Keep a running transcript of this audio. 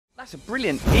That's a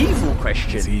brilliant evil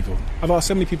question. It's evil. I've asked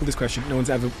so many people this question, no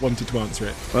one's ever wanted to answer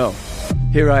it. Well,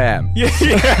 here I am. Yeah.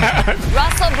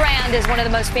 Russell Brand is one of the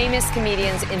most famous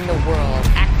comedians in the world.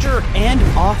 Actor and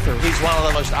author. He's one of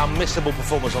the most unmissable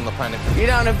performers on the planet. You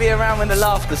don't want to be around when the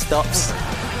laughter stops.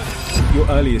 Your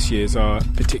earliest years are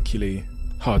particularly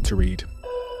hard to read.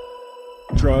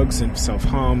 Drugs and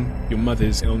self-harm, your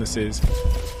mother's illnesses.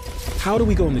 How do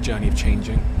we go on the journey of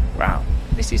changing? Wow.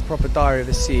 This is proper Diary of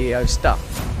a CEO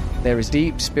stuff. There is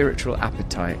deep spiritual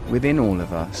appetite within all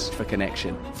of us for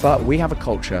connection. But we have a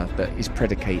culture that is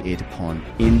predicated upon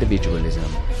individualism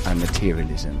and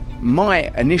materialism.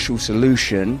 My initial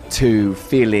solution to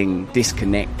feeling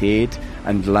disconnected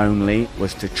and lonely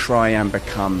was to try and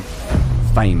become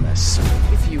famous.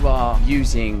 If you are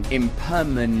using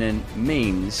impermanent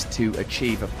means to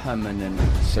achieve a permanent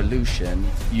solution,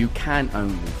 you can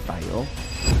only fail.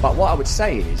 But what I would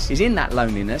say is in that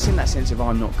loneliness, in that sense of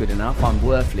I'm not good enough, I'm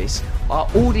worthless, are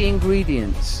all the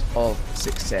ingredients of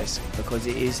success, because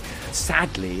it is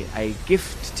sadly a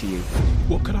gift to you.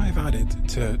 What could I have added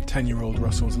to 10-year-old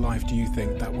Russell's life, do you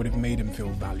think, that would have made him feel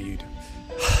valued?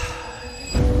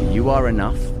 You are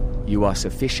enough, you are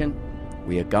sufficient,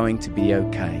 we are going to be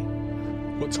okay.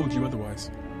 What told you otherwise?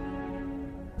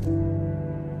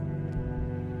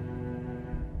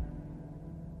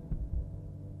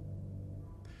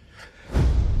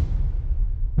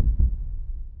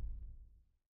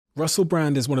 Russell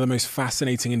Brand is one of the most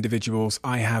fascinating individuals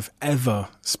I have ever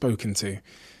spoken to.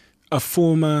 A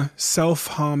former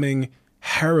self-harming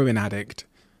heroin addict,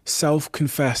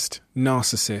 self-confessed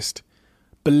narcissist,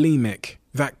 bulimic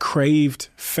that craved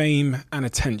fame and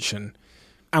attention,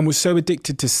 and was so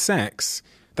addicted to sex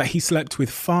that he slept with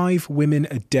 5 women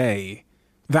a day,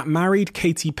 that married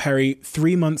Katy Perry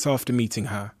 3 months after meeting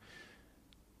her,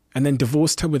 and then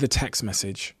divorced her with a text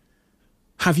message.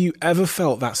 Have you ever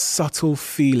felt that subtle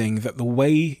feeling that the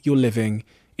way you're living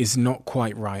is not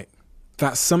quite right?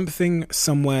 That something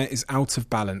somewhere is out of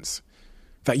balance?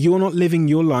 That you're not living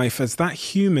your life as that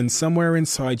human somewhere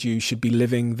inside you should be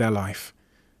living their life?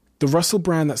 The Russell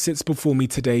Brand that sits before me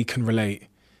today can relate,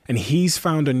 and he's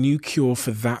found a new cure for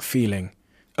that feeling,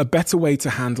 a better way to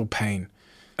handle pain,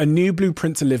 a new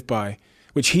blueprint to live by,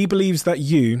 which he believes that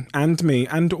you and me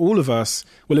and all of us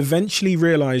will eventually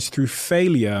realise through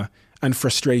failure and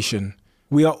frustration.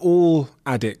 We are all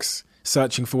addicts,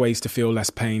 searching for ways to feel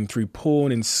less pain through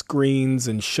porn and screens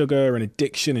and sugar and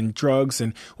addiction and drugs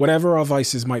and whatever our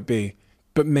vices might be.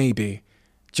 But maybe,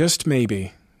 just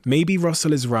maybe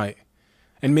Russell is right.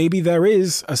 And maybe there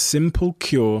is a simple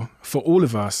cure for all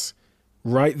of us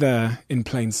right there in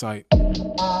plain sight.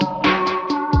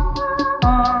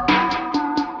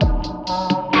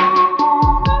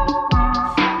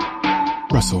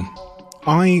 Russell,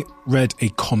 I read a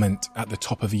comment at the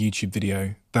top of a YouTube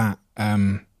video that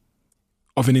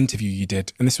of an interview you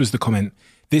did, and this was the comment: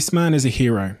 "This man is a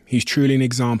hero. He's truly an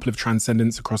example of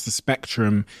transcendence across the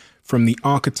spectrum from the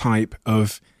archetype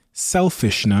of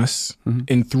selfishness,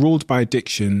 enthralled by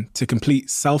addiction, to complete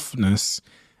selfness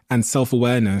and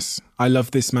self-awareness. I love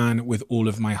this man with all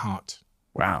of my heart."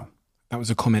 Wow. That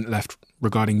was a comment left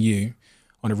regarding you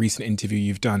on a recent interview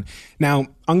you've done. Now,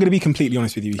 I'm going to be completely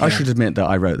honest with you here. I should admit that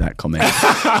I wrote that comment.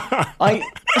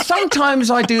 Sometimes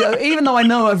I do, even though I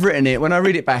know I've written it, when I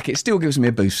read it back, it still gives me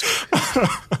a boost.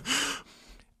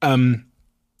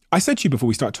 I said to you before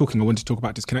we start talking, I wanted to talk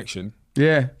about disconnection.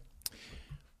 Yeah.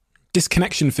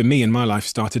 Disconnection for me in my life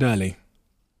started early.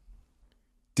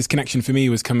 Disconnection for me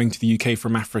was coming to the UK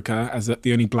from Africa as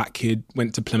the only black kid,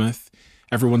 went to Plymouth.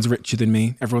 Everyone's richer than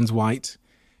me. Everyone's white.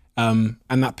 And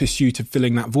that pursuit of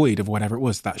filling that void of whatever it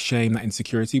was, that shame, that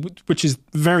insecurity, which is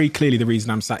very clearly the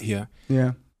reason I'm sat here.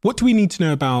 Yeah. What do we need to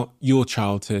know about your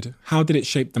childhood? How did it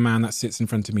shape the man that sits in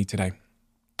front of me today?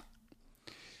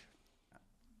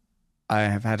 I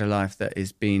have had a life that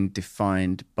is being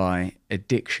defined by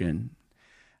addiction.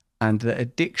 And the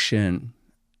addiction,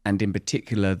 and in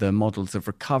particular the models of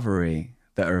recovery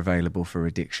that are available for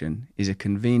addiction, is a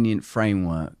convenient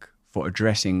framework for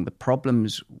addressing the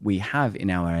problems we have in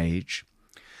our age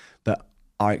that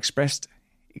are expressed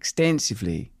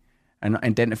extensively and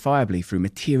identifiably through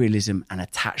materialism and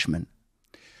attachment.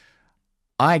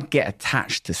 I get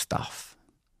attached to stuff.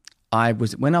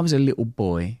 When I was a little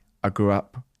boy, I grew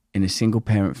up in a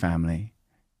single-parent family,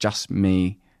 just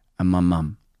me and my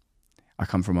mum. I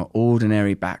come from an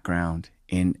ordinary background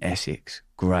in Essex,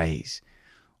 Grays.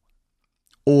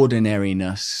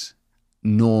 Ordinariness,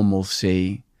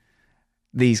 normalcy,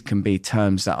 these can be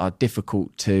terms that are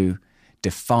difficult to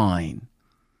define.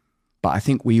 But I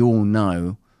think we all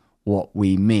know what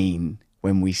we mean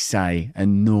when we say a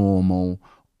normal,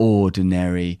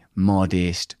 ordinary,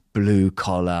 modest, blue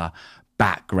collar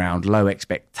background, low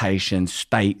expectations,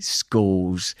 state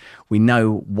schools. We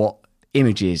know what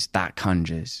images that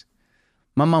conjures.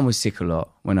 My mum was sick a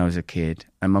lot when I was a kid,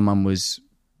 and my mum was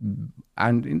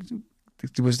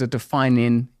the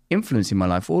defining influence in my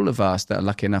life. All of us that are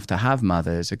lucky enough to have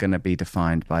mothers are going to be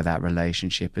defined by that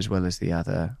relationship as well as the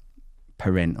other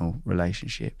parental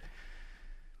relationship.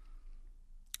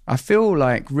 I feel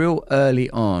like real early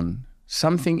on,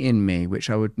 something in me, which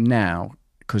I would now,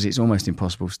 because it's almost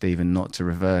impossible, Stephen, not to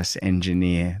reverse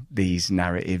engineer these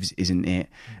narratives, isn't it?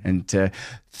 And to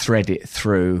thread it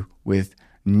through with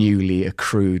newly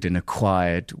accrued and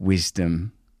acquired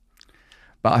wisdom.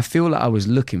 But I feel like I was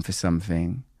looking for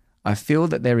something. I feel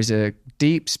that there is a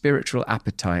deep spiritual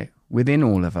appetite within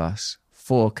all of us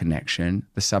for connection,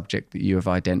 the subject that you have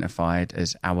identified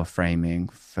as our framing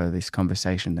for this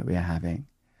conversation that we are having.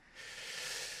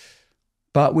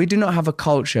 But we do not have a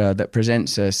culture that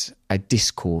presents us a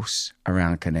discourse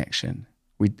around connection.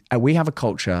 We have a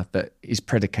culture that is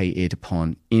predicated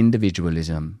upon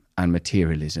individualism and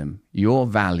materialism. Your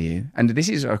value, and this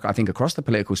is, I think, across the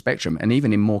political spectrum, and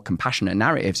even in more compassionate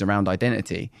narratives around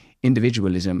identity,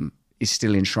 individualism is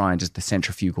still enshrined as the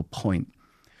centrifugal point.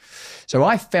 So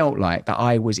I felt like that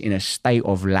I was in a state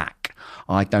of lack.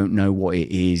 I don't know what it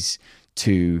is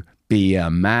to be a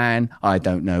man. I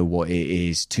don't know what it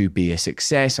is to be a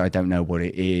success. I don't know what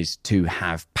it is to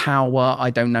have power. I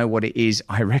don't know what it is,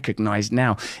 I recognize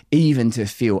now, even to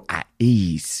feel at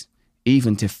ease,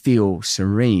 even to feel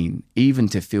serene, even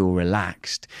to feel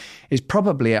relaxed. It's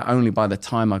probably only by the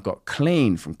time I got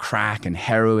clean from crack and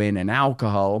heroin and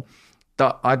alcohol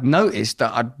that I'd noticed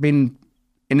that I'd been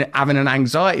having an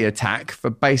anxiety attack for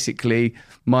basically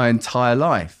my entire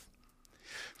life.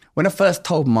 When I first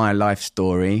told my life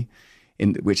story,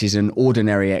 which is an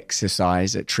ordinary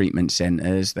exercise at treatment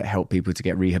centres that help people to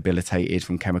get rehabilitated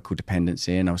from chemical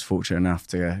dependency, and I was fortunate enough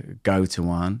to go to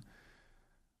one.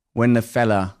 When the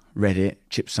fella read it,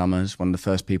 Chip Summers, one of the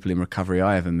first people in recovery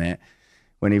I ever met,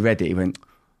 when he read it, he went,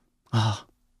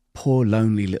 poor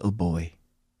lonely little boy.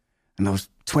 And I was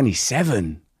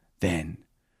 27 then.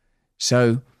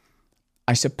 So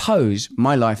I suppose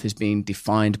my life has been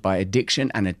defined by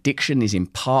addiction, and addiction is in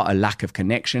part a lack of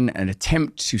connection, an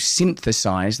attempt to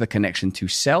synthesize the connection to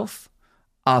self,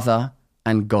 other,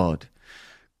 and God.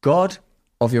 God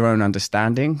of your own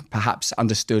understanding, perhaps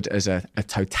understood as a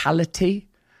totality,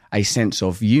 a sense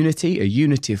of unity, a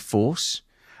unitive force,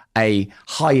 a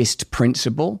highest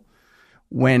principle.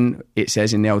 When it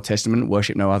says in the Old Testament,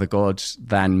 worship no other gods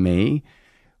than me,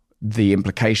 the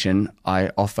implication I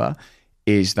offer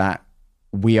is that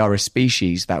we are a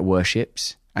species that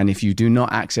worships, and if you do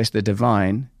not access the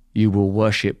divine, you will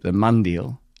worship the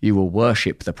mundial, you will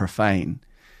worship the profane,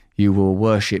 you will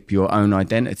worship your own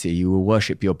identity, you will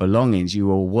worship your belongings, you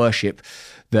will worship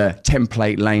the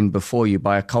template laid before you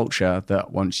by a culture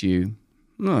that wants you,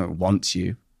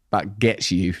 but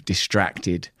gets you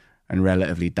distracted and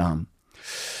relatively dumb.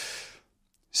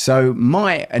 So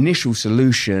my initial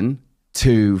solution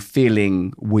to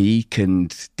feeling weak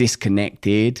and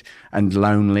disconnected and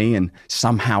lonely and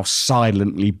somehow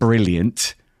silently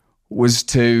brilliant was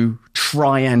to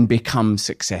try and become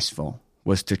successful,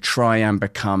 was to try and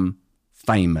become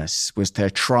famous, was to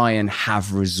try and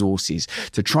have resources,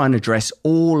 to try and address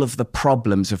all of the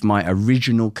problems of my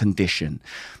original condition.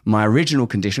 My original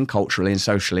condition, culturally and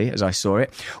socially, as I saw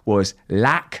it, was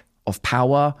lack of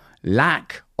power,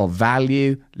 lack of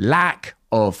value, lack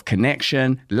of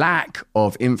connection, lack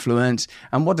of influence.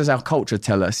 And what does our culture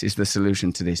tell us is the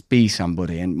solution to this? Be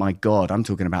somebody. And my God, I'm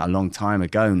talking about a long time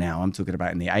ago now. I'm talking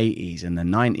about in the 80s and the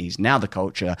 90s. Now the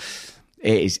culture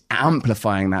is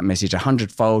amplifying that message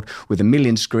 100-fold with 1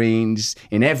 million screens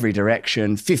in every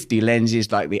direction, 50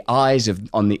 lenses like the eyes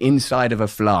on the inside of a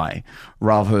fly,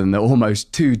 rather than the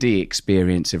almost 2D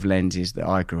experience of lenses that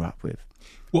I grew up with.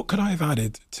 What could I have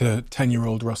added to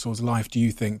 10-year-old Russell's life, do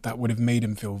you think, that would have made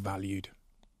him feel valued?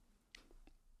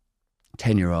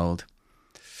 10-year-old.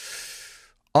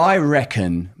 I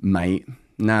reckon, mate,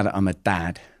 now that I'm a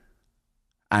dad,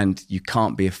 and you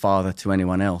can't be a father to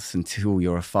anyone else until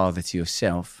you're a father to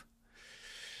yourself,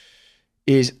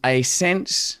 is a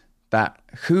sense that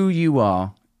who you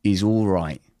are is all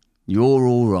right. You're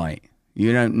all right.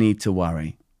 You don't need to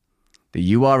worry. That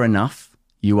you are enough.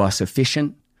 You are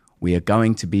sufficient. We are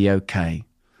going to be okay.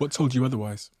 What told you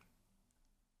otherwise?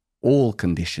 All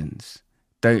conditions.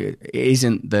 It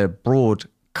isn't the broad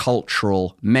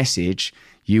cultural message,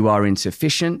 you are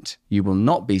insufficient, you will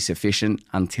not be sufficient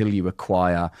until you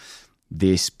acquire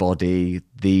this body,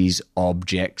 these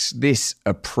objects, this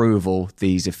approval,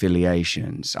 these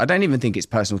affiliations. I don't even think it's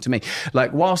personal to me.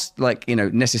 Like, whilst, like, you know,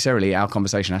 necessarily our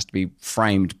conversation has to be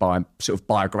framed by sort of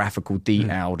biographical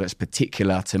detail that's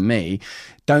particular to me,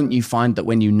 don't you find that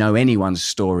when you know anyone's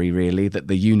story, really, that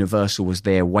the universal was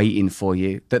there waiting for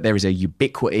you, that there is a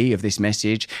ubiquity of this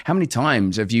message? How many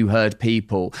times have you heard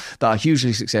people that are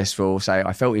hugely successful say,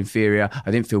 I felt inferior,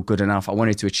 I didn't feel good enough, I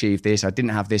wanted to achieve this, I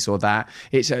didn't have this or that?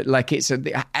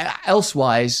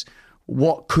 Elsewise,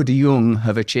 what could Jung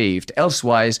have achieved?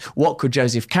 Elsewise, what could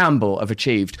Joseph Campbell have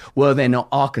achieved? Were there not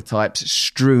archetypes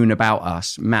strewn about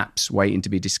us, maps waiting to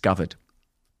be discovered?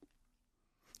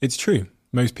 It's true.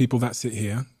 Most people that sit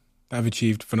here that have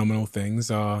achieved phenomenal things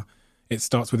it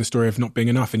starts with a story of not being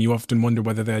enough, and you often wonder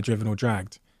whether they're driven or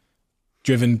dragged.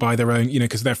 Driven by their own,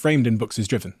 because they're framed in books as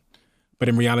driven. But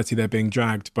in reality, they're being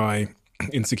dragged by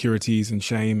insecurities and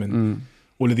shame and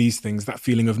all of these things, that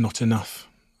feeling of not enough.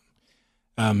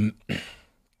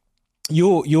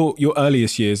 Your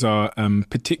earliest years are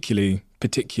particularly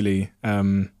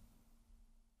hard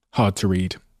to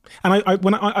read, and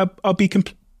I'll be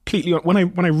completely when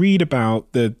I read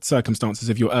about the circumstances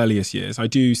of your earliest years, I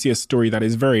do see a story that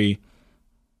is very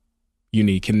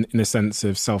unique in the sense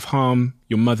of self-harm,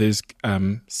 your mother's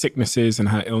sicknesses and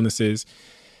her illnesses,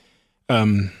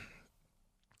 and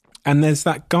there's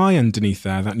that guy underneath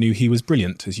there that knew he was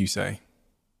brilliant, as you say.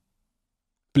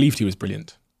 Believed he was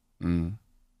brilliant.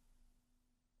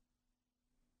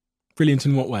 Brilliant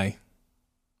in what way?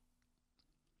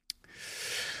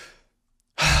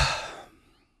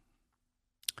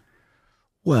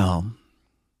 Well,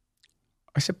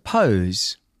 I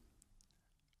suppose,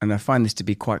 and I find this to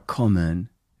be quite common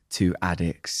to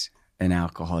addicts and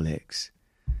alcoholics,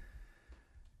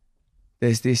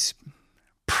 there's this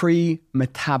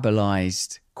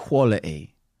pre-metabolized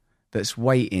quality that's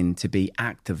waiting to be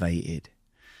activated.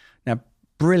 Now,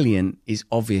 brilliant is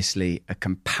obviously a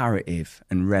comparative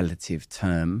and relative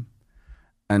term,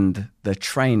 and the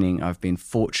training I've been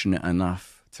fortunate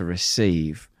enough to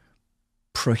receive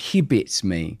prohibits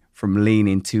me from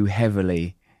leaning too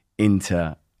heavily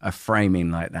into a framing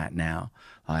like that now,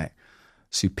 like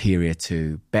superior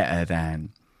to, better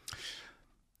than.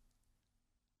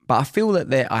 But I feel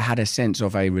that I had a sense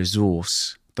of a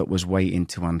resource that was waiting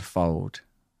to unfold.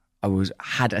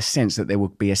 Had a sense that there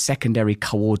would be a secondary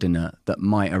coordinate that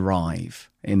might arrive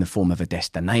in the form of a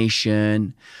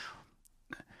destination.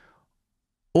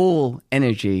 All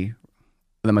energy,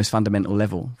 at the most fundamental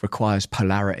level, requires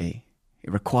polarity.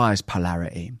 It requires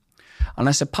polarity. And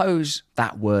I suppose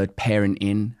that word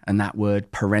parenting and that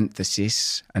word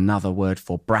parenthesis, another word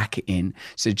for bracketing,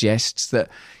 suggests that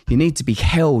you need to be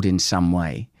held in some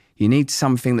way. You need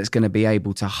something that's going to be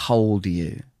able to hold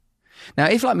you. Now,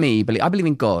 if like me, I believe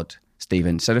in God,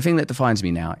 Stephen. So the thing that defines me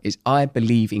now is I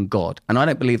believe in God. And I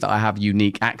don't believe that I have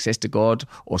unique access to God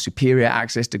or superior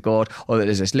access to God, or that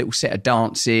there's this little set of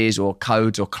dances or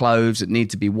codes or clothes that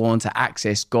need to be worn to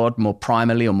access God more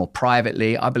primarily or more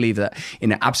privately. I believe that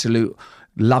in an absolute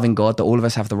loving God, that all of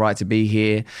us have the right to be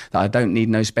here, that I don't need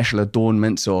no special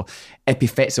adornments or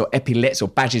epithets or epaulets or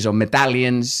badges or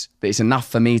medallions, that it's enough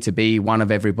for me to be one of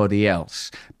everybody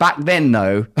else. Back then,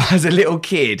 though, as a little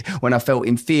kid, when I felt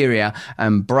inferior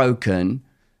and broken,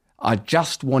 I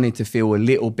just wanted to feel a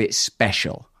little bit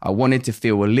special. I wanted to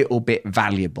feel a little bit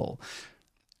valuable.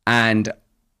 And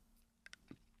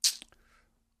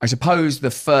I suppose the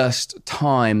first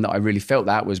time that I really felt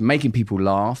that was making people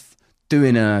laugh,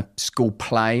 doing a school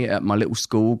play at my little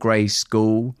school, Gray's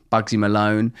School, Bugsy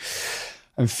Malone,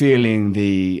 and feeling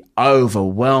the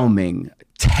overwhelming,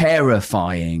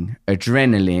 terrifying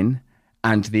adrenaline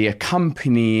and the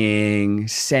accompanying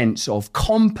sense of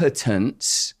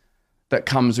competence that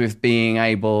comes with being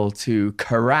able to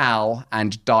corral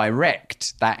and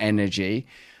direct that energy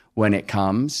when it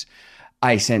comes,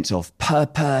 a sense of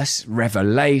purpose,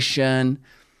 revelation.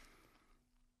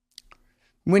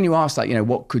 When you ask,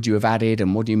 what could you have added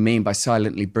and what do you mean by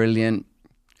silently brilliant?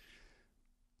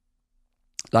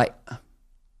 I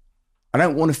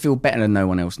don't want to feel better than no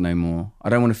one else no more. I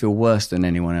don't want to feel worse than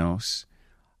anyone else.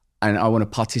 And I want to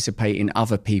participate in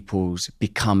other people's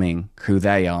becoming who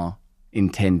they are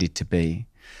intended to be.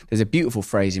 There's a beautiful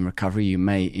phrase in recovery you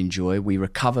may enjoy. We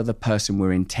recover the person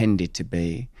we're intended to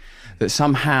be. That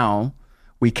somehow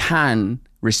we can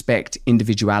respect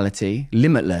individuality,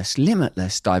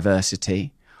 limitless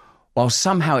diversity, while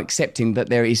somehow accepting that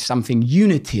there is something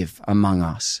unitive among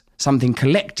us, something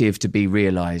collective to be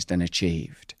realized and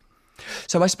achieved.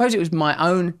 So I suppose it was my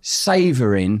own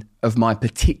savouring of my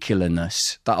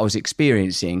particularness that I was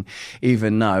experiencing,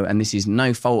 even though, and this is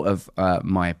no fault of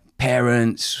my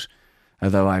parents,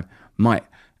 although I might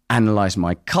analyze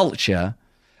my culture,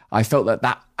 I felt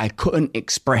that I couldn't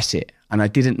express it, and I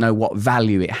didn't know what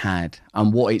value it had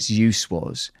and what its use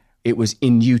was. It was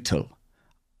inutile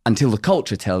until the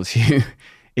culture tells you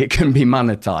it can be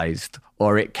monetized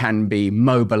or it can be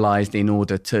mobilized in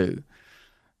order to.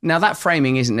 Now, that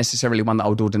framing isn't necessarily one that I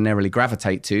would ordinarily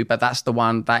gravitate to, but that's the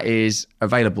one that is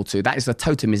available to. That is the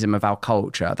totemism of our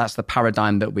culture. That's the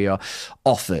paradigm that we are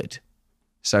offered.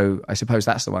 So I suppose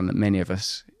that's the one that many of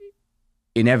us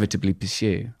inevitably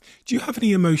pursue. Do you have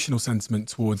any emotional sentiment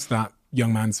towards that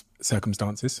young man's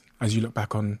circumstances as you look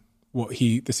back on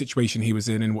the situation he was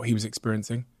in and what he was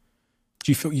experiencing?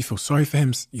 Do you feel sorry for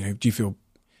him? Do you feel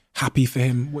happy for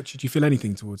him? Do you feel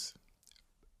anything towards?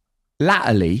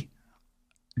 Latterly,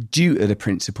 due to the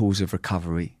principles of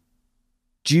recovery,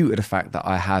 due to the fact that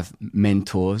I have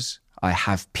mentors, I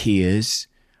have peers,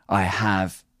 I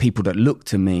have people that look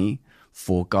to me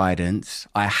for guidance,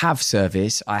 I have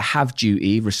service, I have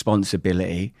duty,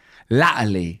 responsibility.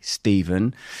 Latterly,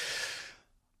 Stephen,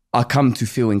 I come to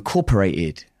feel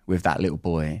incorporated with that little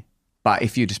boy. But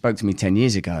if you'd have spoke to me 10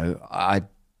 years ago, I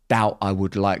doubt I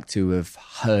would like to have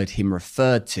heard him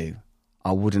referred to.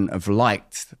 I wouldn't have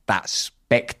liked that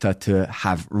spectre to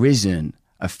have risen,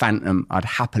 a phantom I'd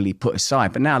happily put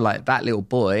aside. But now, like that little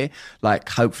boy, like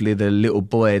hopefully the little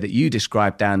boy that you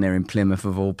described down there in Plymouth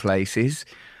of all places,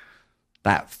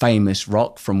 that famous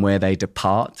rock from where they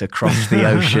depart to cross the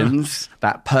oceans,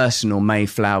 that personal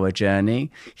Mayflower journey,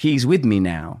 he's with me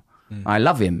now. I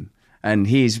love him. And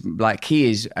he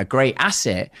is a great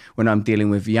asset when I'm dealing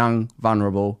with young,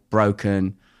 vulnerable,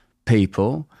 broken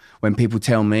people. When people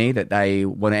tell me that they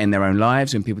want to end their own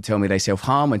lives, when people tell me they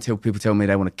self-harm, when people tell me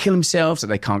they want to kill themselves, that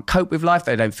they can't cope with life,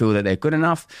 they don't feel that they're good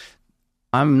enough,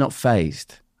 I'm not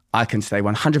fazed. I can stay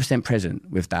 100%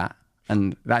 present with that.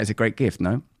 And that is a great gift,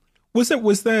 no?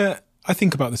 Was there, I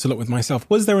think about this a lot with myself,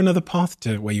 was there another path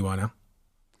to where you are now?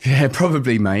 Yeah,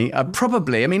 probably, mate.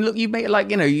 Probably. I mean, look, you've met a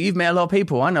lot of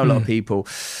people. I know a lot of people.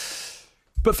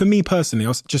 But for me personally,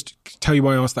 I'll just tell you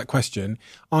why I asked that question.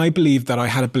 I believed that I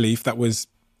had a belief that was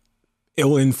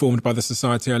ill-informed by the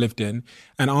society I lived in.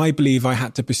 And I believe I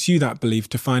had to pursue that belief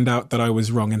to find out that I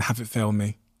was wrong and have it fail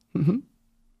me. Mm-hmm.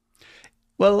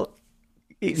 Well,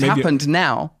 it's happened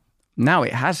now. Now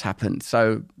it has happened.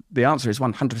 So the answer is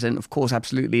 100%, of course,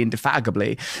 absolutely,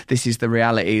 indefatigably. This is the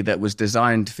reality that was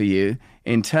designed for you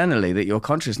internally, that your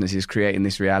consciousness is creating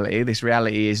this reality. This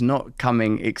reality is not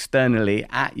coming externally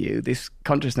at you. This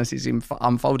consciousness is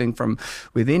unfolding from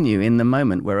within you in the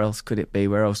moment. Where else could it be?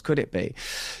 Where else could it be?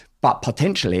 But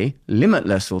potentially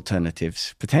limitless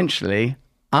alternatives, potentially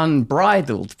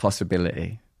unbridled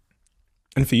possibility.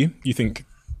 And for you, you think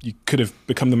you could have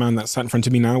become the man that sat in front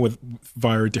of me now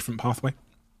via a different pathway?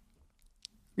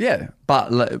 Yeah,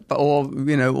 but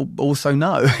also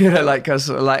no.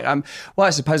 What I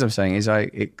suppose I'm saying is I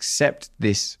accept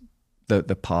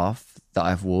the path that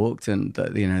I've walked and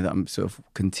that I'm sort of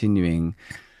continuing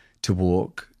to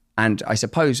walk. And I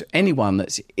suppose anyone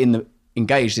that's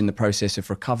engaged in the process of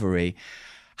recovery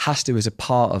has to, as a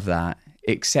part of that,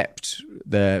 accept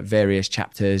the various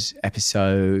chapters,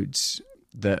 episodes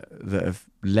that have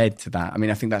led to that. I mean,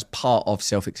 I think that's part of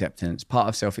self-acceptance. Part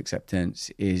of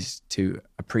self-acceptance is to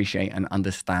appreciate and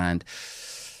understand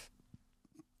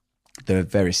the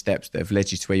various steps that have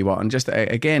led you to where you are. And just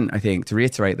again, I think to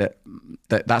reiterate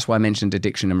that's why I mentioned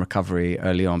addiction and recovery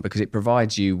early on, because it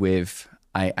provides you with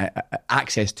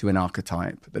access to an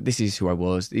archetype. That this is who I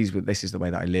was. This is the way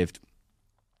that I lived.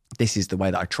 This is the way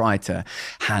that I try to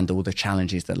handle the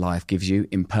challenges that life gives you: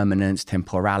 impermanence,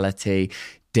 temporality,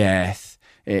 death,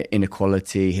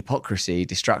 inequality, hypocrisy,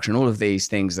 destruction, all of these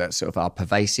things that sort of are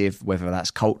pervasive, whether that's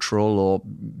cultural or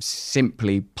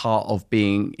simply part of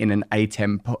being in a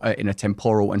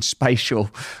temporal and spatial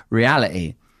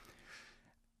reality.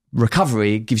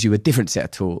 Recovery gives you a different set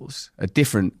of tools, a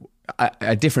different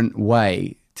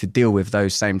way to deal with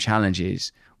those same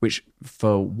challenges, which,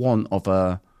 for want of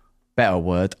a better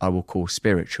word, I will call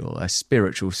a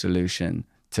spiritual solution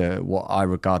to what I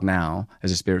regard now as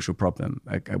a spiritual problem.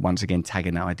 Once again,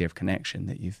 tagging that idea of connection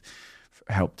that you've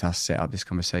helped us set up this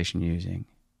conversation using.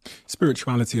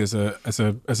 Spirituality as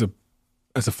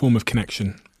a form of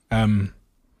connection. When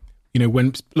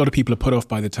a lot of people are put off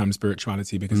by the term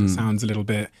spirituality because it sounds a little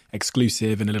bit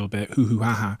exclusive and a little bit hoo-hoo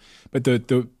ha-ha. But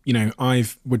I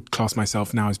would class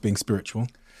myself now as being spiritual.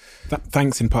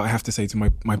 Thanks in part, I have to say,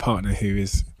 to my partner, who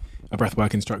is a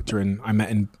breathwork instructor, and I met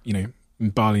in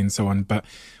Bali and so on. But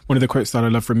one of the quotes that I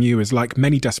love from you is, like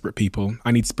many desperate people,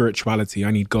 I need spirituality,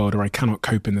 I need God, or I cannot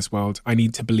cope in this world. I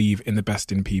need to believe in the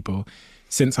best in people.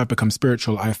 Since I've become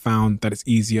spiritual, I have found that it's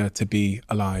easier to be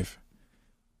alive.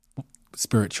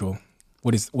 Spiritual.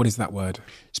 What is that word?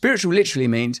 Spiritual literally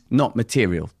means not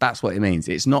material. That's what it means.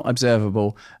 It's not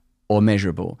observable or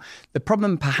measurable. The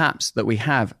problem perhaps that we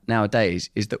have nowadays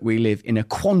is that we live in a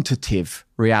quantitative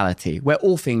reality where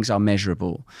all things are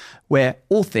measurable, where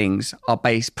all things are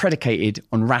predicated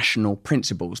on rational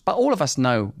principles. But all of us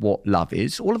know what love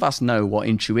is. All of us know what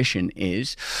intuition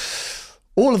is.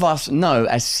 All of us know,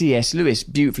 as C.S. Lewis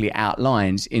beautifully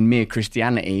outlines in Mere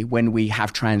Christianity, when we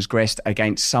have transgressed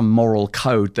against some moral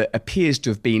code that appears to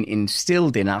have been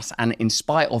instilled in us, and in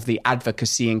spite of the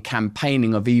advocacy and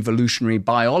campaigning of evolutionary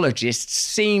biologists,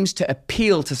 seems to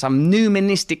appeal to some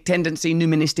nuministic tendency,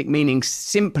 nuministic meaning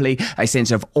simply a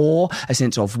sense of awe, a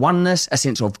sense of oneness, a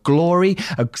sense of glory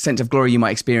you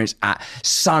might experience at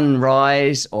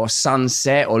sunrise or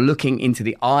sunset, or looking into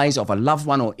the eyes of a loved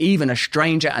one or even a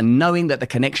stranger and knowing that the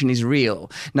connection is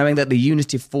real, knowing that the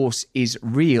unitive force is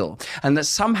real, and that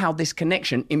somehow this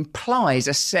connection implies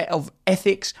a set of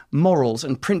ethics, morals,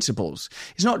 and principles.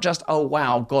 It's not just, oh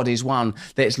wow, God is one,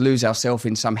 let's lose ourselves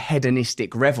in some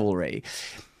hedonistic revelry.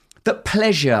 That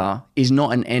pleasure is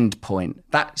not an end point.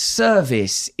 That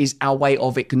service is our way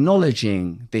of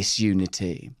acknowledging this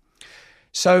unity.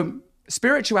 So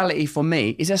spirituality for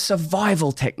me is a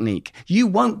survival technique. You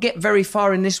won't get very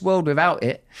far in this world without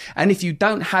it. And if you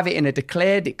don't have it in a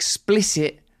declared,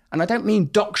 explicit, and I don't mean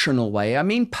doctrinal way, I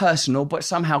mean personal, but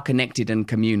somehow connected and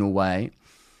communal way,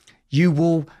 you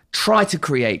will try to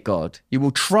create God. You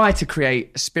will try to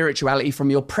create spirituality from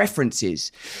your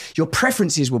preferences. Your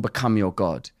preferences will become your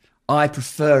God. I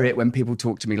prefer it when people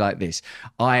talk to me like this.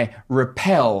 I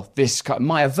repel this.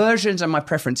 My aversions and my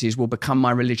preferences will become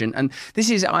my religion. And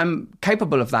I'm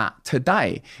capable of that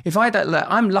today.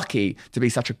 I'm lucky to be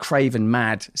such a craven,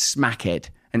 mad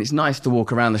smackhead. And it's nice to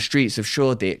walk around the streets of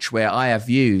Shoreditch where I have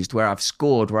used, where I've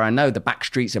scored, where I know the back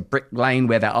streets of Brick Lane,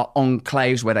 where there are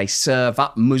enclaves, where they serve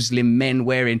up Muslim men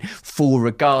wearing full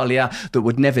regalia that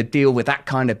would never deal with that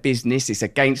kind of business. It's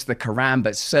against the Quran,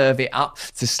 but serve it up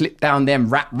to slip down them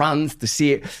rat runs, to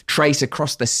see it trace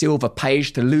across the silver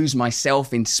page, to lose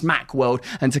myself in smack world,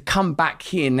 and to come back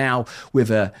here now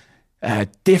with a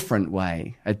different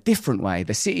way.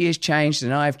 The city has changed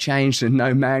and I've changed, and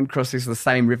no man crosses the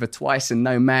same river twice and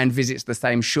no man visits the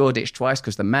same Shoreditch twice,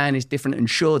 because the man is different and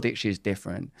Shoreditch is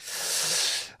different.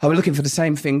 I was looking for the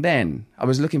same thing then.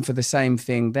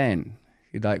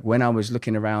 Like when I was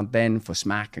looking around then for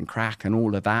smack and crack and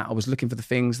all of that, I was looking for the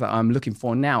things that I'm looking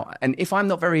for now. And if I'm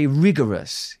not very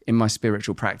rigorous in my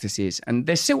spiritual practices, and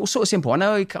they're still sort of simple, I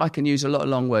know I can use a lot of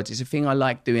long words. It's a thing I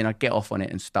like doing. I get off on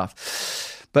it and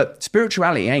stuff. But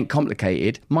spirituality ain't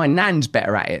complicated. My nan's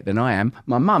better at it than I am.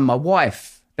 My mum, my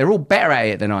wife, they're all better at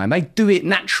it than I am. They do it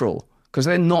natural because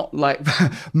they're not like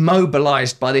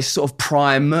mobilized by this sort of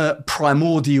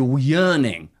primordial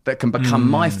yearning that can become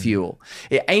my fuel.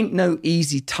 It ain't no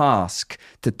easy task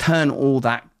to turn all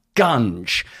that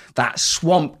gunge, that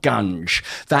swamp gunge,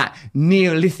 that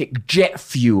Neolithic jet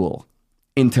fuel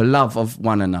into love of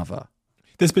one another.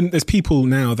 There's people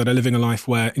now that are living a life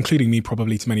where, including me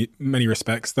probably to many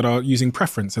respects, that are using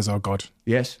preference as our God.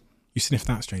 Yes. You sniffed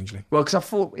that strangely. Well, because I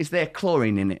thought, is there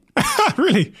chlorine in it?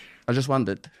 Really? I just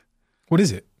wondered. What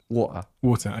is it? Water.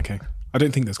 Water, okay. I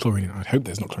don't think there's chlorine in it. I'd hope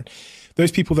there's not chlorine.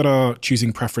 Those people that are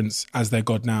choosing preference as their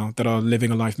God now, that are living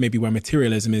a life maybe where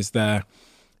materialism is their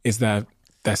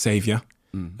savior.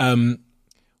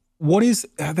 There's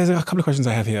a couple of questions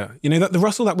I have here. You know, that the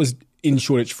Russell that was in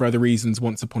Shoreditch for other reasons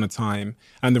once upon a time,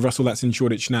 and the Russell that's in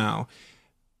Shoreditch now,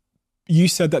 you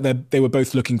said that they were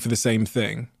both looking for the same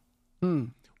thing.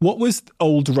 What was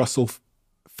old Russell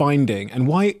finding, and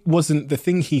why wasn't the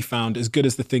thing he found as good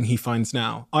as the thing he finds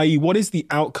now? I.e., what is the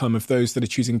outcome of those that are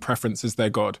choosing preference as their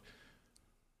God?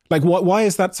 Like, why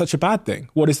is that such a bad thing?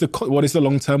 What is the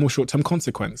long-term or short-term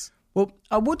consequence? Well,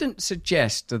 I wouldn't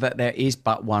suggest that there is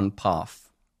but one path.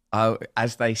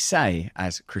 As they say,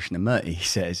 as Krishnamurti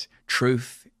says,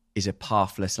 truth is a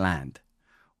pathless land.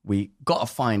 We got to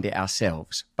find it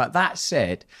ourselves. But that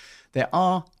said, there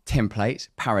are templates,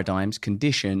 paradigms,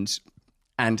 conditions,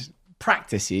 and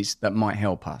practices that might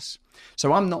help us.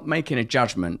 So I'm not making a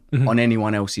judgment on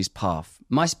anyone else's path.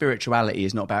 My spirituality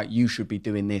is not about you should be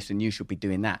doing this and you should be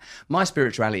doing that. My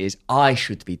spirituality is I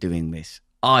should be doing this.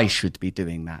 I should be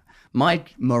doing that. My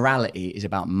morality is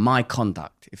about my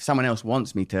conduct. If someone else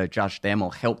wants me to judge them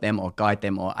or help them or guide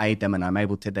them or aid them and I'm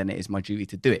able to, then it is my duty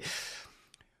to do it.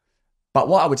 But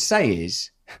what I would say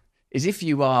is if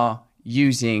you are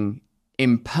using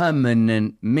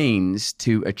impermanent means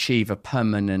to achieve a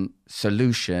permanent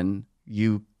solution,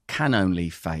 you can only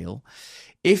fail.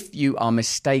 If you are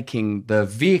mistaking the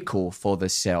vehicle for the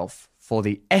self for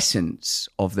the essence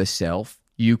of the self,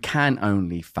 you can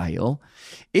only fail.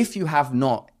 If you have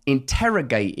not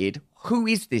interrogated, who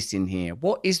is this in here?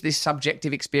 What is this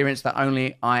subjective experience that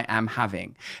only I am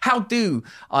having? How do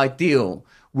I deal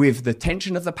with the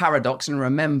tension of the paradox? And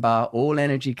remember, all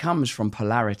energy comes from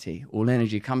polarity. All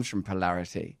energy comes from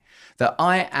polarity. That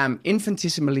I am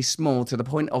infinitesimally small to the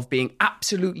point of being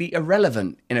absolutely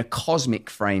irrelevant in a cosmic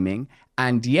framing,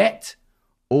 and yet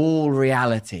all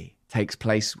reality takes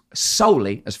place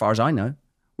solely, as far as I know,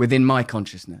 within my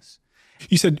consciousness.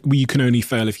 You said you can only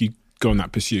fail if you go on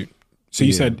that pursuit. So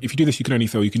you said, if you do this, you can only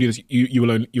fail. You can do this, you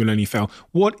will only fail.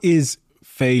 What is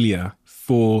failure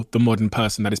for the modern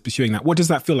person that is pursuing that? What does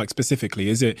that feel like specifically?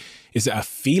 Is it a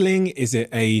feeling? Is it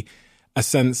a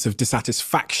sense of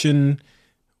dissatisfaction?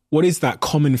 What is that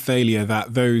common failure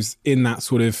that those in that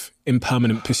sort of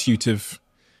impermanent pursuit of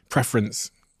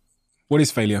preference, what is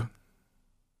failure?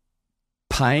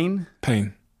 Pain.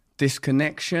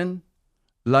 Disconnection,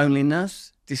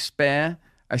 loneliness, despair,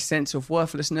 a sense of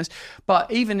worthlessness. But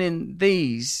even in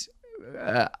these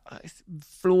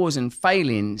flaws and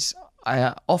failings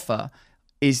I offer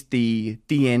is the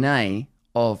DNA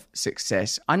of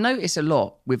success. I notice a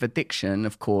lot with addiction,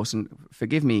 of course, and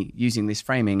forgive me using this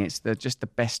framing, it's just the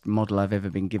best model I've ever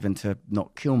been given to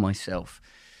not kill myself,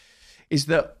 is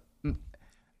that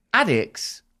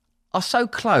addicts are so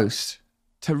close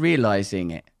to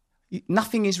realizing it.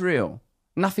 Nothing is real.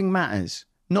 Nothing matters.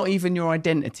 Not even your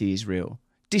identity is real.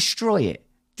 Destroy it.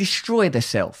 Destroy the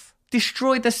self.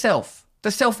 Destroy the self.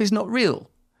 The self is not real.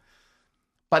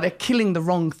 But they're killing the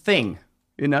wrong thing,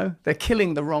 you know? They're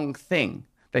killing the wrong thing.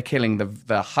 They're killing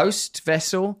the host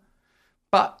vessel.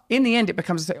 But in the end, it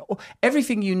becomes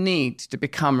everything you need to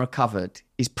become recovered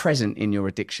is present in your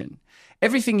addiction.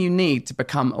 Everything you need to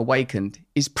become awakened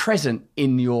is present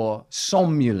in your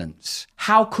somnolence.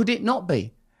 How could it not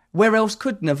be? Where else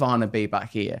could nirvana be but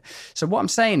here? So what I'm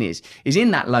saying is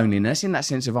in that loneliness, in that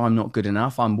sense of I'm not good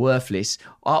enough, I'm worthless,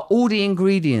 are all the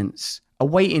ingredients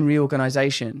awaiting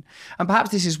reorganization. And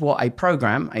perhaps this is what a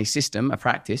program, a system, a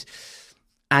practice,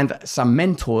 and some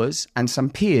mentors and some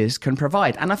peers can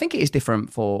provide. And I think it is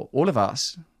different for all of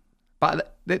us.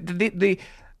 But the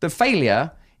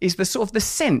failure is the sort of the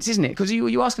sense, isn't it? Because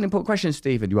you ask an important question,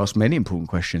 Stephen. You ask many important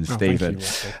questions, Stephen.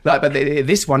 But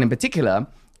this one in particular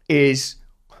is...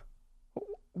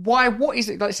 why? What is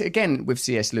it? Like again with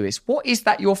C.S. Lewis, what is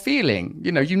that you're feeling?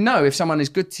 You know if someone is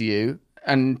good to you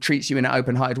and treats you in an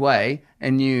open-hearted way,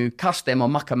 and you cuss them or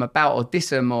muck them about or diss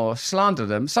them or slander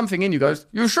them, something in you goes,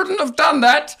 you shouldn't have done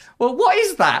that. Well, what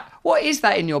is that? What is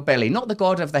that in your belly? Not the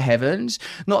God of the heavens,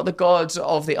 not the gods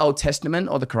of the Old Testament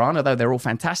or the Quran, although they're all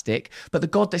fantastic, but the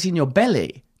God that's in your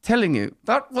belly telling you,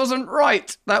 that wasn't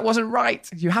right. That wasn't right.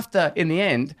 You have to, in the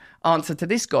end, answer to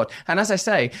this God. And as I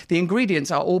say, the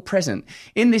ingredients are all present.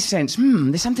 In this sense,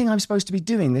 there's something I'm supposed to be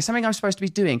doing. There's something I'm supposed to be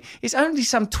doing. It's only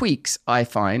some tweaks, I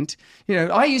find.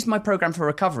 I used my program for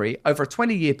recovery over a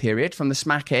 20-year period from the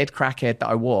smackhead, crackhead that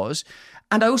I was.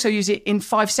 And I also use it in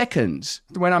 5 seconds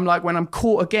when I'm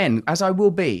caught again, as I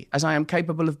will be, as I am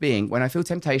capable of being, when I feel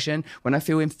temptation, when I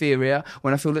feel inferior,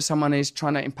 when I feel that someone is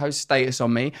trying to impose status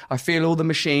on me, I feel all the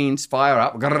machines fire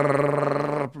up.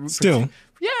 Still?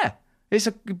 Yeah, it's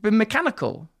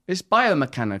mechanical. It's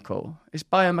biomechanical.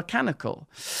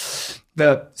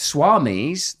 The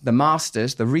swamis, the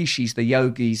masters, the rishis, the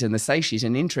yogis and the seshis,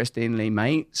 and interestingly,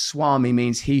 mate, swami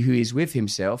means he who is with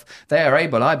himself. They are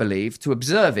able, I believe, to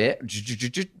observe it.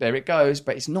 There it goes,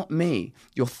 but it's not me.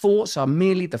 Your thoughts are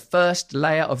merely the first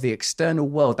layer of the external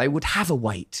world. They would have a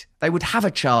weight. They would have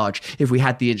a charge if we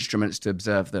had the instruments to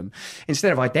observe them.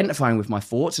 Instead of identifying with my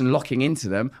thoughts and locking into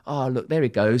them, oh, look, there he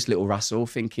goes, little Russell,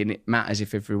 thinking it matters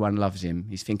if everyone loves him.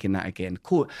 He's thinking that again.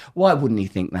 Cool. Why wouldn't he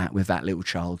think that with that little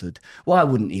childhood? Why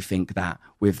wouldn't he think that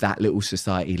with that little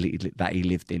society that he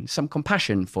lived in? Some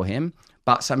compassion for him,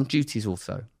 but some duties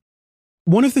also.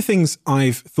 One of the things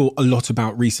I've thought a lot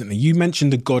about recently, you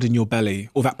mentioned a God in your belly,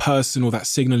 or that person or that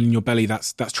signal in your belly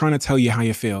that's trying to tell you how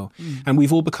you feel. And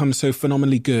we've all become so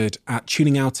phenomenally good at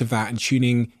tuning out of that and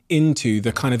tuning into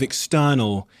the kind of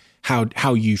external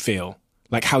how you feel,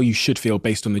 like how you should feel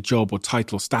based on the job or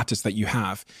title or status that you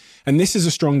have. And this is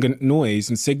a stronger noise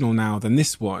and signal now than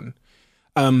this one.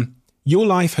 Your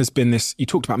life has been this, you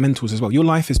talked about mentors as well. Your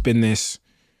life has been this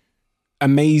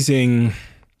amazing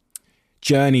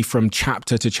journey from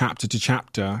chapter to chapter to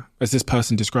chapter, as this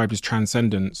person described as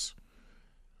transcendence.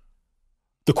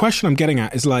 The question I'm getting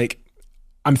at is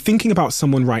I'm thinking about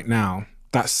someone right now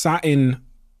that sat in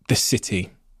the city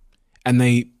and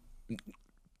they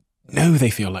know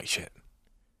they feel like shit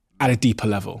at a deeper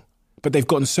level, but they've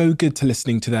gotten so good to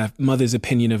listening to their mother's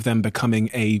opinion of them becoming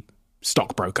a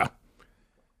stockbroker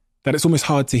that it's almost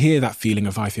hard to hear that feeling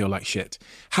of I feel like shit.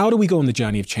 How do we go on the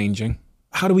journey of changing?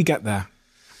 How do we get there?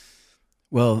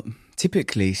 Well,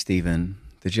 typically, Stephen,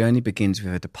 the journey begins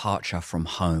with a departure from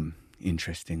home,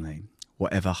 interestingly.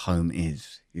 Whatever home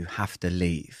is, you have to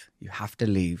leave. You have to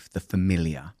leave the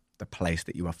familiar, the place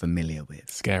that you are familiar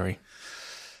with. Scary.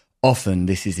 Often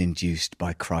this is induced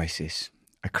by crisis,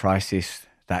 a crisis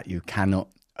that you cannot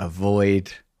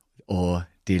avoid or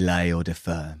delay or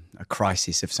defer. A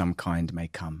crisis of some kind may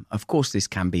come. Of course, this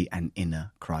can be an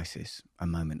inner crisis, a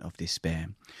moment of despair.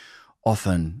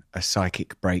 Often a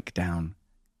psychic breakdown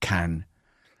can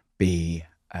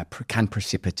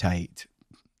precipitate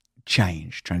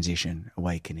change, transition,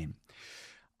 awakening.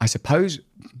 I suppose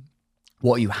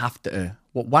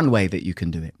one way that you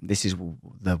can do it, this is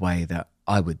the way that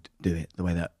I would do it, the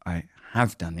way that I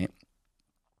have done it,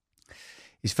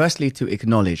 is firstly to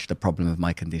acknowledge the problem of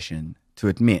my condition, to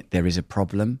admit there is a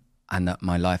problem and that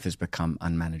my life has become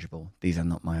unmanageable. These are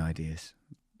not my ideas.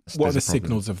 What are the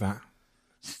signals of that?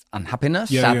 Unhappiness,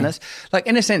 sadness. Yeah. Like,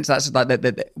 in a sense, that's like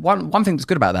one thing that's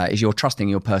good about that is you're trusting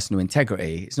your personal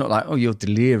integrity. It's not like, oh, you're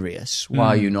delirious. Why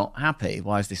are you not happy?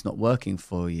 Why is this not working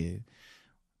for you?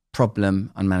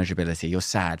 Problem, unmanageability. You're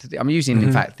sad. I'm using,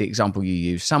 in fact, the example you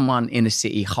use. Someone in a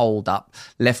city holed up,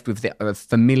 left with the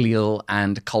familial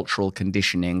and cultural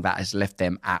conditioning that has left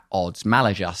them at odds,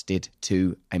 maladjusted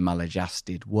to a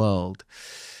maladjusted world.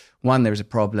 One, there is a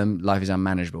problem, life is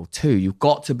unmanageable. Two, you've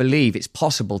got to believe it's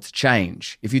possible to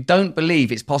change. If you don't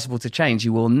believe it's possible to change,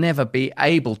 you will never be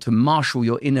able to marshal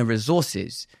your inner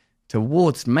resources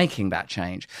towards making that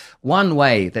change. One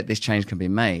way that this change can be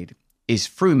made is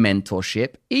through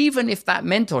mentorship, even if that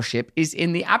mentorship is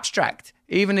in the abstract.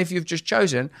 Even if you've just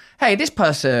chosen, hey, this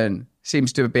person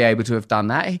seems to be able to have done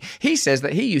that. He says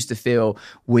that he used to feel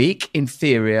weak,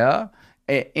 inferior,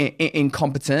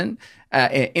 incompetent,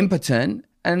 impotent,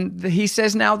 and he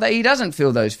says now that he doesn't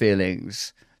feel those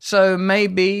feelings. So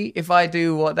maybe if I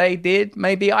do what they did,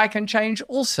 maybe I can change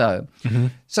also.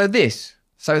 So this.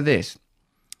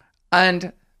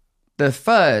 And the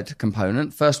third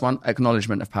component, first one,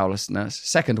 acknowledgement of powerlessness.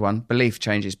 Second one, belief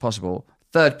change is possible.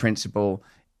 Third principle,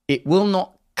 it will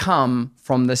not come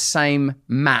from the same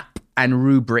map and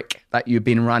rubric that you've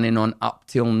been running on up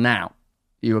till now.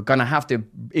 You are going to have to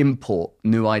import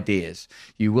new ideas.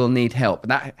 You will need help.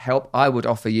 That help I would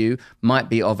offer you might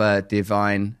be of a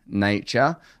divine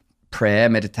nature, prayer,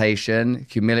 meditation,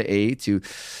 humility, to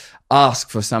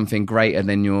ask for something greater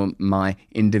than my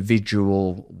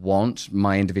individual want,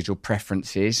 my individual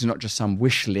preferences. It's not just some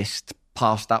wish list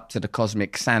passed up to the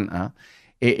cosmic Santa.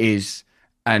 It is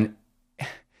a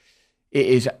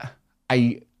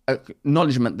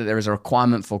acknowledgement that there is a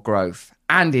requirement for growth,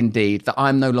 and indeed that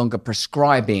I'm no longer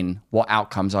prescribing what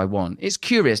outcomes I want. It's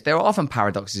curious. There are often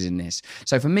paradoxes in this.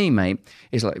 So for me, mate,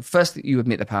 it's like, first, you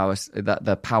admit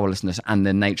the powerlessness and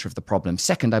the nature of the problem.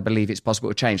 Second, I believe it's possible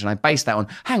to change. And I base that on,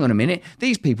 hang on a minute,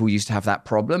 these people used to have that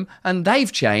problem and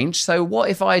they've changed. So what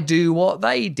if I do what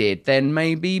they did? Then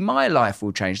maybe my life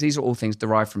will change. These are all things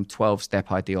derived from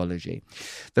 12-step ideology.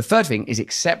 The third thing is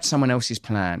accept someone else's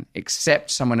plan,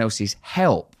 accept someone else's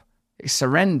help.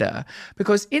 Surrender,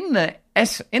 because in the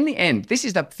end, this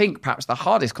is perhaps the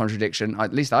hardest contradiction,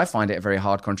 at least I find it a very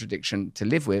hard contradiction to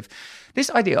live with,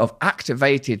 this idea of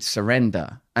activated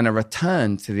surrender and a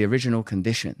return to the original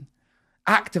condition.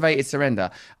 Activated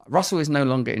surrender. Russell is no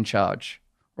longer in charge.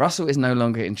 Russell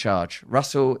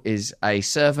is a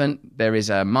servant. There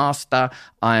is a master.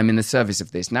 I am in the service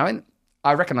of this. Now,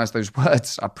 I recognize those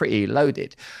words are pretty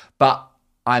loaded, but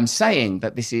I'm saying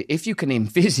that this is, if you can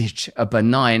envisage a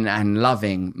benign and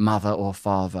loving mother or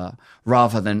father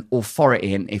rather than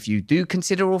authority, and if you do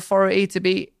consider authority to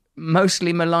be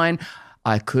mostly malign,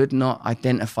 I could not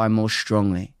identify more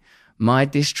strongly. My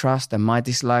distrust and my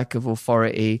dislike of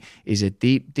authority is a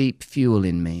deep, deep fuel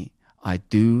in me. I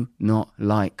do not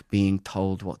like being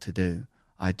told what to do.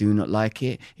 I do not like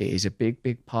it. It is a big,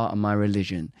 big part of my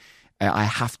religion. I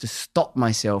have to stop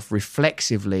myself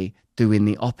reflexively doing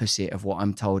the opposite of what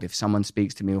I'm told. If someone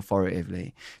speaks to me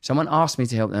authoritatively, someone asks me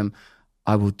to help them,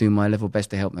 I will do my level best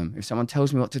to help them. If someone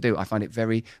tells me what to do, I find it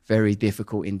very, very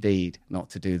difficult indeed not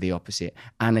to do the opposite.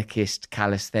 Anarchist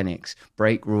calisthenics,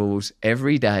 break rules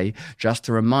every day just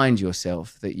to remind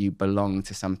yourself that you belong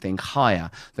to something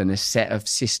higher than a set of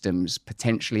systems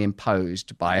potentially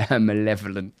imposed by a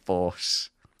malevolent force.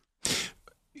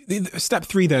 Step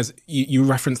 3 there's you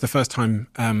referenced the first time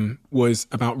was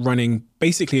about running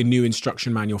basically a new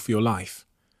instruction manual for your life,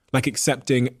 like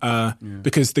accepting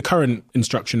because the current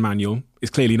instruction manual is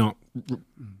clearly not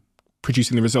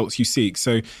producing the results you seek.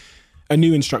 So a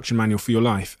new instruction manual for your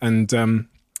life. And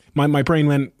my brain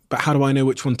went, but how do I know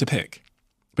which one to pick?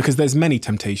 Because there's many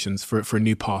temptations for a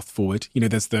new path forward. You know,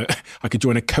 there's I could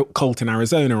join a cult in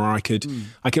Arizona, or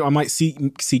I might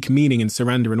seek meaning and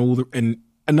surrender in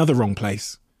another wrong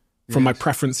place, from my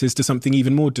preferences to something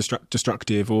even more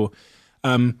destructive. Or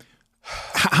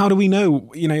how do we know?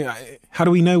 You know, how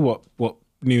do we know what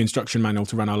new instruction manual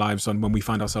to run our lives on when we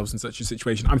find ourselves in such a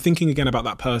situation? I'm thinking again about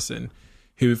that person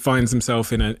who finds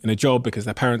himself in a job because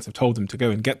their parents have told them to go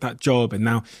and get that job, and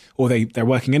now, or they're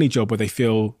working any job where they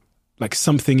feel like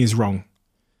something is wrong.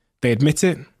 They admit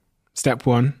it, step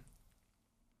one.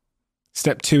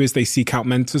 Step two is they seek out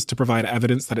mentors to provide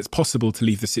evidence that it's possible to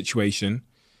leave the situation.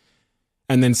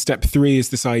 And then step three is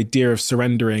this idea of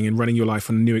surrendering and running your life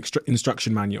on a new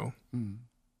instruction manual.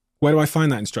 Where do I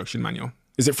find that instruction manual?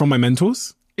 Is it from my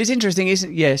mentors? It's interesting,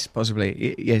 isn't it? Yes,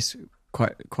 possibly. Yes,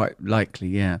 quite likely,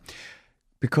 yeah.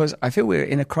 Because I feel we're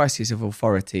in a crisis of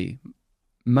authority.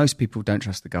 Most people don't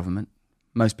trust the government.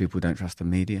 Most people don't trust the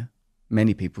media.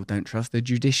 Many people don't trust the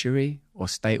judiciary or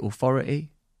state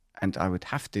authority. And I would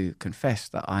have to confess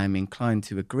that I am inclined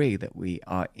to agree that we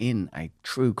are in a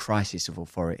true crisis of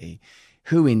authority.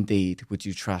 Who indeed would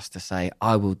you trust to say,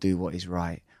 I will do what is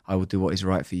right? I will do what is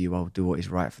right for you. I will do what is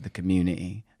right for the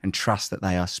community, and trust that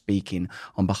they are speaking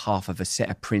on behalf of a set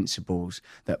of principles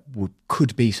that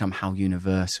could be somehow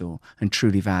universal and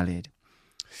truly valid.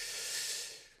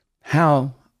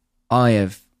 How I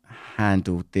have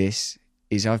handled this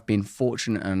is I've been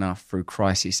fortunate enough through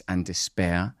crisis and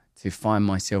despair to find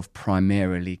myself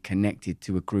primarily connected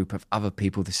to a group of other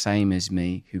people the same as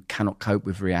me who cannot cope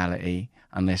with reality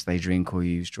unless they drink or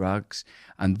use drugs.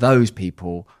 And those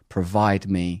people provide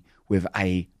me with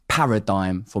a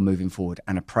paradigm for moving forward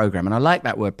and a program. And I like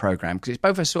that word program because it's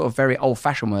both a sort of very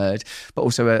old-fashioned word, but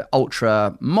also an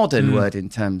ultra-modern word in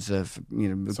terms of,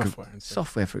 you know,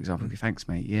 software, for example. Thanks,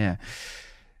 mate. Yeah.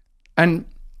 And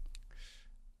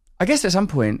I guess at some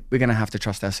point we're going to have to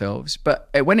trust ourselves. But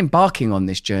when embarking on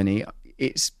this journey,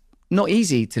 it's not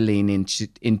easy to lean into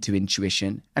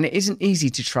intuition, and it isn't easy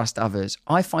to trust others.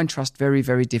 I find trust very,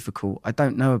 very difficult. I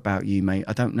don't know about you, mate.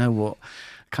 I don't know what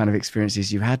kind of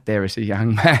experiences you had there as a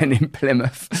young man in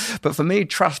Plymouth. But for me,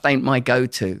 trust ain't my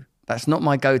go-to. That's not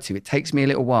my go-to. It takes me a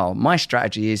little while. My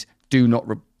strategy is do not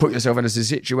put yourself in a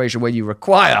situation where you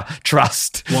require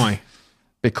trust. Why?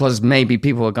 Because maybe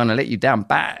people are going to let you down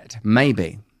bad.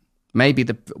 Maybe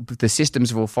the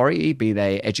systems of authority, be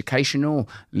they educational,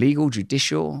 legal,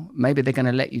 judicial, maybe they're going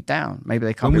to let you down. Maybe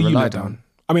they can't be relied on.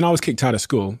 I mean, I was kicked out of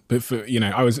school, but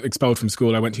I was expelled from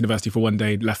school. I went to university for one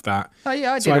day, left that. Oh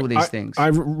yeah, I did all these things. I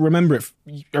remember it.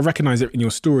 I recognize it in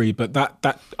your story, but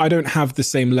that I don't have the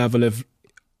same level of.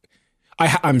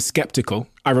 I'm skeptical.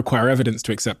 I require evidence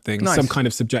to accept things, some kind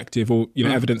of subjective or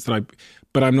evidence that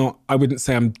but I'm not. I wouldn't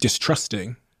say I'm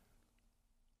distrusting.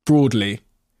 Broadly.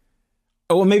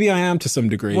 Or maybe I am to some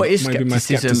degree. What is maybe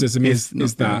skepticism? My skepticism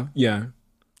is that, yeah.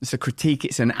 It's a critique,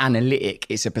 it's an analytic,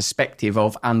 it's a perspective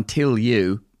of until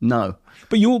you know.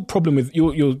 But your problem with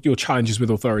your challenges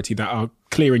with authority that are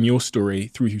clear in your story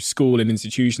through school and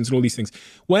institutions and all these things,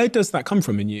 where does that come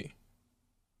from in you?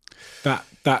 That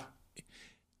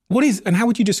what is, and how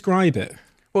would you describe it?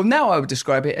 Well, now I would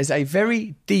describe it as a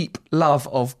very deep love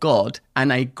of God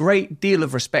and a great deal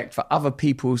of respect for other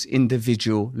people's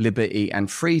individual liberty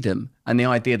and freedom, and the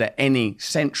idea that any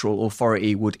central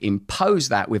authority would impose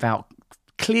that without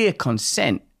clear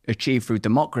consent achieved through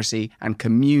democracy and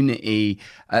community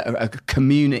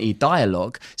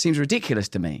dialogue seems ridiculous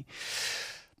to me.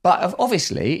 But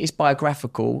obviously, it's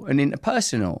biographical and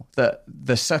interpersonal, that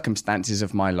the circumstances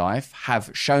of my life have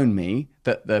shown me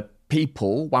that the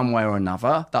people, one way or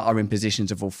another, that are in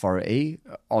positions of authority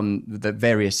on the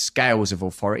various scales of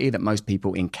authority that most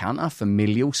people encounter,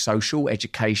 familial, social,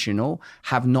 educational,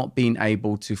 have not been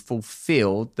able to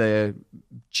fulfill the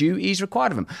duties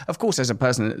required of them. Of course, as a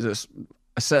person that's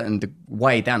a certain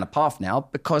way down the path now,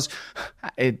 because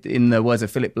in the words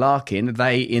of Philip Larkin,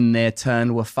 they in their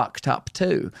turn were fucked up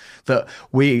too. That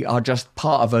we are just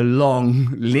part of a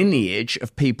long lineage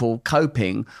of people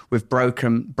coping with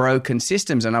broken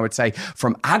systems. And I would say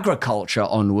from agriculture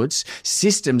onwards,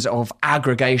 systems of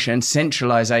aggregation,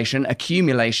 centralization,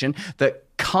 accumulation that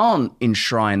can't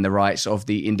enshrine the rights of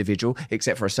the individual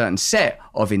except for a certain set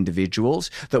of individuals,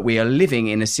 that we are living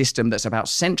in a system that's about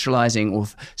centralizing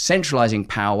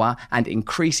power and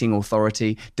increasing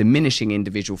authority, diminishing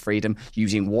individual freedom,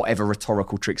 using whatever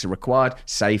rhetorical tricks are required,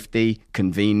 safety,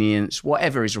 convenience,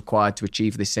 whatever is required to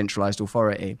achieve this centralized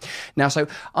authority. Now, so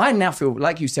I now feel,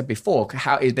 like you said before,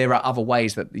 how there are other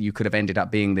ways that you could have ended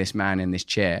up being this man in this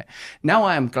chair. Now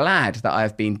I am glad that I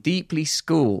have been deeply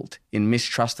schooled in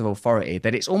mistrust of authority,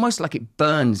 that it's almost like it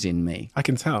burns in me. I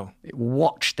can tell.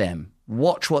 Watch them.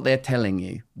 Watch what they're telling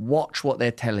you. Watch what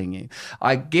they're telling you.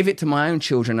 I give it to my own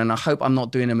children, and I hope I'm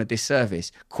not doing them a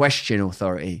disservice. Question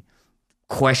authority.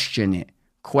 Question it.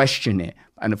 Question it.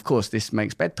 And of course, this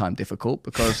makes bedtime difficult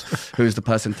because who's the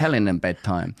person telling them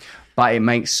bedtime? But it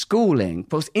makes schooling,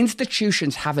 because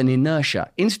institutions have an inertia.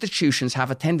 Institutions have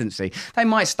a tendency. They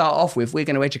might start off with, we're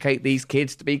going to educate these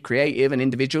kids to be creative and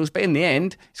individuals, but in the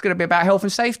end, it's going to be about health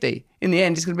and safety. In the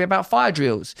end, it's going to be about fire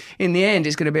drills. In the end,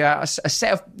 it's going to be about a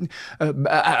set of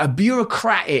a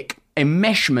bureaucratic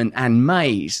enmeshment and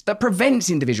maze that prevents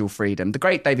individual freedom. The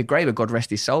great David Graeber, God rest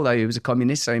his soul, though he was a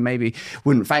communist, so he maybe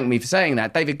wouldn't thank me for saying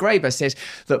that. David Graeber says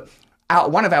that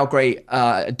one of our great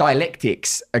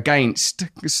dialectics against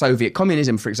Soviet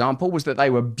communism, for example, was that they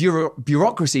were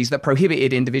bureaucracies that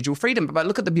prohibited individual freedom. But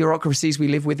look at the bureaucracies we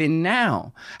live within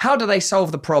now. How do they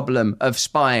solve the problem of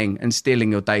spying and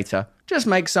stealing your data? Just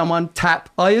make someone tap,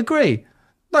 I agree.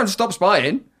 Don't stop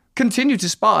spying. Continue to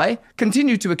spy.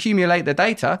 Continue to accumulate the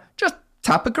data. Just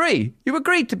tap agree. You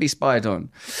agreed to be spied on.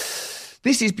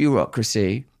 This is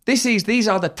bureaucracy. These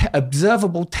are the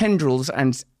observable tendrils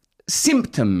and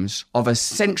symptoms of a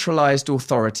centralized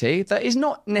authority that is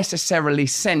not necessarily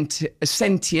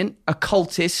sentient,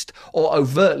 occultist, or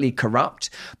overtly corrupt,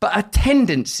 but a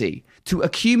tendency to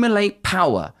accumulate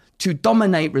power, to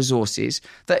dominate resources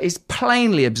that is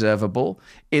plainly observable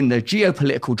in the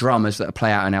geopolitical dramas that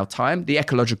play out in our time, the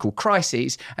ecological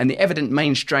crises, and the evident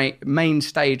main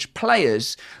stage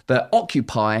players that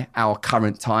occupy our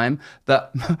current time,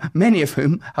 that many of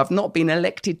whom have not been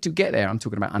elected to get there. I'm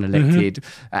talking about unelected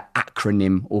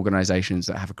acronym organizations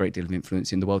that have a great deal of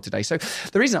influence in the world today. So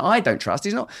the reason I don't trust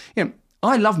is not,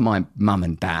 I love my mum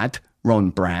and dad,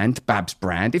 Ron Brand, Babs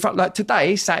Brand. If I, like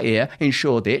today, sat here in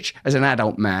Shoreditch as an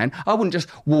adult man, I wouldn't just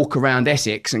walk around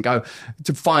Essex and go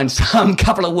to find some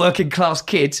couple of working class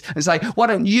kids and say, why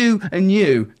don't you and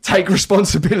you take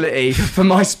responsibility for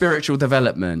my spiritual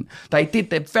development? They did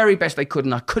their very best they could,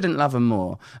 and I couldn't love them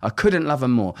more.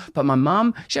 But my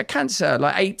mum, she had cancer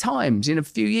like 8 times in a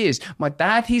few years. My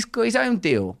dad, he's got his own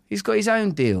deal.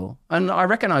 And I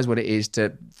recognise what it is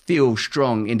to feel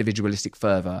strong individualistic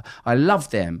fervour. I love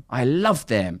them.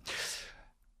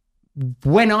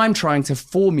 When I'm trying to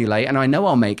formulate, and I know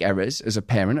I'll make errors as a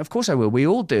parent, of course I will, we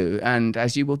all do. And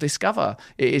as you will discover,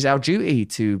 it is our duty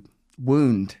to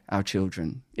wound our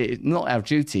children. It is not our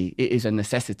duty, it is a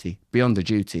necessity beyond a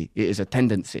duty. It is a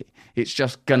tendency. It's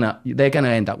just they're gonna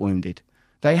end up wounded.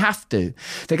 They have to.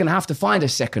 They're going to have to find a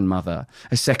second mother,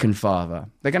 a second father.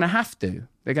 They're going to have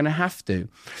to.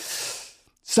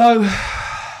 So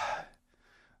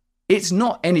it's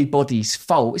not anybody's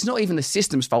fault. It's not even the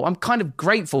system's fault. I'm kind of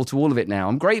grateful to all of it now.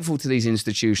 I'm grateful to these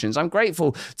institutions. I'm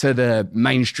grateful to the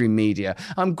mainstream media.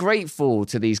 I'm grateful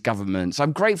to these governments.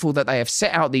 I'm grateful that they have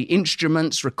set out the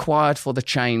instruments required for the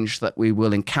change that we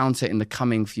will encounter in the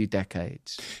coming few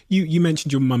decades. You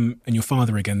mentioned your mum and your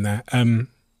father again there.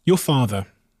 Your father,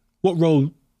 what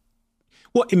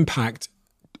impact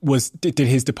did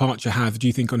his departure have, do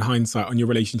you think, on hindsight, on your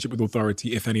relationship with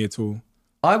authority, if any at all?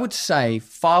 I would say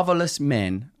fatherless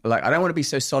men, I don't want to be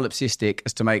so solipsistic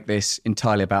as to make this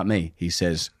entirely about me, he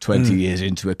says, 20 years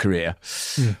into a career.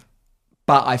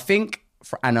 But I think,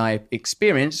 and I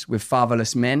experience with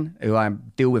fatherless men who I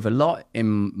deal with a lot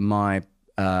in my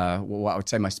what I would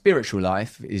say my spiritual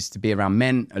life is to be around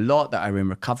men a lot that are in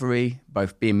recovery,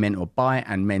 both being mentored by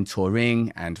and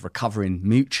mentoring and recovering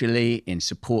mutually in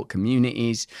support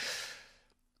communities.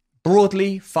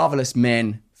 Broadly, fatherless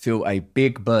men feel a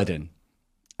big burden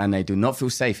and they do not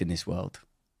feel safe in this world.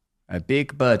 A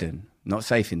big burden, not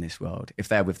safe in this world. If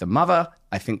they're with the mother,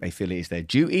 I think they feel it is their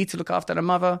duty to look after the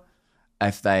mother.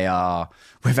 If they are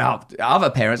without other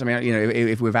parents,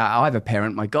 if without either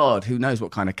parent, my God, who knows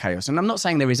what kind of chaos. And I'm not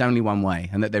saying there is only one way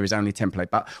and that there is only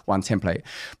one template.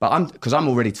 But because I'm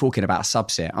already talking about a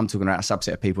subset. I'm talking about a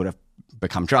subset of people that have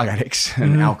become drug addicts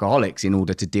and alcoholics in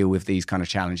order to deal with these kind of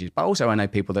challenges. But also I know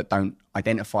people that don't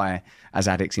identify as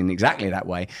addicts in exactly that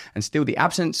way. And still the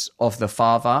absence of the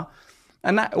father.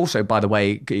 And that also, by the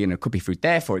way, could be through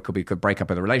death, or it could break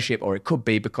up of the relationship, or it could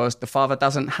be because the father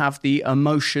doesn't have the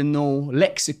emotional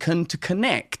lexicon to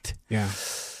connect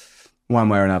one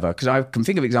way or another. Because I can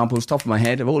think of examples top of my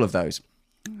head of all of those.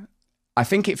 I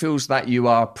think it feels that you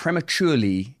are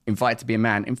prematurely invited to be a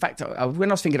man. In fact, when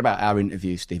I was thinking about our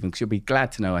interview, Stephen, because you'll be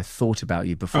glad to know I thought about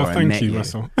you before I met you.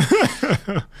 Thank you,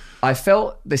 Russell. I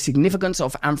felt the significance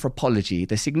of anthropology,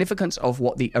 the significance of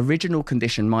what the original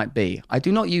condition might be. I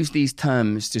do not use these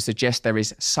terms to suggest there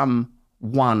is some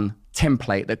one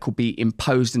template that could be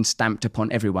imposed and stamped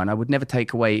upon everyone. I would never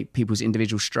take away people's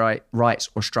individual rights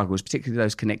or struggles, particularly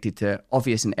those connected to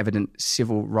obvious and evident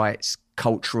civil rights,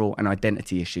 cultural and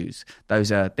identity issues.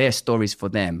 Those are their stories for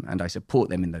them, and I support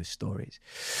them in those stories.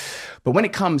 But when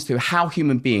it comes to how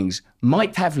human beings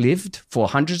might have lived for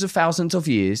hundreds of thousands of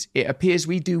years, it appears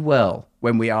we do well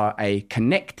when we are a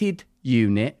connected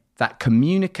unit that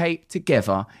communicate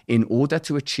together in order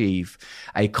to achieve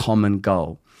a common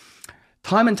goal.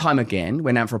 Time and time again,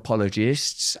 when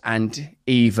anthropologists and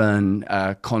even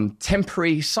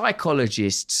contemporary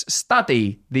psychologists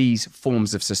study these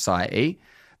forms of society,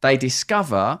 they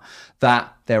discover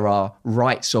that there are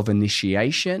rites of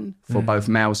initiation for both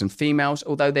males and females,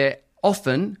 although there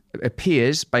often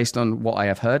appears, based on what I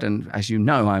have heard, and as you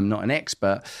know, I'm not an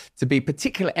expert, to be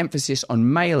particular emphasis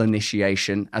on male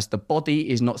initiation, as the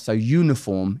body is not so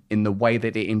uniform in the way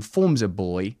that it informs a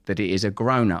boy that it is a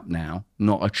grown-up now,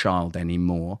 not a child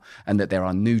anymore, and that there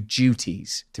are new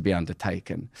duties to be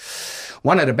undertaken.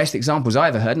 One of the best examples I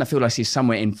ever heard, and I feel like it's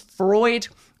somewhere in Freud,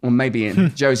 or maybe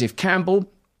in Joseph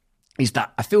Campbell, is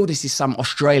that I feel this is some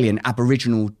Australian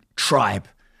Aboriginal tribe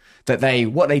that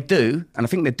what they do, and I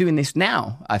think they're doing this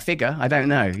now, I figure, I don't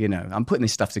know, I'm putting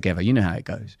this stuff together, you know how it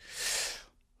goes,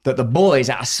 that the boys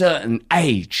at a certain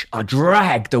age are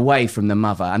dragged away from the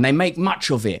mother, and they make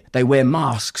much of it. They wear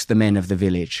masks, the men of the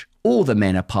village. All the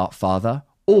men are part father,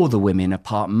 all the women are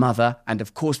part mother, and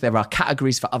of course there are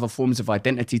categories for other forms of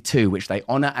identity too, which they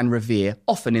honour and revere,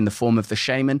 often in the form of the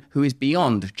shaman, who is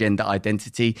beyond gender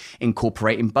identity,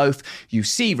 incorporating both. You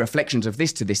see reflections of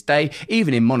this to this day,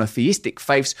 even in monotheistic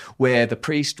faiths, where the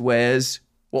priest wears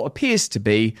what appears to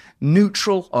be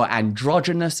neutral or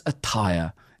androgynous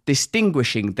attire,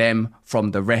 distinguishing them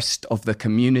from the rest of the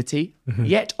community,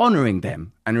 yet honouring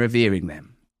them and revering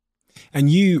them. And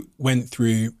you went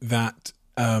through that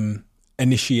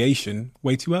initiation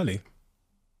way too early.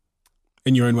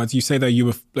 In your own words, you say that you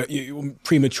were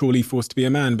prematurely forced to be a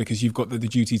man because you've got the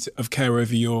duty of care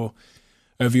over your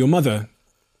mother.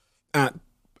 At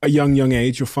a young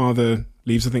age, your father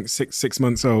leaves, I think, six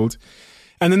months old.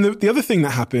 And then the other thing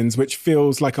that happens, which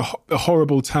feels like a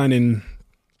horrible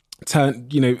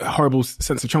horrible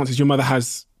sense of chances, your mother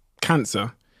has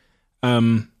cancer.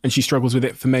 And she struggles with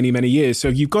it for many, many years. So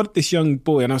you've got this young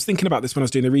boy, and I was thinking about this when I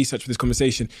was doing the research for this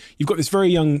conversation. You've got this very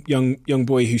young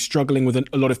boy who's struggling with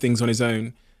a lot of things on his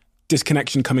own,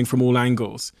 disconnection coming from all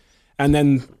angles. And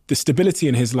then the stability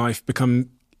in his life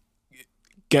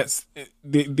gets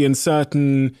the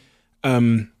uncertain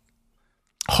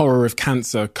horror of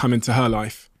cancer come into her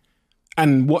life.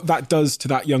 And what that does to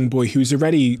that young boy who's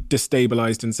already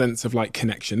destabilized in sense of like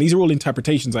connection. These are all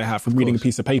interpretations I have from reading a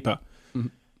piece of paper. Mm-hmm.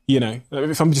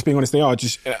 If I'm just being honest,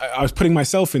 I was putting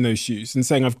myself in those shoes and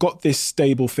saying, I've got this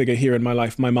stable figure here in my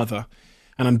life, my mother,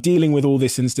 and I'm dealing with all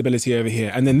this instability over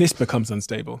here. And then this becomes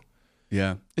unstable.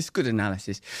 Yeah, it's good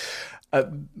analysis.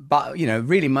 But,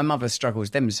 really my mother's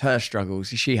struggles, them's her struggles.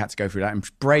 She had to go through that, and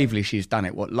bravely she's done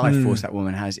it, what life force that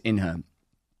woman has in her.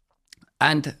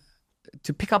 And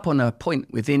to pick up on a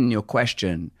point within your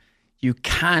question, you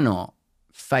cannot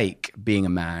fake being a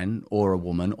man or a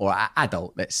woman or an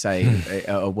adult, let's say,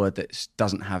 a word that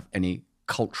doesn't have any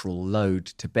cultural load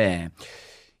to bear.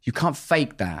 You can't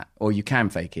fake that, or you can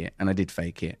fake it, and I did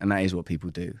fake it, and that is what people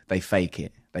do. They fake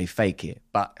it.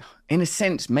 But in a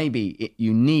sense, maybe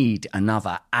you need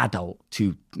another adult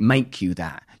to make you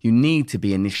that. You need to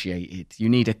be initiated. You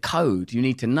need a code. You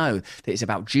need to know that it's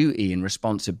about duty and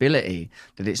responsibility,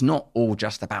 that it's not all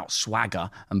just about swagger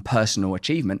and personal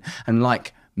achievement. And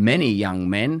like many young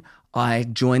men, I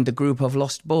joined the group of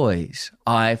lost boys.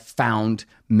 I found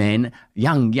men,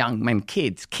 young men,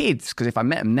 kids, because if I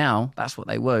met them now, that's what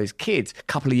they were, is kids, a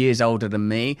couple of years older than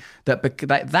me, that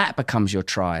becomes your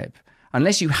tribe.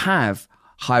 Unless you have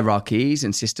hierarchies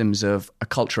and systems of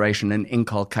acculturation and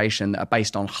inculcation that are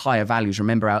based on higher values.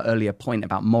 Remember our earlier point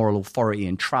about moral authority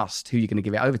and trust, who you're going to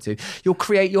give it over to. You'll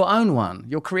create your own one.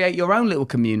 You'll create your own little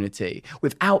community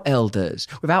without elders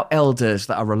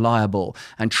that are reliable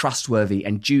and trustworthy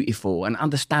and dutiful and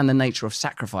understand the nature of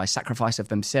sacrifice of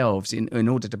themselves in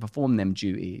order to perform them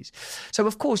duties. So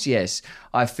of course, yes,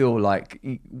 I feel like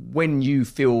when you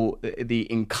feel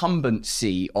the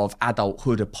incumbency of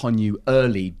adulthood upon you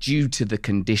early due to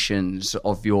the conditions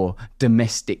of your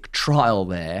domestic trial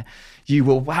there, you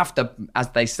will have to, as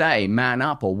they say, man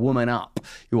up or woman up.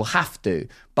 You will have to,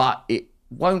 but it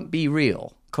won't be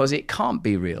real. because it can't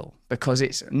be real, because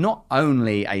it's not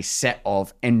only a set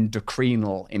of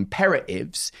endocrinal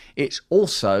imperatives, it's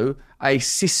also a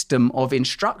system of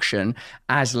instruction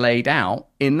as laid out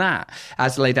in that.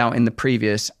 As laid out in the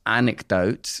previous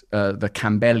anecdote, the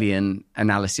Campbellian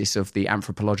analysis of the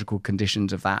anthropological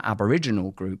conditions of that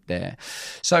Aboriginal group there.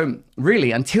 So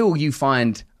really, until you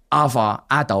find other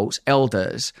adults,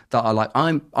 elders that are like,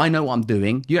 I know what I'm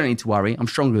doing. You don't need to worry. I'm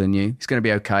stronger than you. It's going to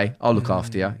be okay. I'll look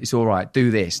after you. It's all right.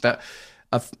 Do this. That,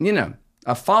 a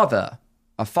father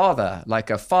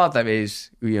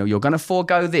is, you're going to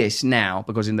forego this now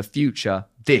because in the future,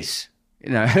 this.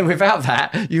 Without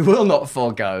that, you will not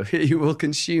forego. You will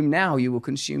consume now. You will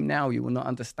consume now. You will not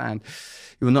understand.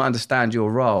 You will not understand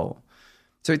your role.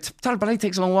 So it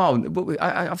takes a long while.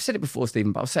 I've said it before,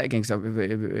 Stephen, but I'll say it again because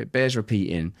it bears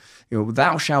repeating.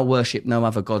 Thou shalt worship no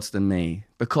other gods than me,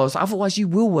 because otherwise you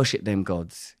will worship them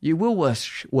gods. You will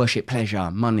worship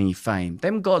pleasure, money, fame.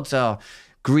 Them gods are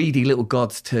greedy little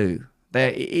gods too.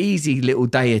 They're easy little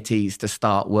deities to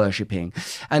start worshipping.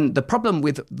 And the problem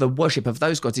with the worship of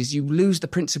those gods is you lose the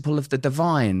principle of the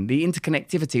divine, the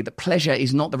interconnectivity, that pleasure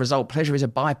is not the result. Pleasure is a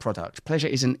byproduct. Pleasure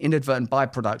is an inadvertent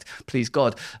byproduct, please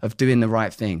God, of doing the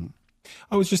right thing.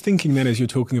 I was just thinking then, as you're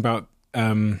talking about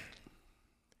all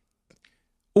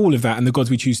of that and the gods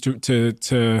we choose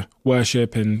to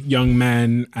worship and young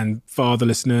men and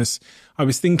fatherlessness, I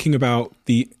was thinking about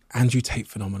the Andrew Tate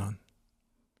phenomenon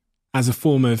as a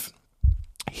form of...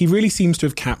 He really seems to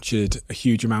have captured a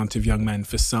huge amount of young men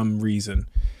for some reason.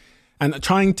 And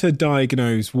trying to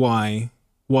diagnose why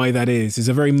that is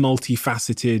a very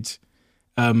multifaceted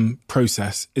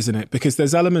process, isn't it? Because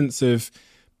there's elements of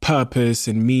purpose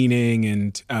and meaning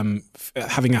and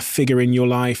having a figure in your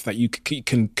life that you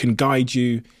can guide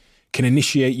you, can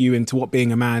initiate you into what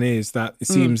being a man is, that it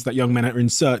seems that young men are in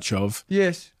search of.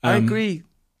 Yes, I agree.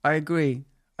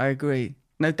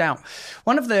 No doubt.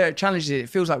 One of the challenges it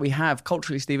feels like we have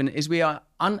culturally, Stephen, is we are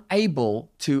unable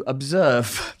to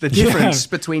observe the difference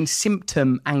between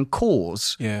symptom and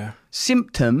cause. Yeah.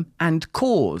 Symptom and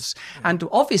cause. And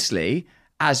obviously,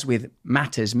 as with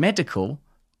matters medical,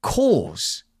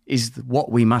 cause is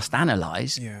what we must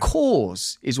analyse. Yeah.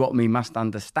 Cause is what we must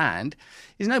understand.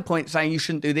 There's no point saying you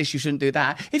shouldn't do this, you shouldn't do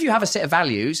that. If you have a set of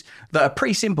values that are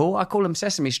pretty simple, I call them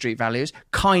Sesame Street values,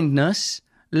 kindness,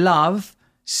 love,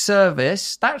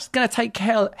 service, that's going to take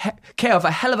care of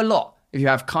a hell of a lot. If you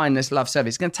have kindness, love,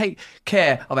 service, it's going to take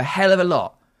care of a hell of a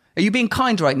lot. Are you being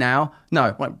kind right now?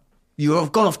 No. Well, you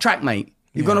have gone off track, mate.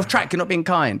 You've gone off track. You're not being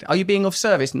kind. Are you being of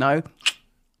service? No.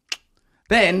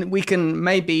 Then we can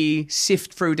maybe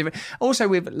sift through different... Also,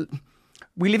 we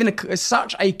live in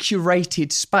such a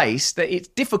curated space that it's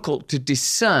difficult to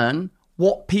discern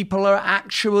what people are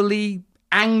actually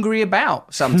angry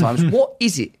about sometimes. What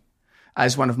is it?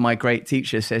 As one of my great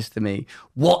teachers says to me,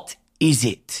 what is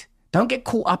it? Don't get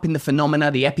caught up in the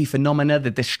phenomena, the epiphenomena, the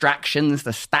distractions,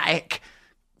 the static.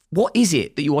 What is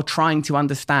it that you are trying to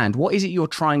understand? What is it you're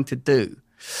trying to do?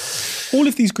 All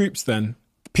of these groups then,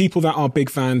 people that are big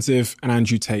fans of an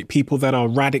Andrew Tate, people that are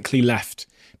radically left,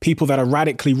 people that are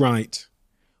radically right,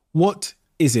 what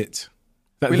is it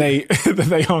that they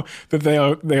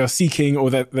are seeking or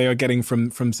that they are getting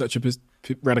from such a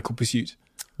radical pursuit?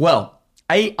 Well,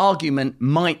 an argument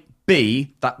might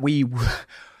be that we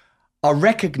are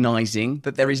recognizing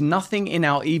that there is nothing in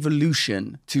our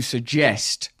evolution to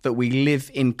suggest that we live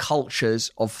in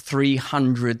cultures of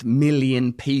 300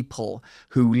 million people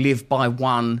who live by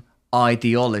one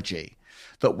ideology,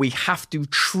 that we have to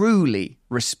truly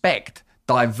respect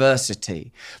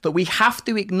diversity, that we have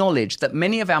to acknowledge that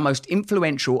many of our most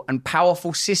influential and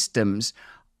powerful systems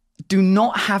do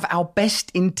not have our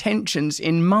best intentions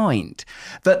in mind,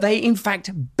 that they in fact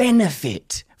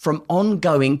benefit from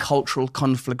ongoing cultural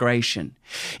conflagration.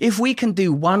 If we can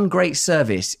do one great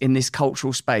service in this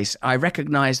cultural space, I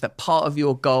recognize that part of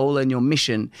your goal and your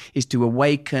mission is to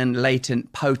awaken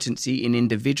latent potency in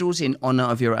individuals in honor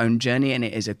of your own journey, and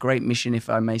it is a great mission, if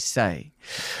I may say.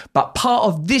 But part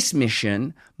of this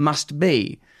mission must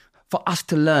be for us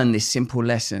to learn this simple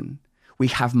lesson. We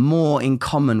have more in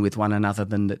common with one another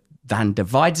than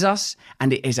divides us,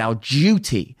 and it is our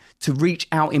duty to reach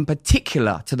out in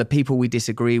particular to the people we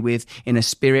disagree with in a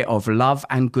spirit of love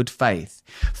and good faith.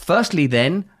 Firstly,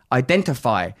 then,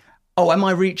 identify, am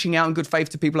I reaching out in good faith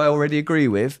to people I already agree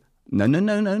with?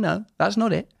 No, that's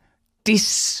not it.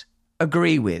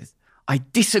 Disagree with. I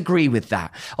disagree with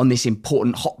that on this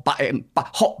important hot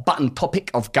button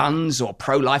topic of guns or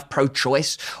pro-life,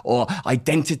 pro-choice or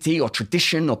identity or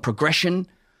tradition or progression.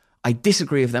 I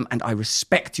disagree with them and I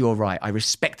respect your right. I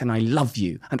respect and I love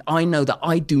you. And I know that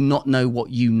I do not know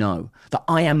what you know, that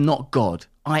I am not God.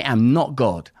 I am not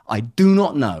God. I do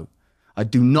not know. I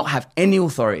do not have any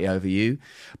authority over you,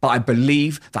 but I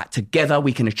believe that together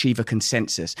we can achieve a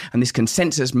consensus. And this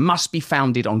consensus must be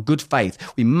founded on good faith.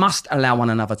 We must allow one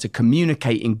another to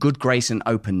communicate in good grace and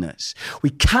openness. We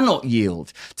cannot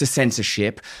yield to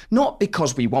censorship, not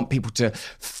because we want people to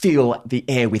fill the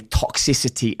air with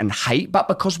toxicity and hate, but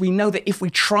because we know that if we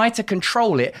try to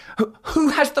control it, who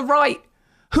has the right?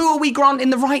 Who are we granting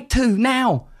the right to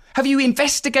now? Have you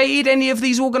investigated any of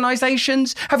these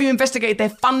organisations? Have you investigated their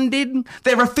funding,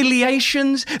 their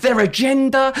affiliations, their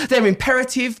agenda, their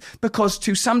imperative? Because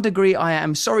to some degree, I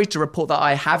am sorry to report that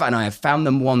I have, and I have found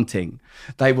them wanting.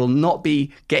 They will not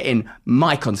be getting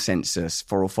my consensus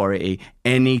for authority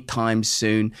anytime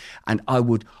soon. And I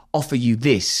would offer you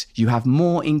this. You have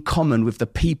more in common with the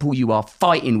people you are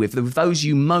fighting with those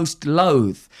you most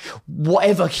loathe.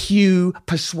 Whatever hue,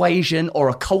 persuasion, or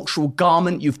a cultural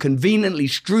garment you've conveniently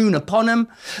strewn upon them,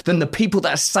 than the people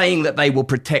that are saying that they will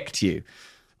protect you.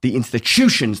 The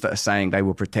institutions that are saying they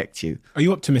will protect you. Are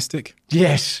you optimistic?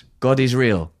 Yes, God is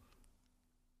real.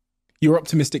 You're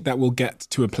optimistic that we'll get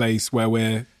to a place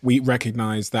where we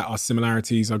recognise that our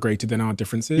similarities are greater than our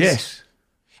differences? Yes.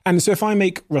 And so if I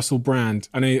make Russell Brand,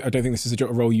 I don't think this is a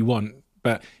role you want,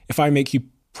 but if I make you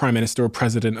Prime Minister or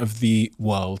President of the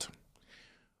world,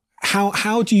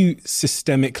 how do you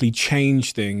systemically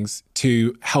change things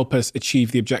to help us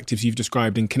achieve the objectives you've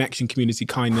described in connection, community,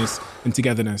 kindness, and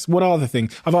togetherness? What are the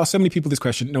things? I've asked so many people this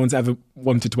question, no one's ever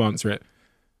wanted to answer it.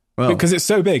 Well, because it's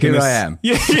so big. Here I am.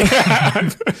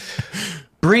 Yeah.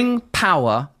 Bring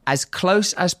power as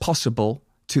close as possible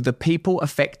to the people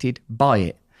affected by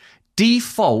it.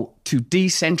 Default to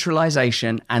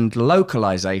decentralization and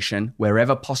localization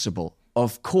wherever possible.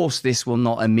 Of course, this will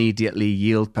not immediately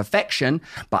yield perfection,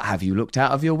 but have you looked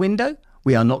out of your window?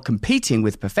 We are not competing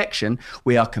with perfection.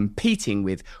 We are competing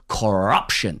with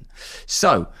corruption.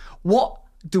 So what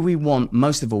do we want?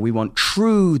 Most of all, we want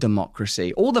true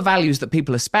democracy. All the values that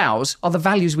people espouse are the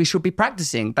values we should be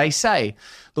practicing. They say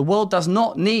the world does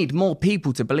not need more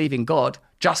people to believe in God,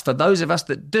 just for those of us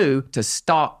that do to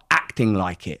start acting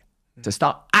like it. To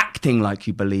start acting like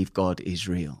you believe God is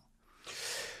real.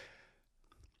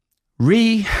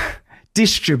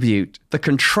 Redistribute the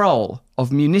control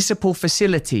of municipal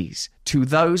facilities to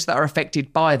those that are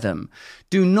affected by them.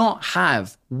 Do not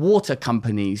have water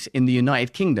companies in the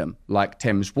United Kingdom, like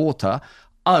Thames Water,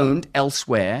 owned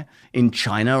elsewhere in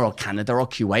China or Canada or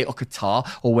Kuwait or Qatar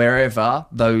or wherever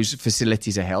those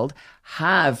facilities are held.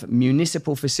 Have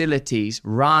municipal facilities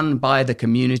run by the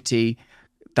community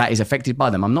that is affected by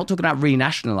them. I'm not talking about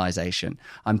renationalization.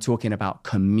 I'm talking about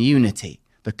community.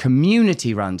 The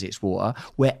community runs its water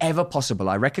wherever possible.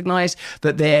 I recognize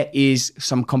that there is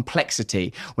some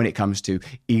complexity when it comes to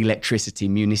electricity,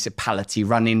 municipality,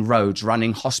 running roads,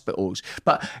 running hospitals.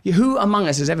 But who among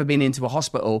us has ever been into a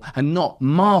hospital and not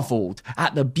marveled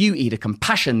at the beauty, the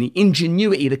compassion, the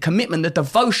ingenuity, the commitment, the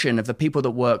devotion of the people that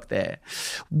work there?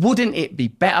 Wouldn't it be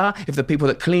better if the people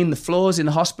that clean the floors in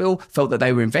the hospital felt that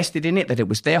they were invested in it, that it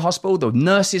was their hospital, the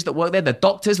nurses that work there, the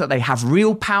doctors, that they have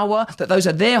real power, that those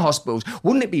are their hospitals?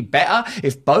 Wouldn't it be better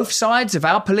if both sides of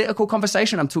our political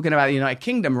conversation, I'm talking about the United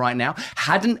Kingdom right now,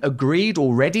 hadn't agreed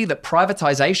already that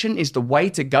privatization is the way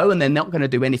to go and they're not going to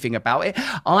do anything about it?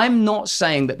 I'm not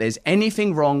saying that there's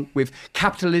anything wrong with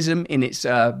capitalism in its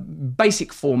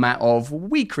basic format of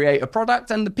we create a product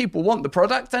and the people want the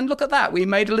product and look at that, we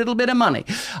made a little bit of money.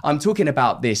 I'm talking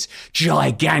about this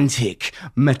gigantic,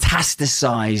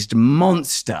 metastasized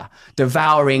monster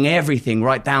devouring everything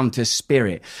right down to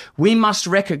spirit. We must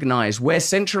recognize where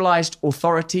centralized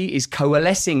authority is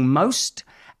coalescing most,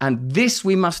 and this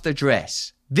we must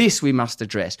address. This we must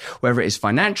address. Whether it is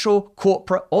financial,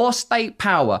 corporate, or state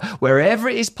power, wherever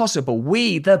it is possible,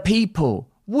 we the people,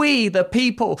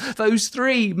 those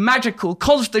three magical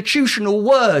constitutional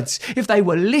words, if they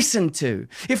were listened to,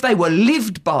 if they were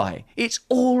lived by, it's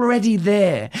already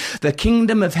there. The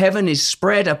kingdom of heaven is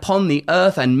spread upon the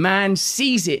earth and man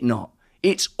sees it not.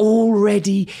 It's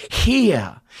already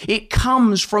here. It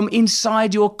comes from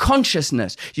inside your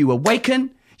consciousness. You awaken,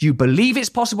 you believe it's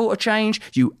possible to change,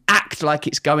 you act like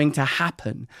it's going to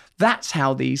happen. That's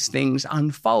how these things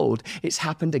unfold. It's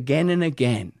happened again and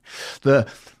again. The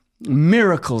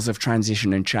miracles of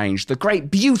transition and change, the great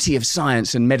beauty of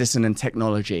science and medicine and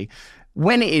technology,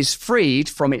 when it is freed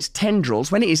from its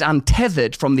tendrils, when it is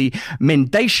untethered from the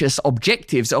mendacious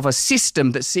objectives of a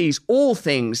system that sees all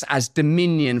things as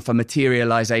dominion for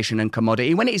materialization and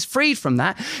commodity, when it is freed from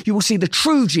that, you will see the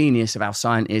true genius of our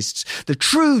scientists, the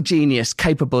true genius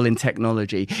capable in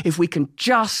technology. If we can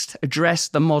just address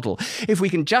the model, if we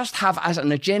can just have as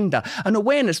an agenda an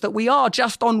awareness that we are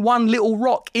just on one little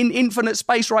rock in infinite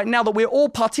space right now, that we're all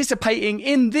participating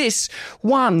in this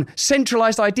one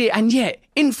centralized idea, and yet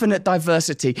infinite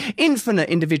diversity, infinite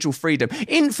individual freedom,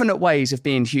 infinite ways of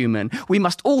being human. We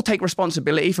must all take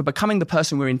responsibility for becoming the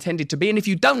person we're intended to be. And if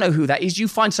you don't know who that is, you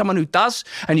find someone who does,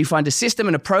 and you find a system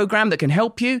and a program that can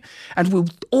help you, and we'll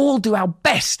all do our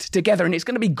best together, and it's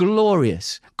going to be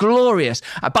glorious, glorious.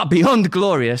 But beyond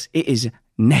glorious, it is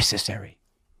necessary.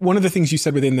 One of the things you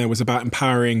said within there was about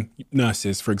empowering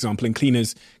nurses, for example, and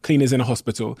cleaners in a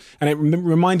hospital. And it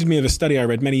reminded me of a study I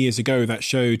read many years ago that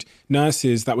showed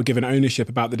nurses that were given ownership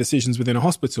about the decisions within a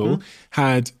hospital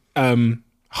had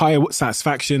higher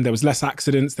satisfaction. There was less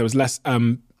accidents. There was less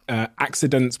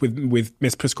accidents with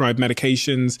misprescribed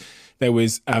medications. There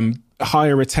was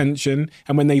higher retention.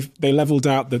 And when they leveled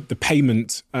out the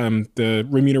payment, the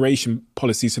remuneration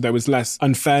policy, so there was less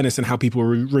unfairness in how people were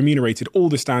remunerated, all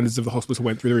the standards of the hospital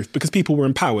went through the roof because people were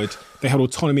empowered. They had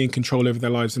autonomy and control over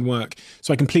their lives and work.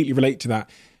 So I completely relate to that.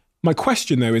 My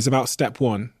question, though, is about step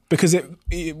one, because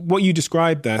what you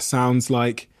described there sounds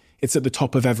like it's at the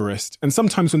top of Everest. And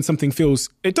sometimes when something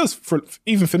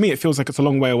even for me, it feels like it's a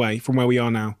long way away from where we are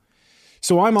now.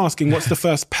 So I'm asking, what's the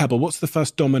first pebble? What's the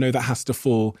first domino that has to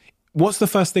fall? What's the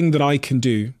first thing that I can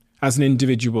do as an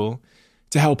individual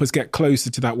to help us get closer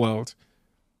to that world?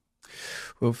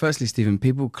 Well, firstly, Stephen,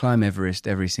 people climb Everest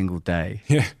every single day.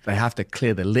 Yeah. They have to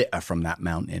clear the litter from that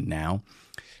mountain now.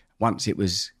 Once it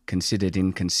was considered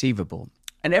inconceivable.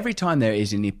 And every time there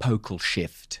is an epochal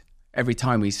shift, every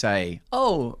time we say,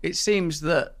 oh, it seems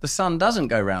that the sun doesn't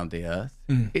go around the earth.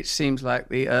 It seems like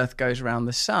the earth goes around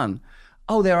the sun.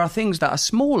 Oh, there are things that are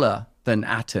smaller than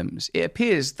atoms. It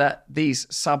appears that these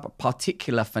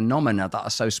sub-particular phenomena that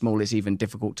are so small it's even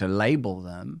difficult to label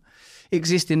them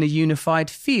exist in a unified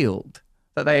field,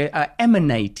 that they are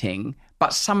emanating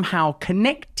but somehow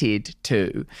connected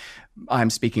to.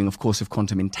 I'm speaking, of course, of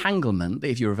quantum entanglement.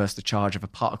 If you reverse the charge of a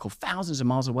particle thousands of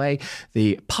miles away,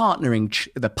 the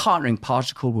partnering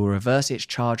particle will reverse its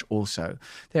charge also.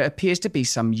 There appears to be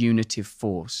some unitive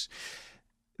force.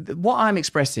 What I'm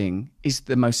expressing is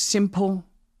the most simple,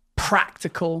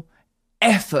 practical,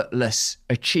 effortless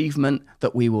achievement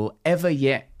that we will ever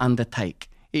yet undertake.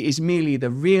 It is merely the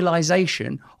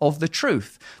realization of the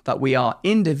truth that we are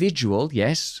individual,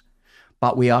 yes,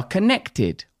 but we are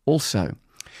connected also.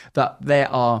 That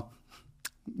there are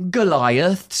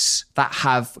Goliaths that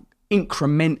have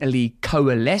incrementally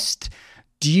coalesced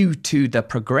due to the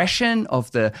progression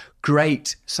of the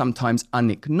great, sometimes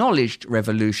unacknowledged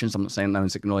revolutions. I'm not saying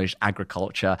those acknowledged: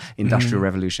 agriculture, industrial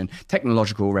revolution,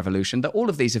 technological revolution, that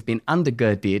all of these have been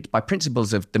undergirded by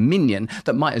principles of dominion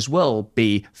that might as well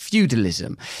be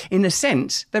feudalism. In a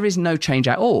sense, there is no change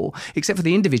at all, except for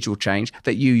the individual change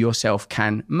that you yourself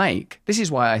can make. This is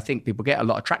why I think people get a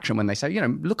lot of traction when they say,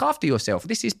 look after yourself.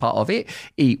 This is part of it.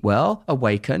 Eat well,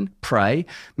 awaken, pray,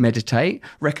 meditate,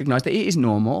 recognize that it is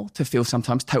normal to feel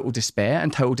sometimes total despair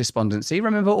and total despondency.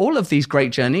 Remember, all of these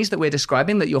great journeys that we're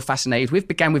describing, that you're fascinated with,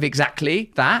 began with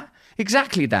exactly that.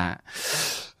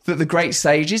 That the great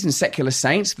sages and secular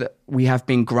saints that we have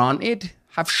been granted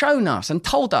have shown us and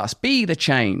told us, be the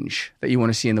change that you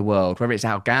want to see in the world, whether it's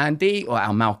our Gandhi or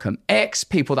our Malcolm X,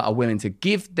 people that are willing to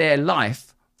give their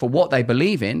life for what they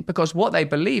believe in, because what they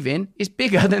believe in is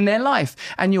bigger than their life.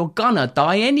 And you're gonna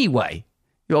die anyway.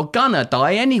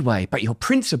 But your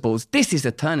principles, this is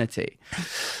eternity.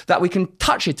 That we can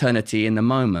touch eternity in the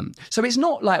moment. So it's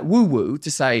not like woo-woo to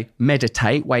say,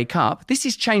 meditate, wake up. This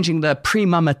is changing the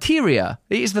prima materia.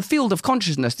 It is the field of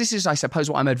consciousness. This is, I suppose,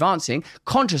 what I'm advancing.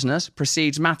 Consciousness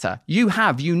precedes matter. You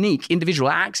have unique individual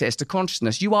access to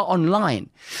consciousness. You are online.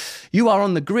 You are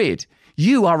on the grid.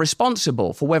 You are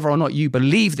responsible for whether or not you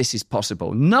believe this is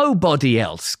possible. Nobody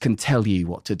else can tell you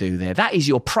what to do there. That is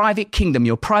your private kingdom,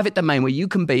 your private domain, where you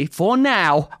can be, for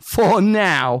now,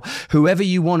 whoever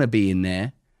you want to be in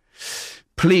there.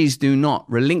 Please do not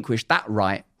relinquish that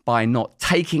right by not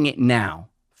taking it now.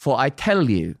 For I tell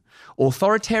you,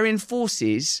 authoritarian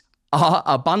forces are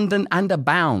abundant and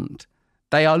abound.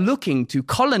 They are looking to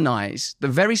colonize the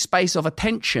very space of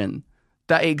attention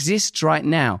that exists right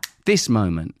now, this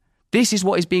moment. This is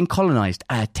what is being colonized.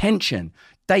 Attention,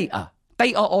 data.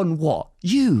 Data on what?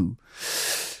 You.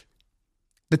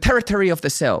 The territory of the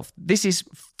self, this is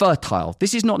fertile.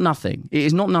 This is not nothing. It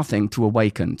is not nothing to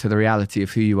awaken to the reality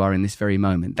of who you are in this very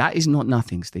moment. That is not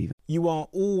nothing, Stephen. You are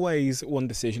always one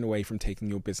decision away from taking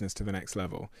your business to the next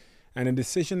level. And a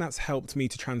decision that's helped me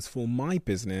to transform my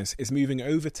business is moving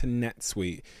over to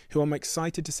NetSuite, who I'm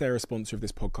excited to say are a sponsor of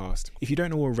this podcast. If you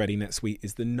don't know already, NetSuite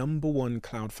is the #1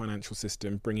 cloud financial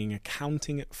system, bringing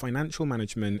accounting, financial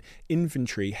management,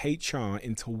 inventory, HR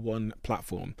into one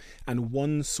platform and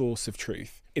one source of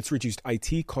truth. It's reduced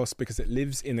IT costs because it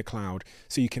lives in the cloud,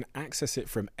 so you can access it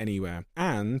from anywhere.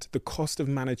 And the cost of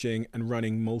managing and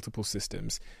running multiple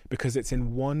systems because it's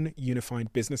in one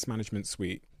unified business management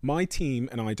suite. My team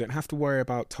and I don't have to worry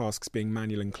about tasks being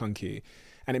manual and clunky.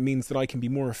 And it means that I can be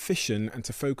more efficient and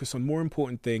to focus on more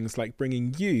important things like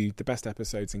bringing you the best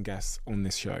episodes and guests on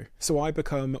this show. So I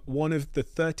become one of the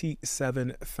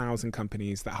 37,000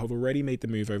 companies that have already made the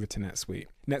move over to NetSuite.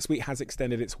 NetSuite has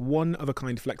extended its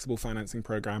one-of-a-kind flexible financing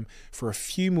program for a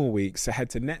few more weeks. So head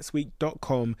to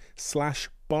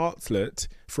netsuite.com/Bartlett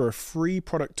for a free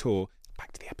product tour.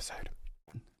 Back to the episode.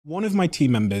 One of my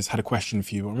team members had a question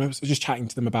for you. I was just chatting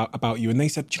to them about you, and they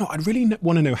said, I really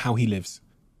want to know how he lives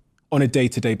on a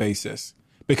day-to-day basis.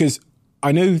 Because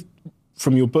I know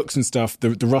from your books and stuff,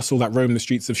 the Russell that roamed the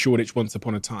streets of Shoreditch once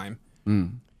upon a time.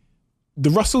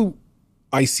 The Russell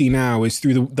I see now is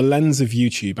through the lens of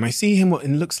YouTube, and I see him what it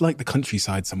looks like the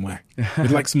countryside somewhere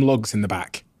with like some logs in the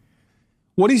back.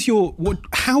 How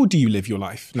do you live your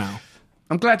life now?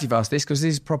 I'm glad you've asked this because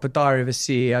this is proper diary of a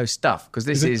CEO stuff, because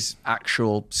this is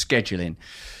actual scheduling.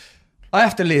 I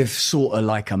have to live sort of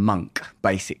like a monk,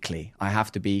 basically. I have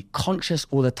to be conscious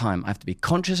all the time. I have to be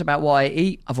conscious about what I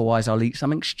eat, otherwise I'll eat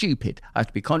something stupid. I have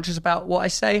to be conscious about what I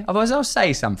say, otherwise I'll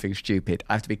say something stupid.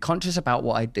 I have to be conscious about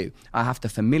what I do. I have to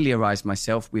familiarize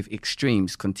myself with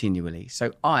extremes continually.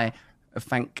 So I,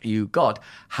 thank you God,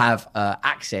 have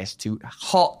access to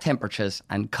hot temperatures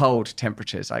and cold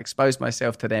temperatures. I expose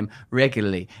myself to them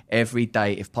regularly, every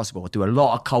day if possible. I do a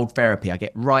lot of cold therapy. I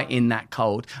get right in that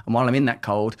cold. And while I'm in that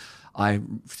cold, I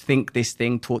think this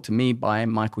thing taught to me by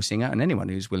Michael Singer, and anyone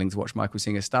who's willing to watch Michael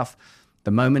Singer stuff,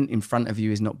 the moment in front of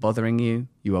you is not bothering you.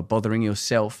 You are bothering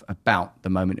yourself about the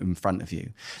moment in front of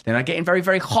you. Then I get in very,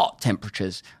 very hot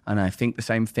temperatures, and I think the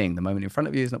same thing. The moment in front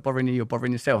of you is not bothering you. You're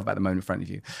bothering yourself about the moment in front of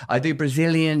you. I do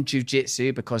Brazilian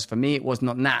jiu-jitsu because for me it was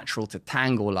not natural to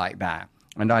tangle like that.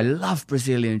 And I love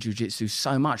Brazilian jiu-jitsu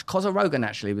so much. Koza Rogan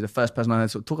actually was the first person I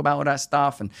sort of talk about all that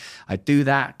stuff, and I do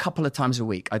that a couple of times a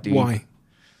week. I do. Why?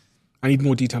 I need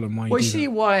more detail on why you do that. Well, you see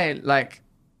why,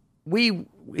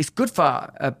 it's good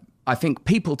for, I think,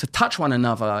 people to touch one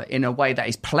another in a way that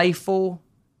is playful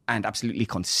and absolutely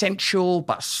consensual,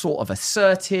 but sort of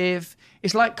assertive.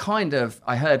 It's like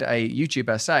I heard a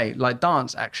YouTuber say, like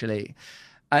dance, actually.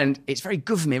 And it's very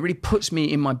good for me. It really puts me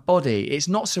in my body. It's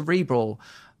not cerebral.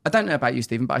 I don't know about you,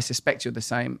 Stephen, but I suspect you're the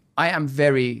same. I am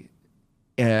very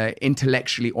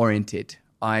intellectually oriented.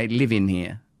 I live in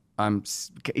here. I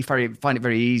find it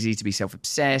very easy to be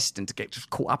self-obsessed and to get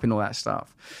just caught up in all that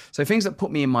stuff. So things that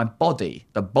put me in my body,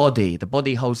 the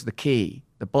body holds the key.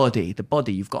 The body,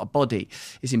 you've got a body.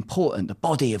 It's important, the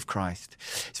body of Christ.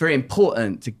 It's very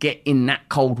important to get in that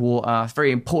cold water. It's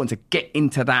very important to get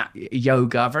into that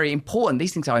yoga. Very important.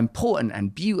 These things are important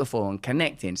and beautiful and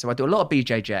connecting. So I do a lot of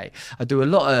BJJ. I do a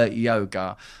lot of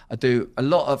yoga. I do a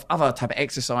lot of other type of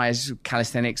exercise,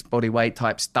 calisthenics, body weight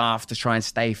type stuff to try and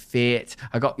stay fit.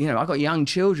 I got young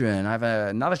children. I have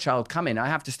another child coming. I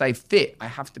have to stay fit. I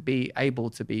have to be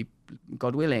able to be,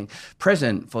 God willing,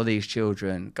 present for these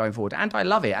children going forward. And I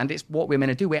love it. And it's what we're meant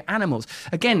to do. We're animals.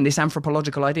 Again, this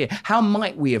anthropological idea. How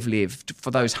might we have lived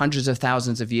for those hundreds of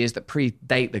thousands of years that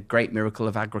predate the great miracle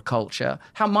of agriculture?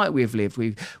 How might we have lived?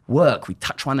 We work, we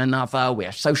touch one another,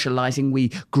 we're socializing, we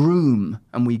groom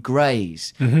and we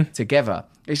graze together.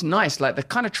 It's nice, like the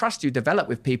kind of trust you develop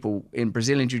with people in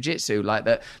Brazilian jiu-jitsu, like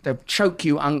that they'll choke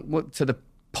you to the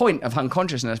point of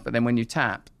unconsciousness, but then when you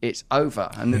tap, it's over.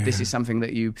 And that this is something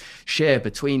that you share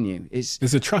between you.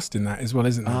 There's a trust in that as well,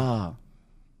 isn't there? Ah,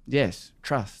 yes,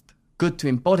 trust. Good to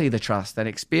embody the trust and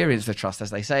experience the trust.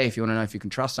 As they say, if you want to know if you can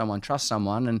trust someone.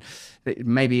 And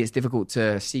maybe it's difficult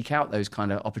to seek out those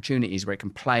kind of opportunities where it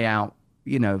can play out,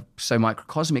 so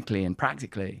microcosmically and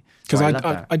practically. Because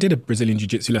I did a Brazilian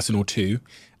jiu-jitsu lesson or two,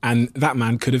 and that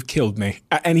man could have killed me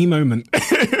at any moment.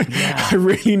 Yeah. I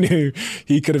really knew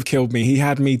he could have killed me. He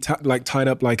had me tied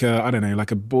up like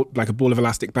a ball of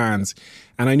elastic bands,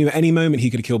 and I knew at any moment he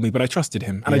could have killed me. But I trusted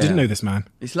him, and I didn't know this man.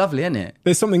 It's lovely, isn't it?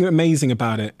 There's something amazing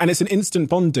about it, and it's an instant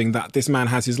bonding that this man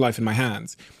has his life in my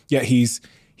hands. Yet he's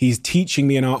teaching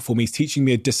me an art form. He's teaching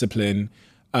me a discipline.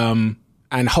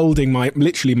 And holding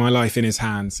literally my life in his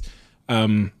hands,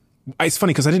 it's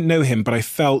funny because I didn't know him, but I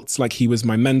felt like he was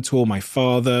my mentor, my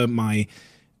father,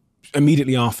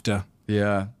 immediately after.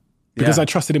 Yeah. Because I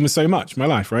trusted him with so much, my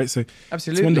life, right? So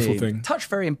absolutely. It's a wonderful thing. Touch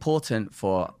very important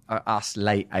for us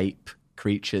late ape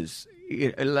creatures.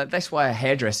 That's why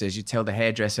hairdressers, you tell the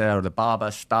hairdresser or the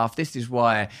barber staff, this is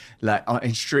why, like,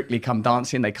 in Strictly Come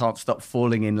Dancing, they can't stop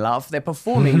falling in love. They're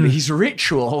performing these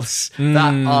rituals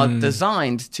that are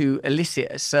designed to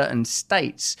elicit certain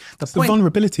states. The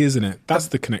vulnerability, isn't it? That's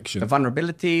the connection. The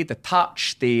vulnerability, the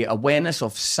touch, the awareness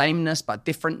of sameness but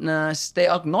differentness, the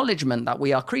acknowledgement that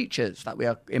we are creatures, that we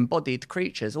are embodied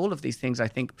creatures. All of these things, I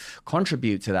think,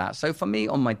 contribute to that. So for me,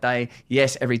 on my day,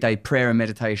 yes, every day, prayer and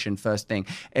meditation first thing.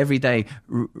 Every day,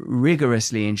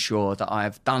 rigorously ensure that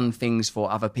I've done things for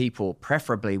other people,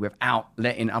 preferably without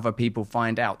letting other people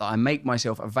find out, that I make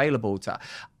myself available to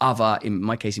other, in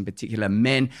my case in particular,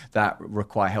 men that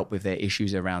require help with their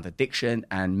issues around addiction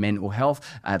and mental health,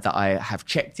 that I have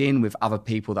checked in with other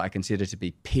people that I consider to be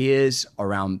peers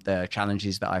around the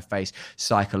challenges that I face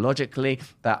psychologically,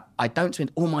 that I don't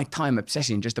spend all my time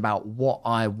obsessing just about what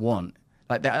I want.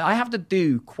 Like, I have to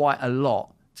do quite a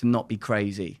lot to not be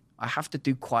crazy. I have to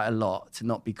do quite a lot to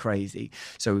not be crazy.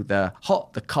 So the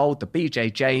hot, the cold, the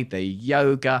BJJ, the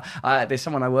yoga. There's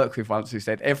someone I work with once who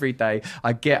said, every day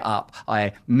I get up,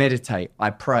 I meditate, I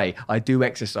pray, I do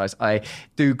exercise, I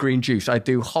do green juice, I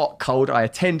do hot, cold, I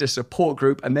attend a support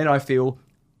group, and then I feel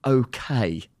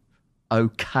okay.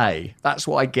 Okay, that's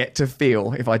what I get to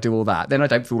feel if I do all that. Then I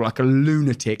don't feel like a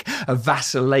lunatic, a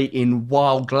vacillating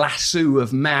wild lasso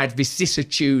of mad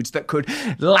vicissitudes that could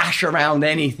lash around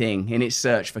anything in its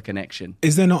search for connection.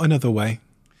 Is there not another way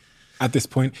at this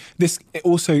point? This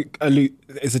also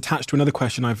is attached to another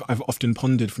question I've often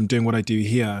pondered from doing what I do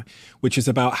here, which is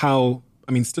about how,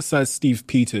 I mean, Steve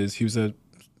Peters, who's a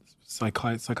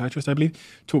psychiatrist, I believe,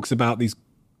 talks about these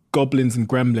goblins and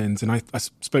gremlins. And I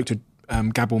spoke to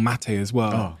Gabor Mate as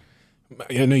well. Oh.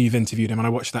 I know you've interviewed him, and I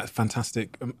watched that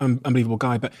fantastic, unbelievable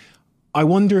guy. But I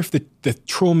wonder if the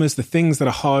traumas, the things that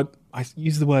are hard, I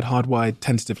use the word hardwired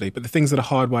tentatively, but the things that are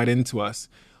hardwired into us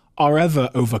are ever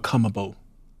overcomable.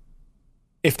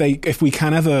 If we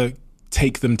can ever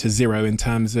take them to zero in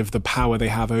terms of the power they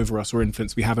have over us or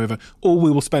influence we have over, or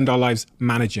we will spend our lives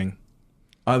managing.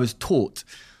 I was taught,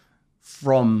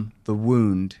 from the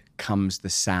wound comes the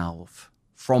salve.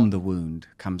 From the wound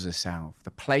comes a salve.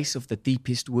 The place of the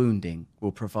deepest wounding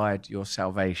will provide your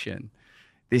salvation.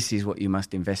 This is what you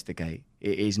must investigate.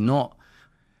 It is not...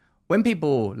 When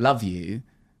people love you,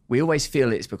 we always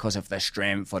feel it's because of their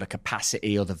strength or the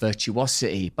capacity or the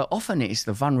virtuosity, but often it's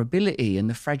the vulnerability and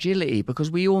the fragility,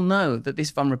 because we all know that this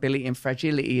vulnerability and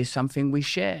fragility is something we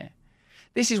share.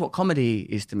 This is what comedy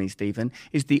is to me, Stephen,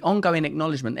 is the ongoing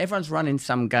acknowledgement. Everyone's running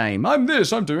some game. I'm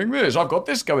this, I'm doing this, I've got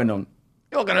this going on.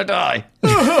 You're going to die.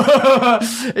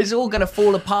 It's all going to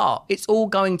fall apart. It's all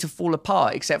going to fall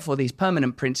apart, except for these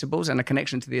permanent principles and a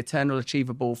connection to the eternal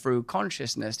achievable through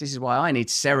consciousness. This is why I need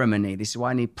ceremony. This is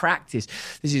why I need practice.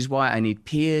 This is why I need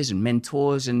peers and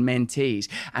mentors and mentees.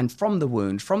 And from the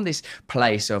wound, from this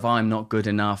place of I'm not good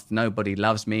enough, nobody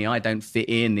loves me, I don't fit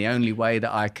in, the only way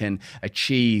that I can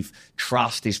achieve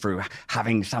trust is through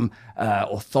having some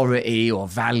authority or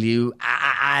value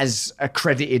as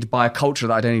accredited by a culture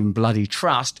that I don't even bloody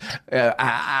trust,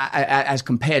 as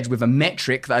compared with a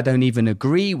metric that I don't even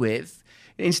agree with.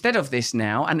 Instead of this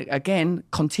now, and again,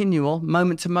 continual,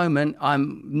 moment to moment,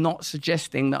 I'm not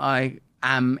suggesting that I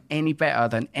am any better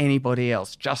than anybody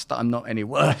else, just that I'm not any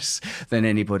worse than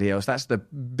anybody else. That's the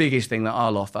biggest thing that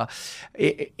I'll offer.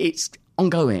 It's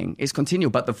ongoing, it's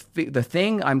continual, but the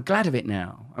thing, I'm glad of it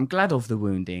now. I'm glad of the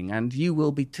wounding, and you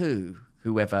will be too,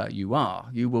 whoever you are.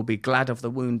 You will be glad of the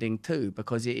wounding too,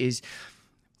 because it is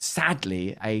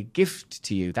sadly a gift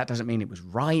to you. That doesn't mean it was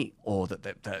right, or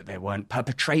that there weren't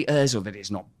perpetrators, or that it's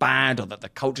not bad, or that the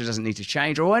culture doesn't need to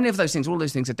change, or any of those things. All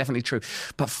those things are definitely true.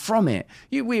 But from it,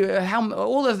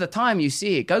 all of the time you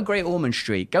see it. Go Great Ormond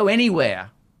Street, go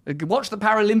anywhere. Watch the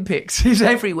Paralympics. It's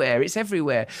everywhere. It's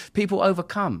everywhere. People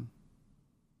overcome.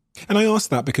 And I ask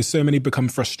that because so many become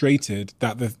frustrated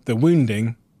that the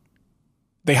wounding,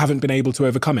 they haven't been able to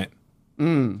overcome it.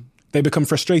 They become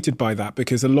frustrated by that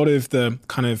because a lot of the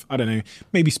kind of, I don't know,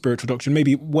 maybe spiritual doctrine,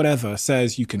 maybe whatever,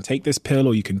 says you can take this pill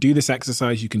or you can do this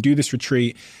exercise, you can do this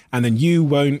retreat, and then you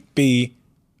won't be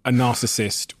a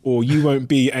narcissist or you won't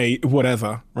be a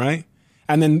whatever, right?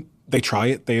 And then they try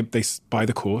it, they buy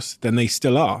the course, then they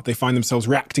still are. They find themselves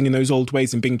reacting in those old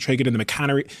ways and being triggered, and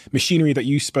the machinery that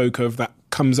you spoke of that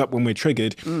comes up when we're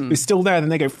triggered is still there. Then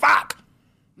they go, fuck!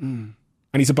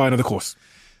 I need to buy another course.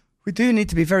 We do need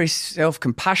to be very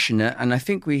self-compassionate, and I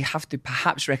think we have to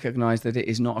perhaps recognise that it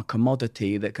is not a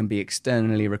commodity that can be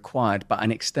externally required, but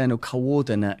an external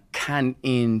coordinate can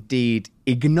indeed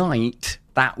ignite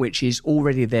that which is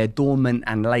already there, dormant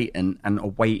and latent and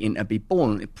awaiting to be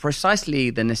born. Precisely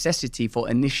the necessity for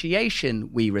initiation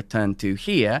we return to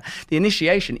here. The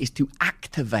initiation is to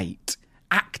activate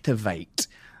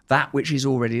that which is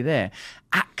already there.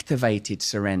 Activated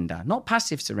surrender, not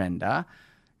passive surrender.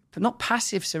 But not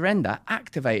passive surrender,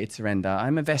 activated surrender.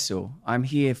 I'm a vessel. I'm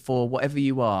here for whatever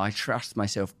you are. I trust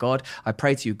myself, God. I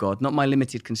pray to you, God, not my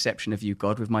limited conception of you,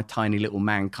 God, with my tiny little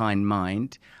mankind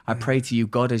mind. I pray to you,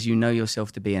 God, as you know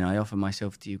yourself to be, and I offer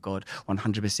myself to you, God,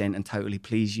 100% and totally.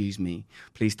 Please use me.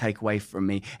 Please take away from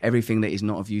me everything that is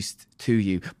not of use to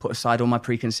you. Put aside all my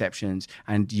preconceptions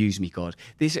and use me, God.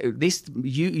 This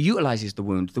utilizes the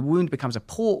wound. The wound becomes a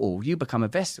portal. You become a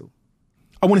vessel.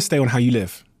 I want to stay on how you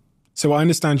live. So I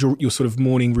understand your sort of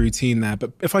morning routine there,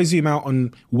 but if I zoom out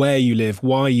on where you live,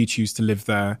 why you choose to live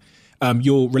there,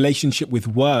 your relationship with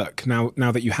work, now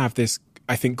that you have this,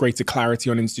 I think, greater clarity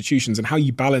on institutions and how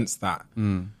you balance that.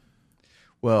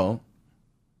 Well,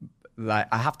 like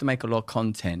I have to make a lot of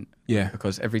content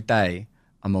because every day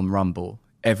I'm on Rumble.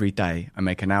 Every day I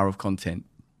make an hour of content.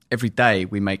 Every day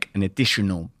we make an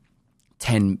additional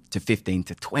 10 to 15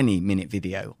 to 20 minute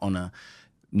video on a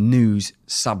news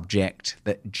subject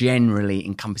that generally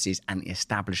encompasses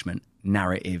anti-establishment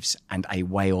narratives and a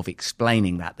way of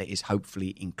explaining that is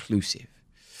hopefully inclusive.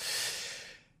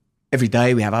 Every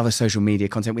day we have other social media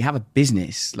content. We have a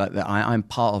business like that. I'm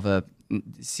part of a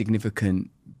significant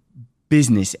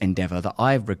business endeavor that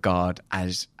I regard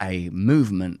as a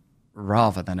movement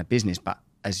rather than a business. But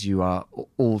as you are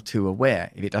all too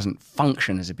aware, if it doesn't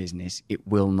function as a business, it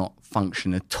will not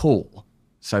function at all.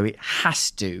 So it has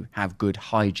to have good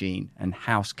hygiene and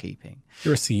housekeeping.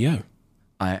 You're a CEO.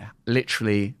 I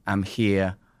literally am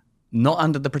here not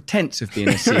under the pretense of being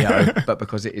a CEO, but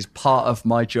because it is part of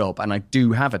my job. And I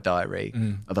do have a diary,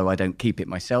 although I don't keep it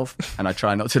myself and I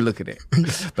try not to look at it,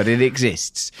 but it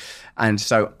exists. And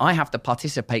so I have to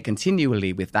participate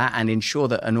continually with that and ensure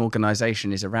that an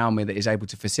organization is around me that is able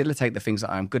to facilitate the things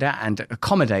that I'm good at and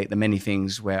accommodate the many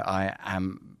things where I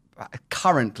am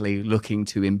currently looking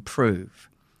to improve.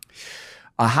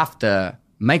 I have to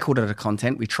make all of the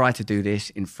content. We try to do this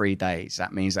in 3 days.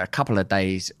 That means that a couple of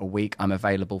days a week I'm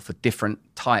available for different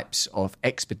types of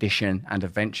expedition and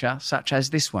adventure, such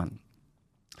as this one.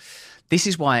 This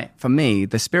is why, for me,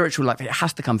 the spiritual life, it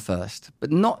has to come first,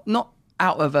 but not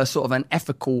out of a sort of an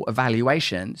ethical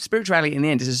evaluation. Spirituality in the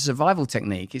end is a survival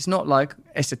technique. It's not like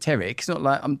esoteric. It's not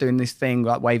like I'm doing this thing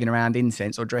like waving around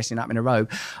incense or dressing up in a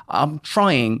robe. I'm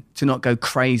trying to not go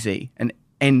crazy and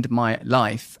end my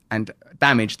life and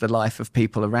damage the life of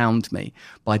people around me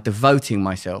by devoting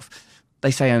myself.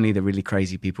 They say only the really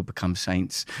crazy people become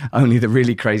saints. Only the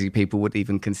really crazy people would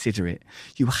even consider it.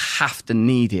 You have to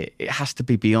need it. It has to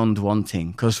be beyond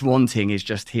wanting, because wanting is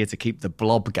just here to keep the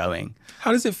blob going.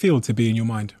 How does it feel to be in your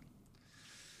mind?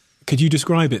 Could you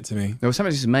describe it to me? Well,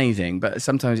 sometimes it's amazing, but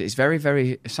sometimes it's very,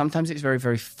 very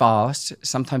fast.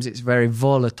 Sometimes it's very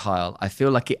volatile. I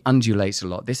feel like it undulates a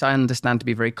lot. This I understand to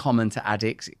be very common to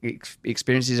addicts.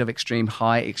 Experiences of extreme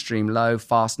high, extreme low,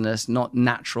 fastness, not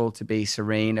natural to be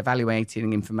serene,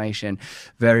 evaluating information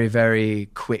very, very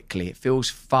quickly. It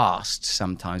feels fast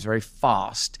sometimes, very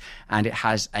fast, and it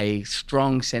has a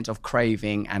strong sense of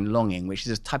craving and longing, which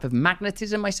is a type of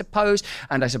magnetism, I suppose.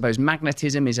 And I suppose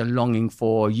magnetism is a longing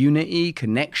for unity,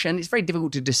 connection. It's very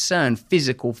difficult to discern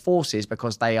physical forces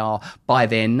because they are, by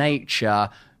their nature,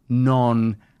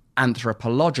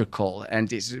 non-anthropological,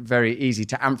 and it's very easy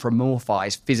to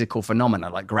anthropomorphize physical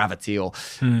phenomena like gravity or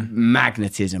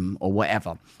magnetism or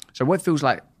whatever. So what it feels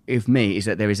like with me is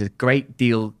that there is a great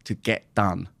deal to get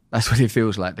done. That's what it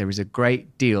feels like. There is a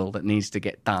great deal that needs to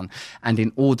get done. And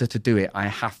in order to do it, I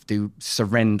have to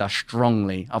surrender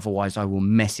strongly. Otherwise, I will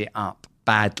mess it up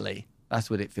badly. That's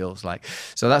what it feels like.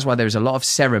 So that's why there is a lot of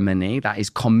ceremony that is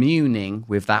communing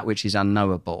with that which is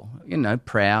unknowable. You know,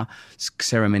 prayer,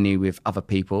 ceremony with other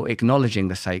people, acknowledging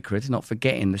the sacred, not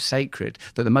forgetting the sacred,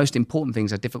 that the most important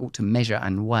things are difficult to measure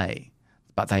and weigh,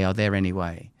 but they are there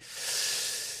anyway.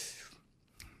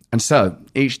 And so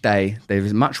each day there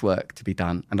is much work to be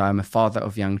done, and I am a father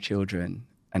of young children,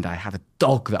 and I have a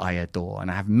dog that I adore, and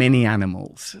I have many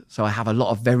animals. So I have a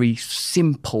lot of very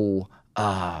simple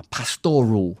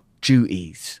pastoral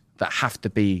duties that have to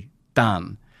be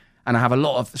done. And I have a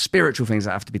lot of spiritual things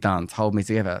that have to be done to hold me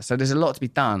together. So there's a lot to be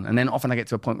done. And then often I get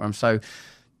to a point where I'm so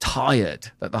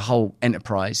tired that the whole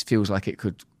enterprise feels like it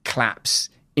could collapse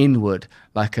inward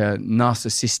like a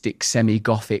narcissistic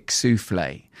semi-gothic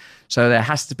souffle. So there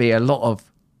has to be a lot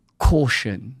of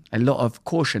caution, a lot of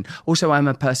caution. Also, I'm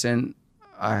a person,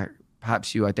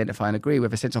 perhaps you identify and agree,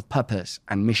 with a sense of purpose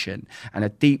and mission and a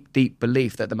deep, deep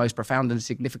belief that the most profound and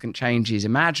significant changes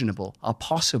imaginable are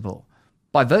possible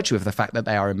by virtue of the fact that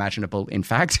they are imaginable, in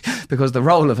fact, because the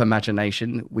role of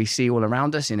imagination we see all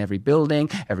around us in every building,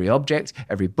 every object,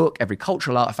 every book, every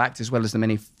cultural artifact, as well as the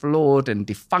many flawed and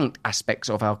defunct aspects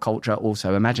of our culture.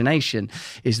 Also, imagination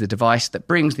is the device that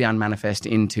brings the unmanifest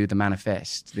into the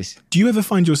manifest. Do you ever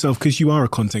find yourself, because you are a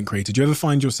content creator, do you ever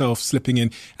find yourself slipping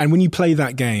in, and when you play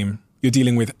that game, you're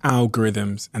dealing with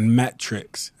algorithms and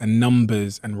metrics and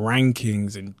numbers and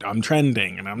rankings and I'm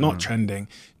trending and I'm not trending.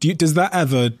 Does that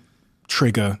ever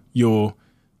trigger your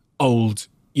old,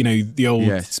 the old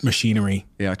machinery?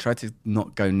 Yeah, I try to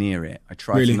not go near it. I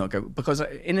try to not go, because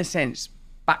in a sense,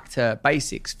 back to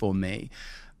basics for me,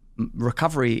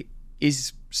 recovery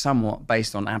is somewhat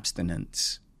based on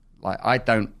abstinence. Like, I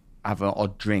don't have an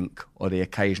odd drink or the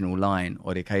occasional line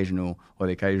or the occasional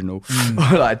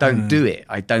I don't do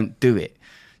it.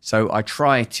 So I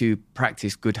try to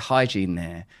practice good hygiene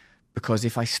there, because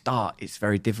if I start, it's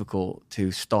very difficult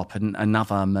to stop and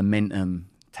another momentum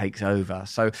takes over.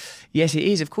 So yes, it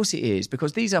is. Of course it is,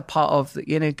 because these are part of,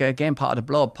 again, part of the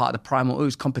blob, part of the primal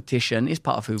ooze. Competition is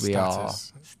part of who we are.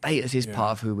 Status is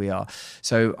part of who we are.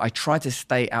 So I try to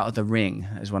stay out of the ring,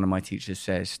 as one of my teachers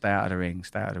says, stay out of the ring,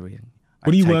 stay out of the ring.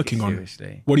 What are you working on?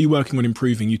 What are you working on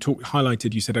improving? You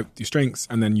said your strengths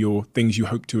and then your things you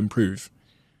hope to improve.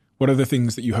 What are the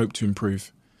things that you hope to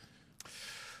improve?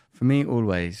 For me,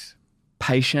 always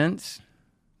patience.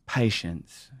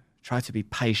 Try to be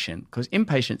patient, because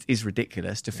impatience is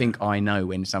ridiculous. To think I know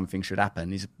when something should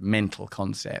happen is a mental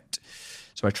concept.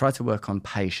 So I try to work on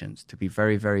patience, to be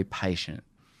very, very patient.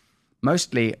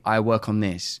 Mostly I work on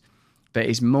this. There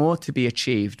is more to be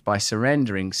achieved by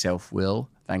surrendering self-will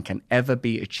than can ever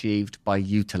be achieved by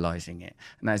utilizing it.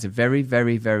 And that is a very,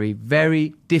 very, very,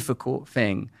 very difficult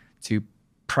thing to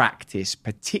practice,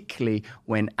 particularly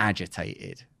when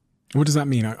agitated. What does that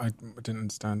mean? I didn't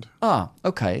understand.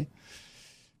 Okay.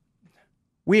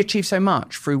 We achieve so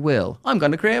much through will. I'm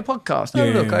going to create a podcast.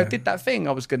 I did that thing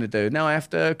I was going to do. Now I have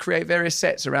to create various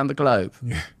sets around the globe.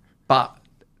 Yeah. But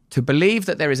to believe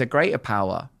that there is a greater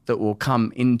power that will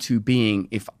come into being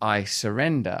if I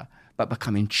surrender, but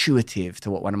become intuitive to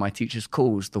what one of my teachers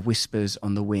calls the whispers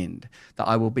on the wind, that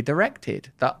I will be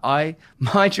directed, that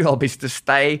my job is to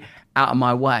stay out of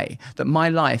my way, that my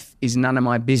life is none of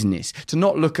my business, to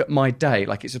not look at my day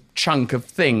like it's a chunk of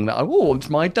thing that, it's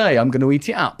my day, I'm going to eat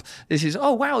it up. This is,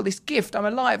 oh wow, this gift, I'm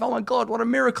alive, oh my God, what a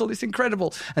miracle, it's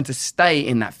incredible. And to stay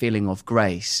in that feeling of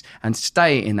grace and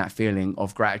stay in that feeling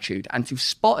of gratitude, and to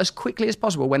spot as quickly as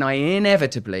possible when I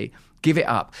inevitably give it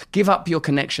up. Give up your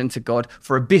connection to God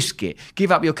for a biscuit.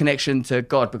 Give up your connection to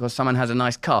God because someone has a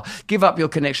nice car. Give up your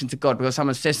connection to God because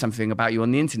someone says something about you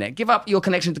on the internet. Give up your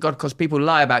connection to God because people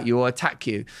lie about you or attack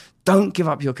you. Don't give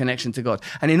up your connection to God.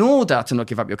 And in order to not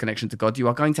give up your connection to God, you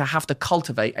are going to have to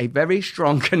cultivate a very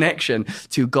strong connection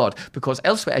to God, because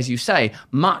elsewhere, as you say,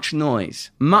 much noise,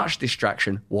 much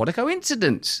distraction. What a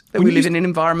coincidence that we live in an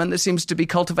environment that seems to be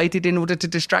cultivated in order to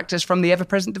distract us from the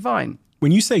ever-present divine.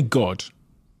 When you say God,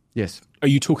 yes, are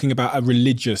you talking about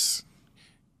a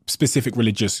specific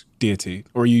religious deity?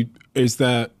 Or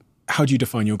how do you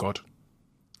define your God?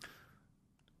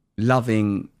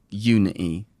 Loving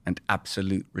unity and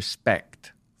absolute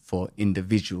respect for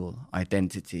individual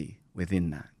identity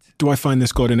within that. Do I find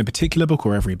this God in a particular book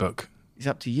or every book? It's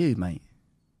up to you, mate.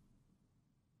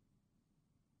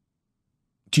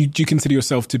 Do you consider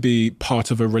yourself to be part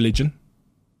of a religion?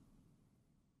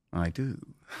 I do.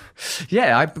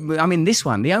 Yeah, I mean, this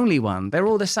one, the only one, they're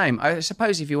all the same. I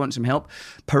suppose if you want some help,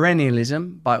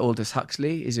 Perennialism by Aldous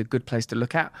Huxley is a good place to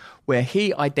look at, where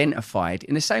he identified,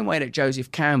 in the same way that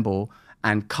Joseph Campbell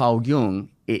and Carl Jung,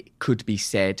 it could be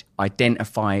said,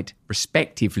 identified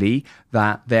respectively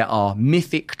that there are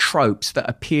mythic tropes that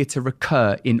appear to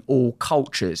recur in all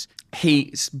cultures.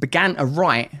 He began to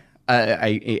write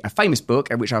a famous book,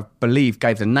 which I believe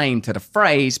gave the name to the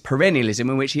phrase perennialism,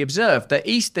 in which he observed that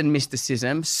Eastern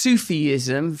mysticism,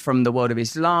 Sufism from the world of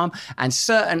Islam, and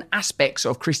certain aspects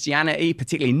of Christianity,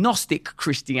 particularly Gnostic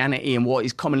Christianity and what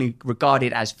is commonly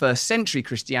regarded as first century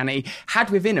Christianity, had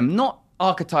within them not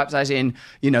archetypes as in,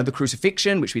 the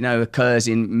crucifixion, which we know occurs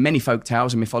in many folk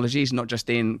tales and mythologies, not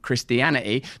just in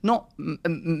Christianity, not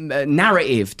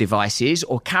narrative devices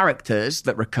or characters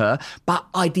that recur, but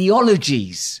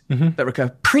ideologies that recur,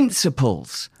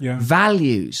 principles,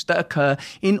 values that occur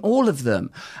in all of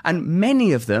them. And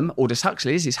many of them, Aldous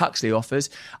Huxley's, his Huxley offers,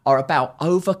 are about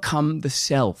overcome the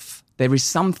self. There is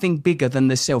something bigger than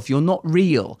the self. You're not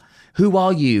real. Who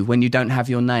are you when you don't have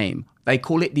your name? They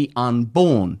call it the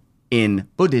unborn. in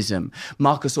Buddhism.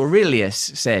 Marcus Aurelius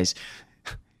says,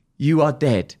 you are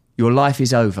dead. Your life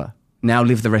is over. Now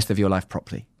live the rest of your life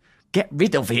properly. Get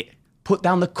rid of it. Put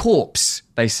down the corpse,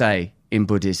 they say in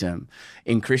Buddhism.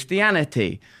 In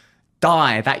Christianity,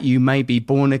 die that you may be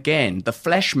born again. The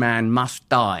flesh man must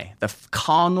die. The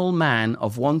carnal man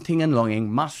of wanting and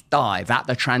longing must die, that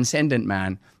the transcendent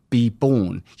man be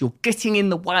born. You're getting in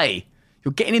the way.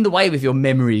 You're getting in the way with your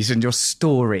memories and your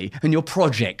story and your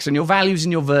projects and your values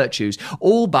and your virtues,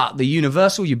 all but the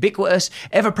universal, ubiquitous,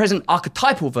 ever-present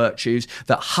archetypal virtues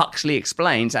that Huxley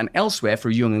explains. And elsewhere,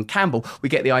 through Jung and Campbell, we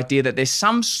get the idea that there's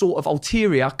some sort of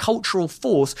ulterior cultural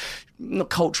force, not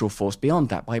cultural force, beyond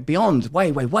that, way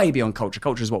beyond culture.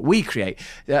 Culture is what we create.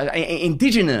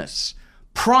 Indigenous,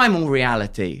 primal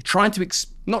reality,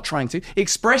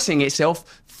 expressing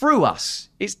itself through us.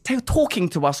 It's talking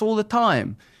to us all the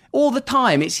time. All the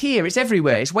time. It's here. It's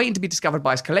everywhere. It's waiting to be discovered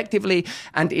by us collectively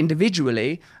and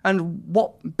individually. And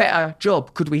what better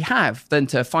job could we have than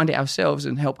to find it ourselves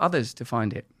and help others to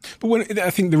find it? But I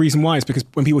think the reason why is because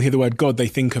when people hear the word God, they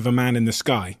think of a man in the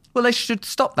sky. Well, they should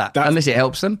stop that unless it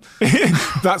helps them.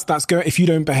 If you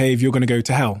don't behave, you're going to go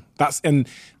to hell. That's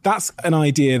an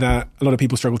idea that a lot of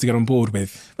people struggle to get on board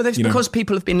with. Well, that's because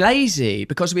people have been lazy,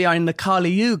 because we are in the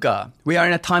Kali Yuga. We are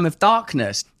in a time of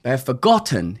darkness. They have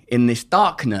forgotten in this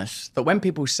darkness that when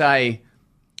people say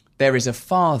there is a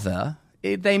father,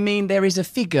 they mean there is a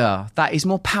figure that is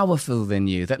more powerful than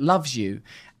you, that loves you.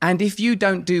 And if you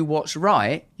don't do what's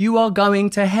right, you are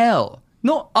going to hell.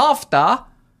 Not after,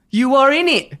 you are in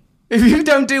it. If you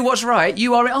don't do what's right,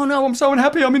 you are, oh no, I'm so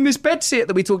unhappy, I'm in this bedsit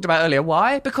that we talked about earlier.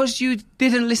 Why? Because you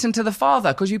didn't listen to the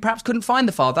Father, because you perhaps couldn't find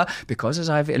the Father, because, as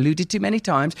I've alluded to many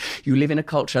times, you live in a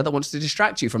culture that wants to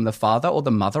distract you from the Father or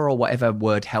the Mother or whatever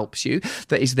word helps you,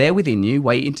 that is there within you,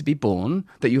 waiting to be born,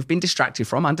 that you've been distracted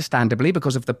from, understandably,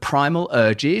 because of the primal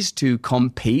urges to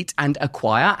compete and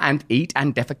acquire and eat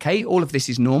and defecate. All of this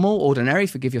is normal, ordinary,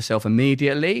 forgive yourself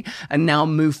immediately, and now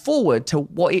move forward to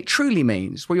what it truly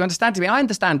means. What you understand to me, I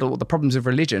understand all the problems of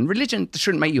religion. Religion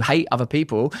shouldn't make you hate other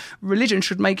people. Religion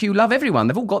should make you love everyone.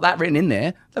 They've all got that written in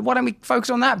there. Then why don't we focus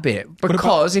on that bit?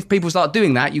 Because if people start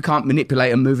doing that, you can't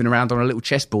manipulate them moving around on a little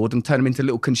chessboard and turn them into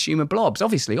little consumer blobs.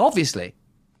 Obviously. Well,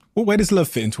 where does love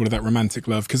fit into all of that romantic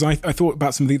love? Because I thought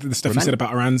about some of the stuff you said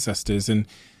about our ancestors, and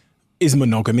is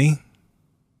monogamy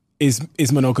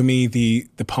the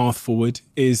path forward?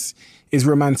 Is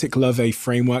romantic love a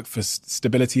framework for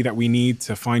stability that we need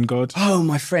to find God? Oh,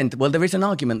 my friend. Well, there is an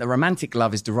argument that romantic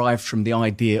love is derived from the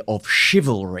idea of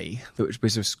chivalry, which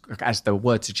was, as the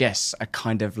word suggests, a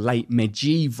kind of late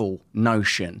medieval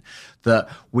notion that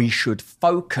we should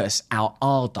focus our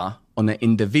ardour on an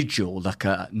individual, like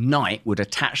a knight would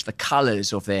attach the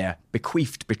colours of their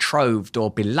bequeathed, betrothed or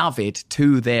beloved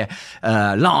to their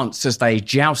lance as they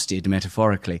jousted,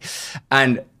 metaphorically.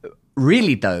 And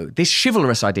really, though, this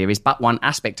chivalrous idea is but one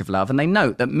aspect of love, and they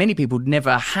note that many people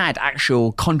never had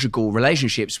actual conjugal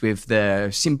relationships with the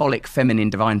symbolic feminine,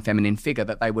 divine feminine figure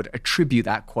that they would attribute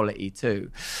that quality to.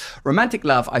 Romantic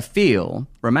love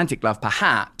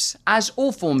perhaps, as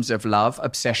all forms of love,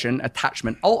 obsession,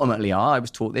 attachment ultimately are, I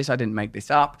was taught this, I didn't make this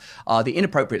up, are the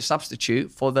inappropriate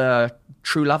substitute for the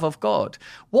true love of God.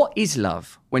 What is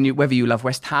love? Whether you love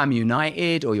West Ham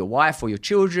United or your wife or your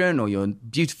children or your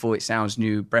beautiful, it sounds,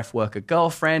 new breath worker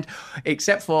girlfriend,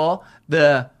 except for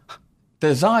the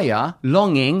desire,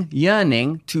 longing,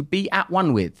 yearning to be at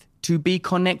one with, to be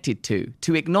connected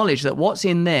to acknowledge that what's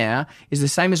in there is the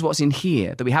same as what's in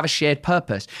here, that we have a shared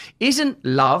purpose. Isn't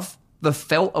love the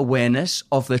felt awareness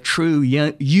of the true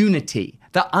unity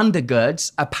that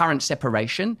undergirds apparent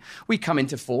separation? We come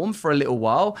into form for a little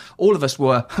while. All of us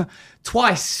were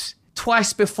twice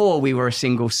before we were a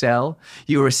single cell.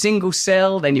 You were a single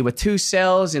cell, then you were two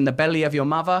cells in the belly of your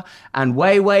mother, and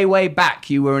way back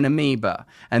you were an amoeba.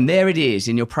 And there it is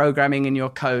in your programming and your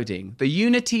coding. The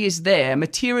unity is there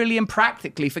materially and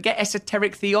practically. Forget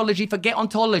esoteric theology, forget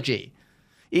ontology.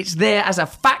 It's there as a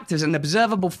fact, as an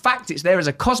observable fact. It's there as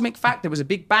a cosmic fact. There was a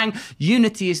big bang.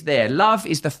 Unity is there. Love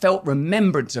is the felt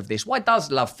remembrance of this. Why does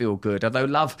love feel good? Although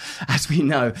love, as we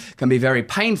know, can be very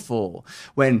painful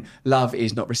when love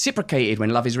is not reciprocated,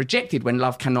 when love is rejected, when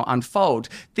love cannot unfold.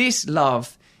 This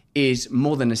love is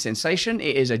more than a sensation.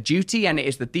 It is a duty, and it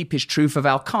is the deepest truth of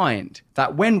our kind.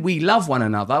 That when we love one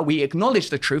another, we acknowledge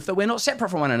the truth that we're not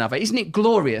separate from one another. Isn't it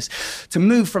glorious to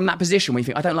move from that position where you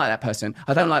think, I don't like that person,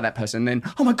 then,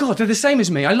 oh my God, they're the same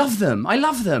as me. I love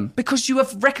them. Because you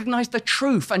have recognized the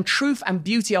truth, and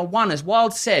beauty are one. As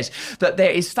Wilde says, that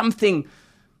there is something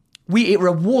it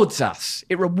rewards us.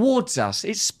 It rewards us.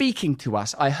 It's speaking to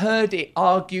us. I heard it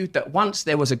argued that once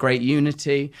there was a great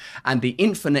unity and the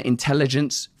infinite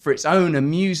intelligence, for its own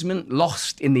amusement,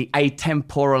 lost in the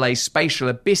atemporal, aspatial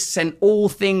abyss, sent all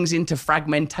things into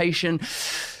fragmentation,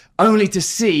 only to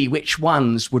see which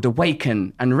ones would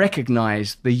awaken and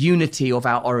recognize the unity of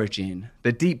our origin,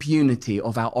 the deep unity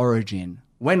of our origin.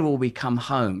 When will we come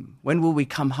home? When will we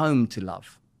come home to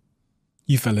love?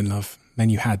 You fell in love. Then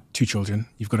you had 2 children.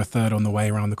 You've got a third on the way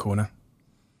around the corner.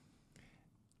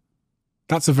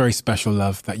 That's a very special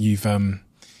love that you've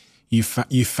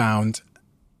found.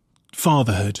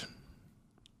 Fatherhood.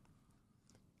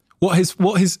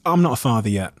 I'm not a father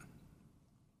yet,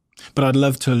 but I'd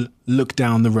love to look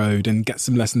down the road and get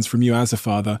some lessons from you as a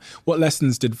father. What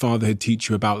lessons did fatherhood teach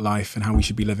you about life and how we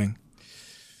should be living?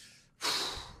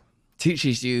 Taught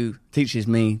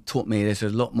me there's a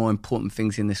lot more important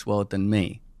things in this world than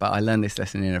me. But I learned this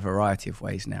lesson in a variety of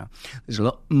ways now. There's a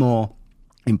lot more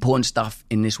important stuff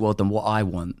in this world than what I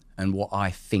want and what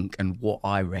I think and what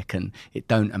I reckon. It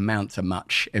don't amount to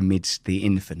much amidst the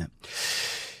infinite.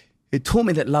 It taught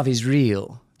me that love is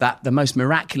real, that the most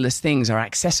miraculous things are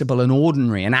accessible and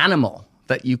ordinary and animal,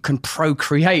 that you can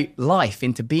procreate life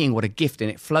into being what a gift, and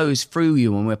it flows through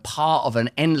you, and we're part of an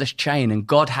endless chain, and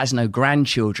God has no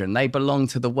grandchildren. They belong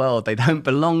to the world. They don't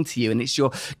belong to you, and it's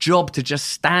your job to just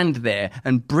stand there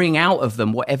and bring out of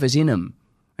them whatever's in them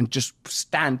and just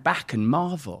stand back and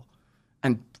marvel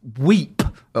and weep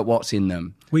at what's in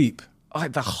them. Weep.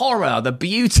 The horror, the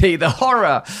beauty, the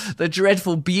horror, the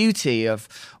dreadful beauty of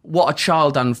what a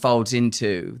child unfolds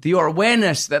into. Your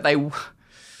awareness that they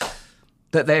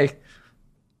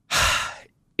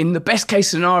in the best case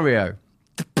scenario,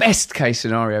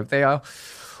 they are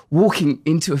walking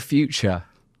into a future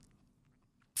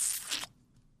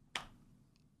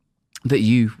that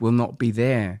you will not be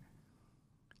there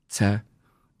to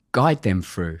guide them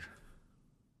through.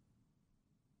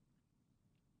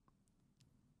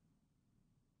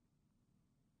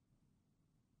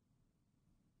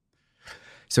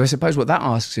 So I suppose what that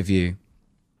asks of you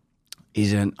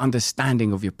is an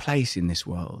understanding of your place in this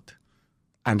world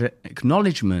and an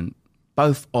acknowledgement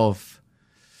both of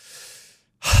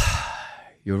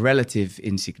your relative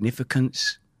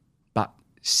insignificance, but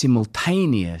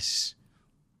simultaneous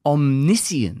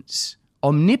omniscience,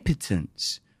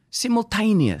 omnipotence,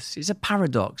 simultaneous. It's a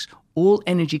paradox. All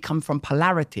energy comes from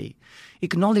polarity.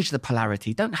 Acknowledge the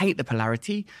polarity. Don't hate the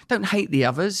polarity. Don't hate the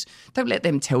others. Don't let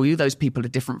them tell you those people are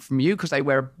different from you because they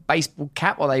wear a baseball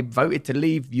cap or they voted to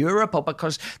leave Europe or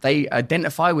because they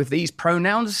identify with these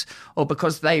pronouns or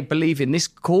because they believe in this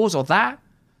cause or that.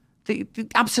 The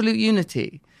absolute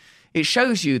unity. It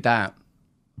shows you that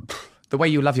the way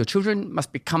you love your children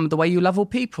must become the way you love all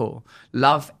people.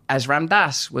 Love, as Ram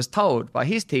Dass was told by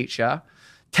his teacher,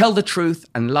 tell the truth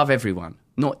and love everyone.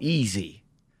 Not easy.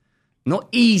 Not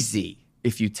easy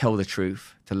if you tell the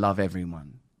truth to love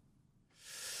everyone.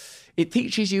 It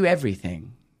teaches you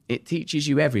everything. It teaches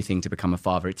you everything to become a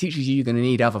father. It teaches you you're going to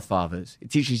need other fathers.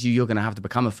 It teaches you you're going to have to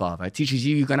become a father. It teaches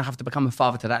you you're going to have to become a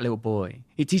father to that little boy.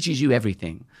 It teaches you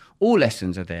everything. All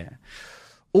lessons are there.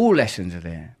 All lessons are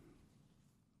there.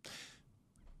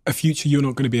 A future you're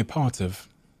not going to be a part of.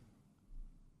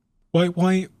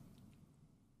 Why?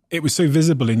 It was so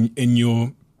visible in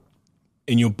your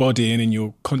body and in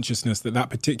your consciousness that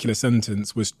particular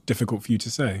sentence was difficult for you to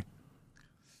say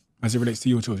as it relates to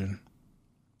your children.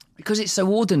 Because it's so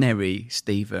ordinary,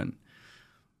 Stephen.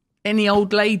 Any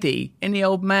old lady, any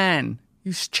old man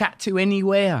you chat to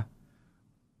anywhere.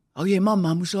 Oh yeah, my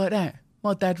mum was like that.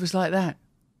 My dad was like that.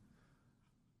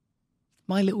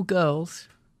 My little girls.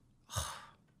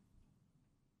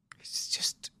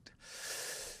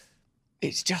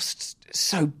 It's just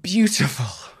so beautiful.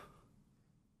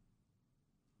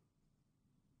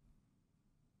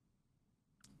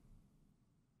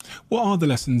 What are the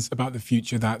lessons about the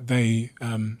future that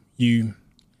you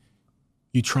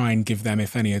try and give them,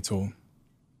 if any at all?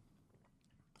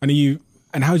 And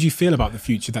how do you feel about the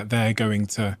future that they're going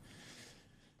to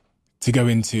go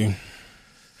into?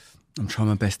 I'm trying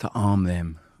my best to arm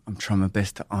them. I'm trying my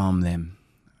best to arm them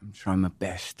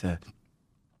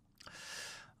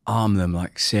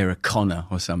like Sarah Connor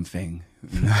or something.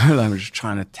 You know? I'm just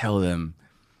trying to tell them.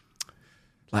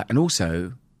 And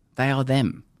also, they are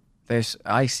them.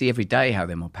 I see every day how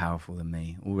they're more powerful than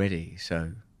me already.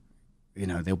 So,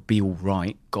 they'll be all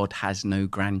right. God has no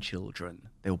grandchildren.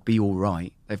 They'll be all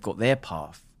right. They've got their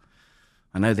path.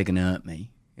 I know they're going to hurt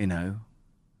me, I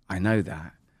know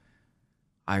that.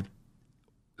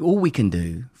 All we can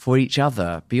do for each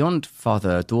other, beyond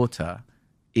father-daughter,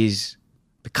 is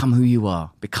Become who you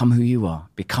are. Become who you are.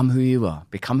 Become who you are.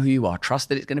 Become who you are. Trust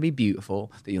that it's going to be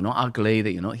beautiful, that you're not ugly,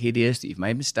 that you're not hideous, that you've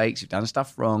made mistakes, you've done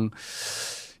stuff wrong,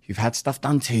 you've had stuff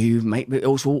done to you,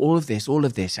 all of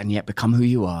this, and yet become who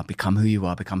you are. Become who you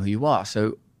are. Become who you are.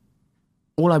 So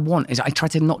all I want is I try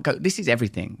to not go, this is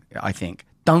everything, I think.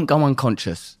 Don't go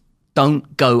unconscious.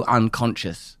 Don't go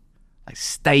unconscious. Like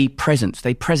stay present.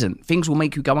 Things will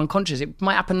make you go unconscious. It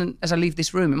might happen as I leave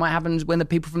this room. It might happen when the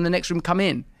people from the next room come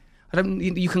in.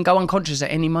 You can go unconscious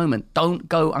at any moment. Don't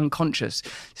go unconscious.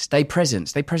 Stay present.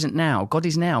 Stay present now. God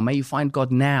is now. May you find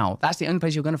God now. That's the only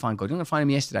place you're going to find God. You're not going to find him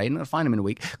yesterday. You're not going to find him in a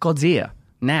week. God's here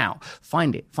now.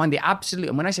 Find it. Find the absolute.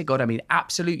 And when I say God, I mean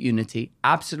absolute unity,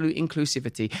 absolute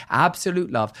inclusivity,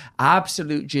 absolute love,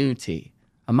 absolute unity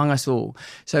among us all.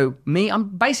 So me, I'm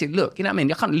basically, look, you know what I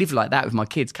mean? I can't live like that with my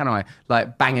kids, can I?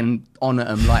 Like banging on at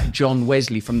them like John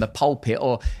Wesley from the pulpit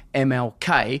or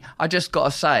MLK. I just got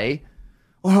to say,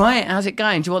 all right, how's it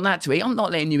going? Do you want that to eat? I'm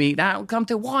not letting you eat that. Come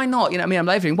to, why not? You know what I mean? I'm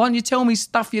laughing. Why don't you tell me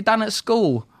stuff you've done at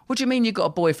school? What do you mean you got a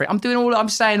boyfriend? I'm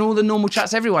saying all the normal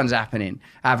chats everyone's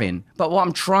having. But what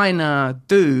I'm trying to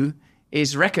do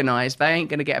is recognise they ain't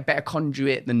going to get a better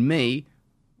conduit than me,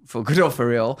 for good or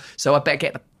for ill. So I better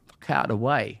get the fuck out of the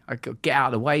way. I got get out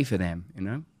of the way for them, you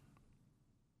know?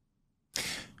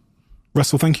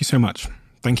 Russell, thank you so much.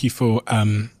 Thank you for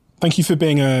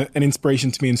being an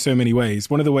inspiration to me in so many ways.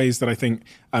 One of the ways that I think,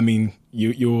 I mean,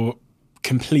 you're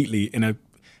completely in a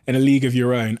league of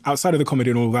your own, outside of the comedy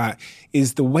and all that,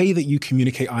 is the way that you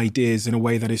communicate ideas in a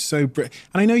way that is so, and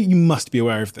I know you must be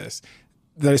aware of this,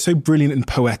 that is so brilliant and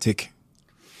poetic.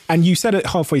 And you said it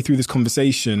halfway through this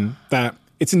conversation that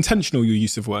it's intentional, your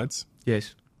use of words.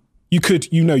 Yes. You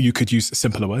could use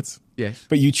simpler words. Yes.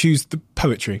 But you choose the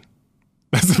poetry.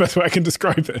 That's the best way I can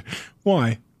describe it.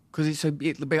 Why? Because it's so.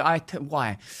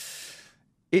 Why?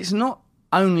 It's not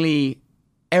only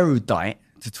erudite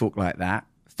to talk like that.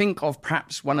 Think of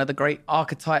perhaps one of the great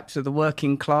archetypes of the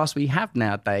working class we have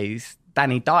nowadays,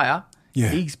 Danny Dyer. Yeah.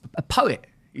 He's a poet.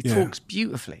 He talks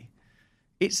beautifully.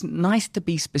 It's nice to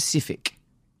be specific.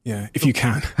 Yeah, if you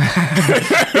can.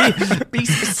 Be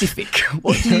specific.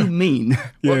 What do you mean?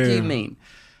 What do you mean?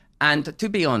 And to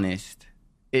be honest,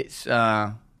 it's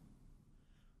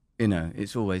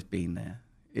it's always been there.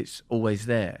 It's always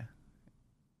there.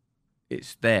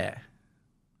 It's there.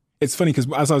 It's funny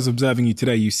because as I was observing you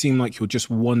today, you seem like you're just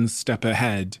one step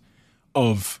ahead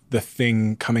of the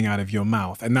thing coming out of your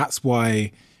mouth. And that's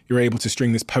why you're able to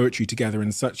string this poetry together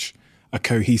in such a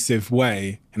cohesive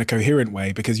way, in a coherent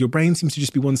way, because your brain seems to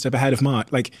just be one step ahead of mine,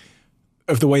 like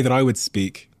of the way that I would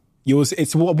speak. Yours,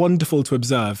 it's wonderful to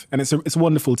observe, and it's a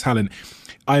wonderful talent.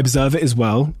 I observe it as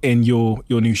well in your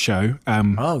new show.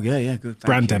 Good.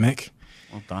 Brandemic.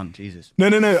 Well done, Jesus. No.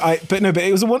 But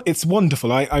it's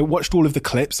wonderful. I watched all of the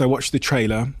clips. I watched the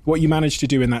trailer. What you managed to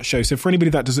do in that show. So for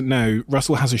anybody that doesn't know,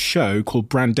 Russell has a show called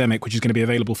Brandemic, which is going to be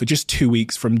available for just 2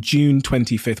 weeks from June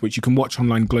 25th, which you can watch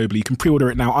online globally. You can pre-order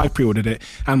it now. I pre-ordered it,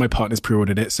 and my partner's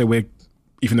pre-ordered it. So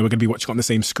even though we're going to be watching it on the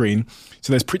same screen.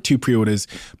 So there's 2 pre-orders.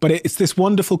 But it's this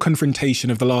wonderful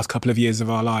confrontation of the last couple of years of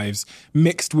our lives,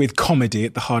 mixed with comedy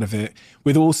at the heart of it,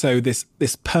 with also this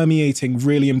permeating,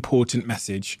 really important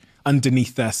message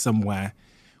underneath there somewhere,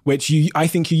 which I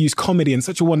think you use comedy in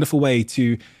such a wonderful way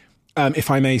to,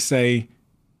 if I may say,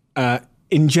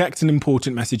 inject an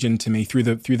important message into me through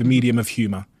the medium of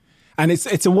humour. And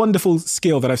it's a wonderful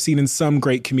skill that I've seen in some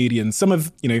great comedians. Some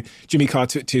of, Jimmy Carr,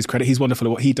 to his credit, he's wonderful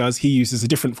at what he does. He uses a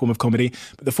different form of comedy.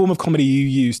 But the form of comedy you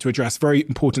use to address very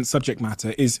important subject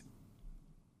matter is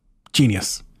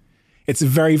genius. It's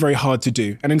very, very hard to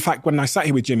do. And in fact, when I sat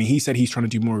here with Jimmy, he said he's trying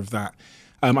to do more of that.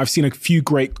 I've seen a few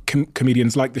great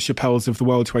comedians like the Chappelles of the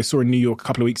world, who I saw in New York a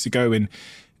couple of weeks ago, and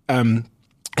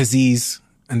Aziz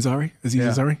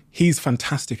Ansari. He's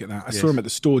fantastic at that. I saw him at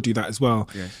the store do that as well.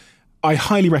 Yes. I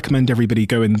highly recommend everybody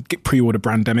go and pre-order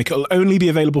Brandemic. It'll only be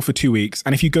available for 2 weeks.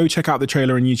 And if you go check out the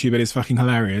trailer on YouTube, it is fucking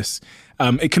hilarious.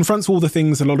 It confronts all the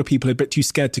things a lot of people are a bit too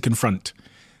scared to confront,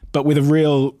 but with a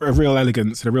real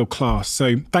elegance and a real class.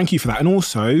 So thank you for that. And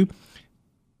also,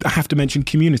 I have to mention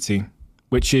Community,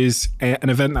 which is an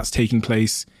event that's taking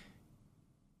place.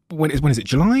 When is it?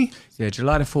 July? Yeah,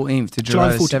 July the 14th to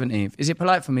July the 17th. Is it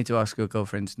polite for me to ask your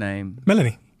girlfriend's name?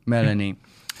 Melanie.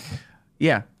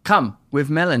 Yeah, come with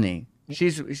Melanie. She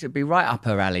should be right up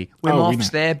her alley. Wim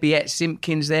Hof's there, Biet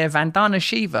Simpkins there, Vandana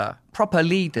Shiva, proper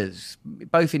leaders,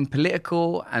 both in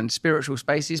political and spiritual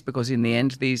spaces, because in the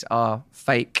end, these are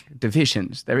fake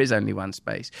divisions. There is only one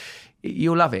space.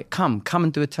 You'll love it. Come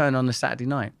and do a turn on the Saturday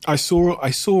night. I saw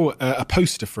a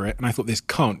poster for it, and I thought this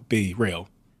can't be real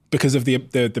because of the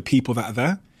people that are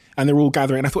there, and they're all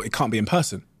gathering. And I thought it can't be in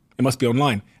person. it must be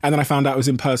online. And then I found out it was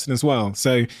in person as well.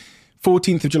 So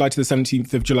 14th of July to the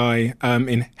 17th of July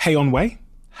in Hay-on-Wye.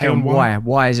 Hay-on-Wye.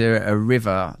 Wye is a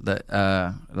river that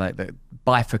that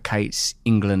bifurcates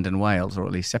England and Wales, or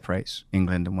at least separates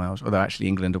England and Wales. Although actually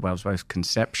England and Wales are both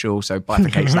conceptual, so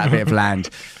bifurcates that bit of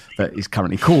land that is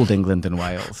currently called England and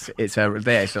Wales. It's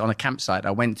there. So on a campsite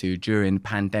I went to during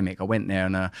pandemic. I went there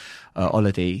on a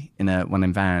holiday in one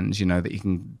of them vans, that you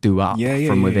can do up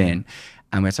from within.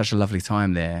 And we had such a lovely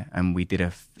time there. And we did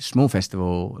a small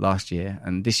festival last year.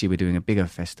 And this year we're doing a bigger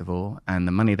festival. And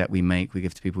the money that we make, we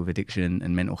give to people with addiction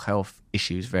and mental health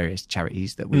issues, various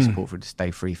charities that we support through the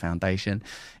Stay Free Foundation.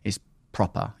 It's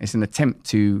proper. It's an attempt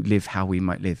to live how we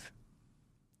might live.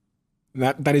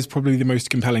 That is probably the most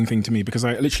compelling thing to me, because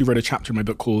I literally read a chapter in my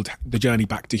book called The Journey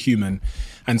Back to Human.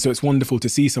 And so it's wonderful to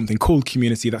see something called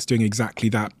Community that's doing exactly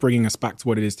that, bringing us back to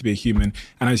what it is to be a human.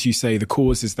 And as you say, the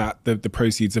cause is that the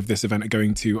proceeds of this event are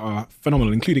going to are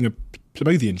phenomenal, including a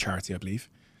Plymouthian charity, I believe.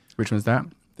 Which one's that?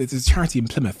 There's a charity in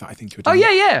Plymouth that I think you're doing. Oh,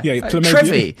 yeah.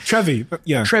 Trevi,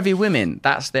 yeah. Trevi Women.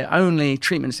 That's the only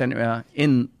treatment centre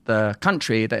in the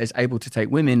country that is able to take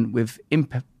women with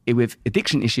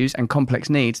addiction issues and complex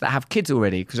needs that have kids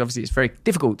already, because obviously it's very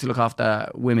difficult to look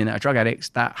after women that are drug addicts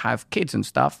that have kids and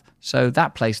stuff. So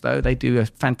that place, though, they do a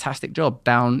fantastic job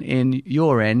down in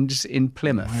your ends in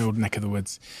Plymouth. My old neck of the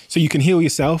woods. So you can heal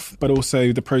yourself, but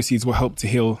also the proceeds will help to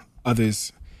heal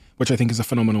others, which I think is a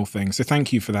phenomenal thing. So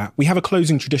thank you for that. We have a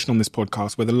closing tradition on this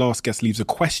podcast where the last guest leaves a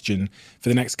question for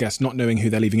the next guest, not knowing who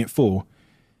they're leaving it for.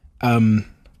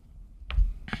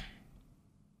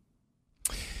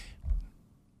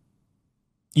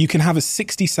 You can have a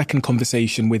 60-second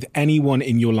conversation with anyone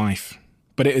in your life,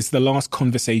 but it is the last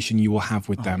conversation you will have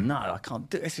with them. No, I can't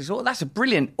do this. That's a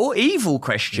brilliant or evil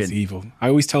question. It's evil. I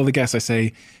always tell the guests, I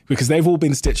say, because they've all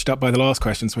been stitched up by the last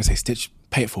question, so I say, Stitch,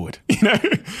 pay it forward.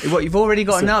 What, you've already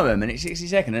got to know them, and it's 60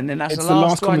 seconds, and then that's the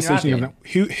last conversation you're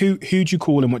having. Who do you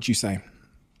call and what do you say?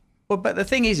 Well, but the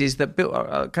thing is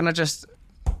that, can I just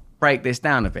break this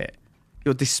down a bit?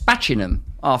 You're dispatching them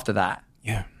after that.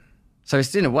 Yeah. So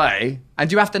it's in a way,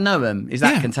 and you have to know them. Is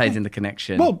that contained in the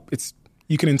connection? Well,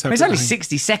 you can interpret. It's only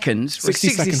 60 seconds.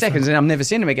 60 seconds, and I've never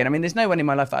seen them again. I mean, there's no one in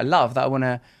my life that I love that I want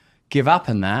to give up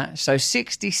on that. So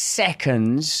 60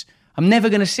 seconds, I'm never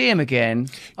going to see him again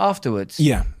afterwards.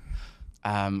 Yeah.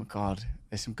 God,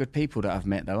 there's some good people that I've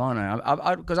met though, aren't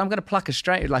I? Because I'm going to pluck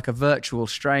a virtual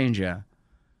stranger.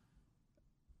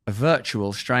 A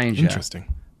virtual stranger.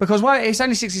 Interesting. Because it's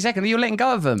only 60 seconds. You're letting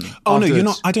go of them. Oh, afterwards. No, you're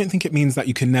not. I don't think it means that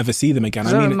you can never see them again.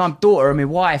 I mean, my daughter or my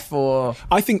wife or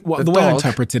I think the way I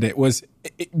interpreted it was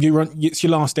it's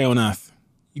your last day on Earth.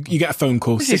 You get a phone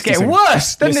call. This is getting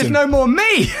worse. Then there's no more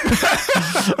me.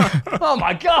 Oh,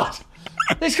 my God.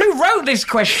 Who wrote this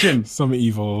question? Some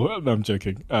evil. No, I'm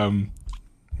joking.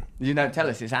 You don't tell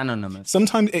us it's anonymous.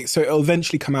 Sometimes it'll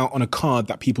eventually come out on a card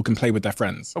that people can play with their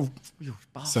friends. Oh, you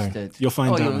bastard. So you'll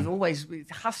find out. You're always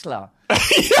hustler.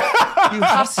 You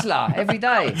hustler every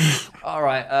day. All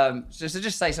right. So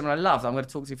just say someone I love that I'm going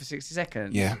to talk to you for 60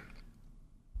 seconds. Yeah.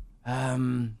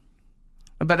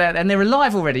 But they're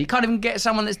alive already. You can't even get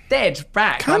someone that's dead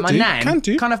back. Like my nan. Can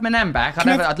do. Can't have my nan back.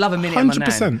 I'd love a minute of my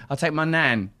 100%. nan. I'll take my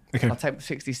nan. Okay. I'll take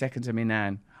 60 seconds of me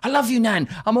nan. I love you, nan.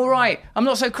 I'm all right. I'm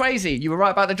not so crazy. You were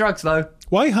right about the drugs, though.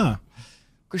 Why her?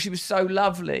 Because she was so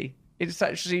lovely.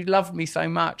 She loved me so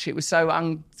much. It was so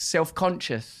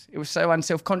unself-conscious. It was so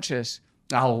unself-conscious.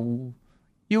 Oh,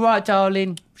 you right,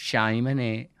 darling? Shame,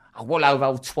 innit? Oh, what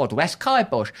old twaddle. That's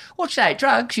kibosh. What's that,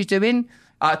 drugs you're doing?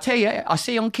 I'll tell you, I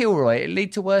see on Kilroy, it'll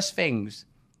lead to worse things.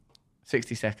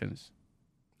 60 seconds.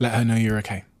 Let her know you're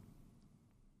okay.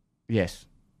 Yes.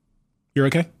 You're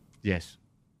okay? Yes.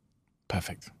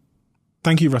 Perfect.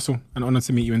 Thank you, Russell. An honour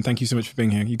to meet you, and thank you so much for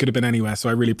being here. You could have been anywhere, so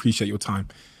I really appreciate your time.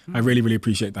 I really, really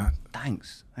appreciate that.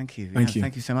 Thanks. Thank you. Thank you.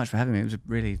 Thank you so much for having me. It was a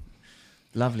really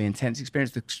lovely, intense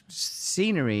experience. The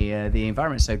scenery, the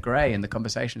environment's so grey, and the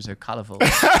conversation's so colourful.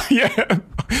 Yeah,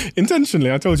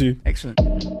 intentionally, I told you. Excellent.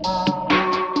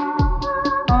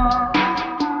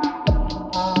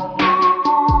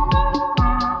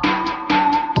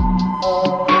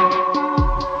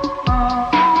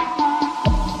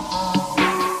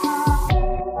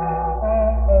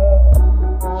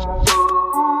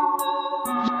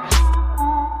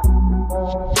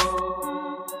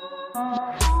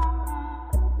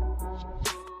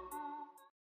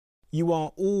 You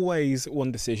are always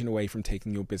one decision away from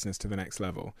taking your business to the next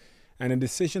level. And a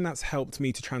decision that's helped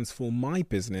me to transform my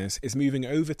business is moving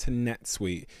over to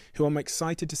NetSuite, who I'm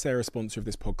excited to say are a sponsor of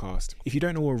this podcast. If you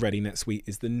don't know already, NetSuite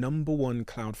is the #1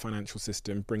 cloud financial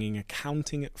system, bringing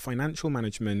accounting, financial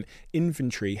management,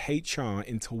 inventory, HR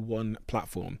into one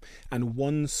platform and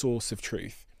one source of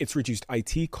truth. It's reduced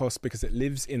IT costs because it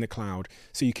lives in the cloud,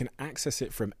 so you can access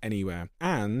it from anywhere.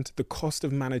 And the cost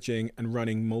of managing and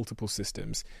running multiple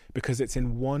systems because it's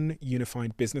in one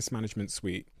unified business management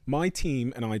suite. My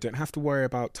team and I don't have to worry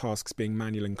about tasks being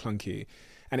manual and clunky.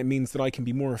 And it means that I can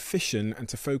be more efficient and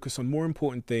to focus on more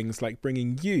important things like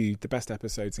bringing you the best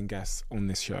episodes and guests on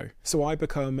this show. So I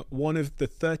become one of the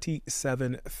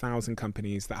 37,000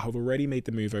 companies that have already made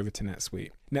the move over to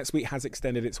NetSuite. NetSuite has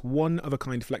extended its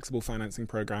one-of-a-kind flexible financing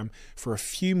program for a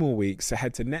few more weeks. So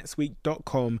head to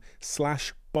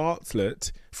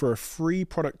netsuite.com/Bartlett for a free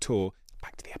product tour.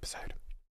 Back to the episode.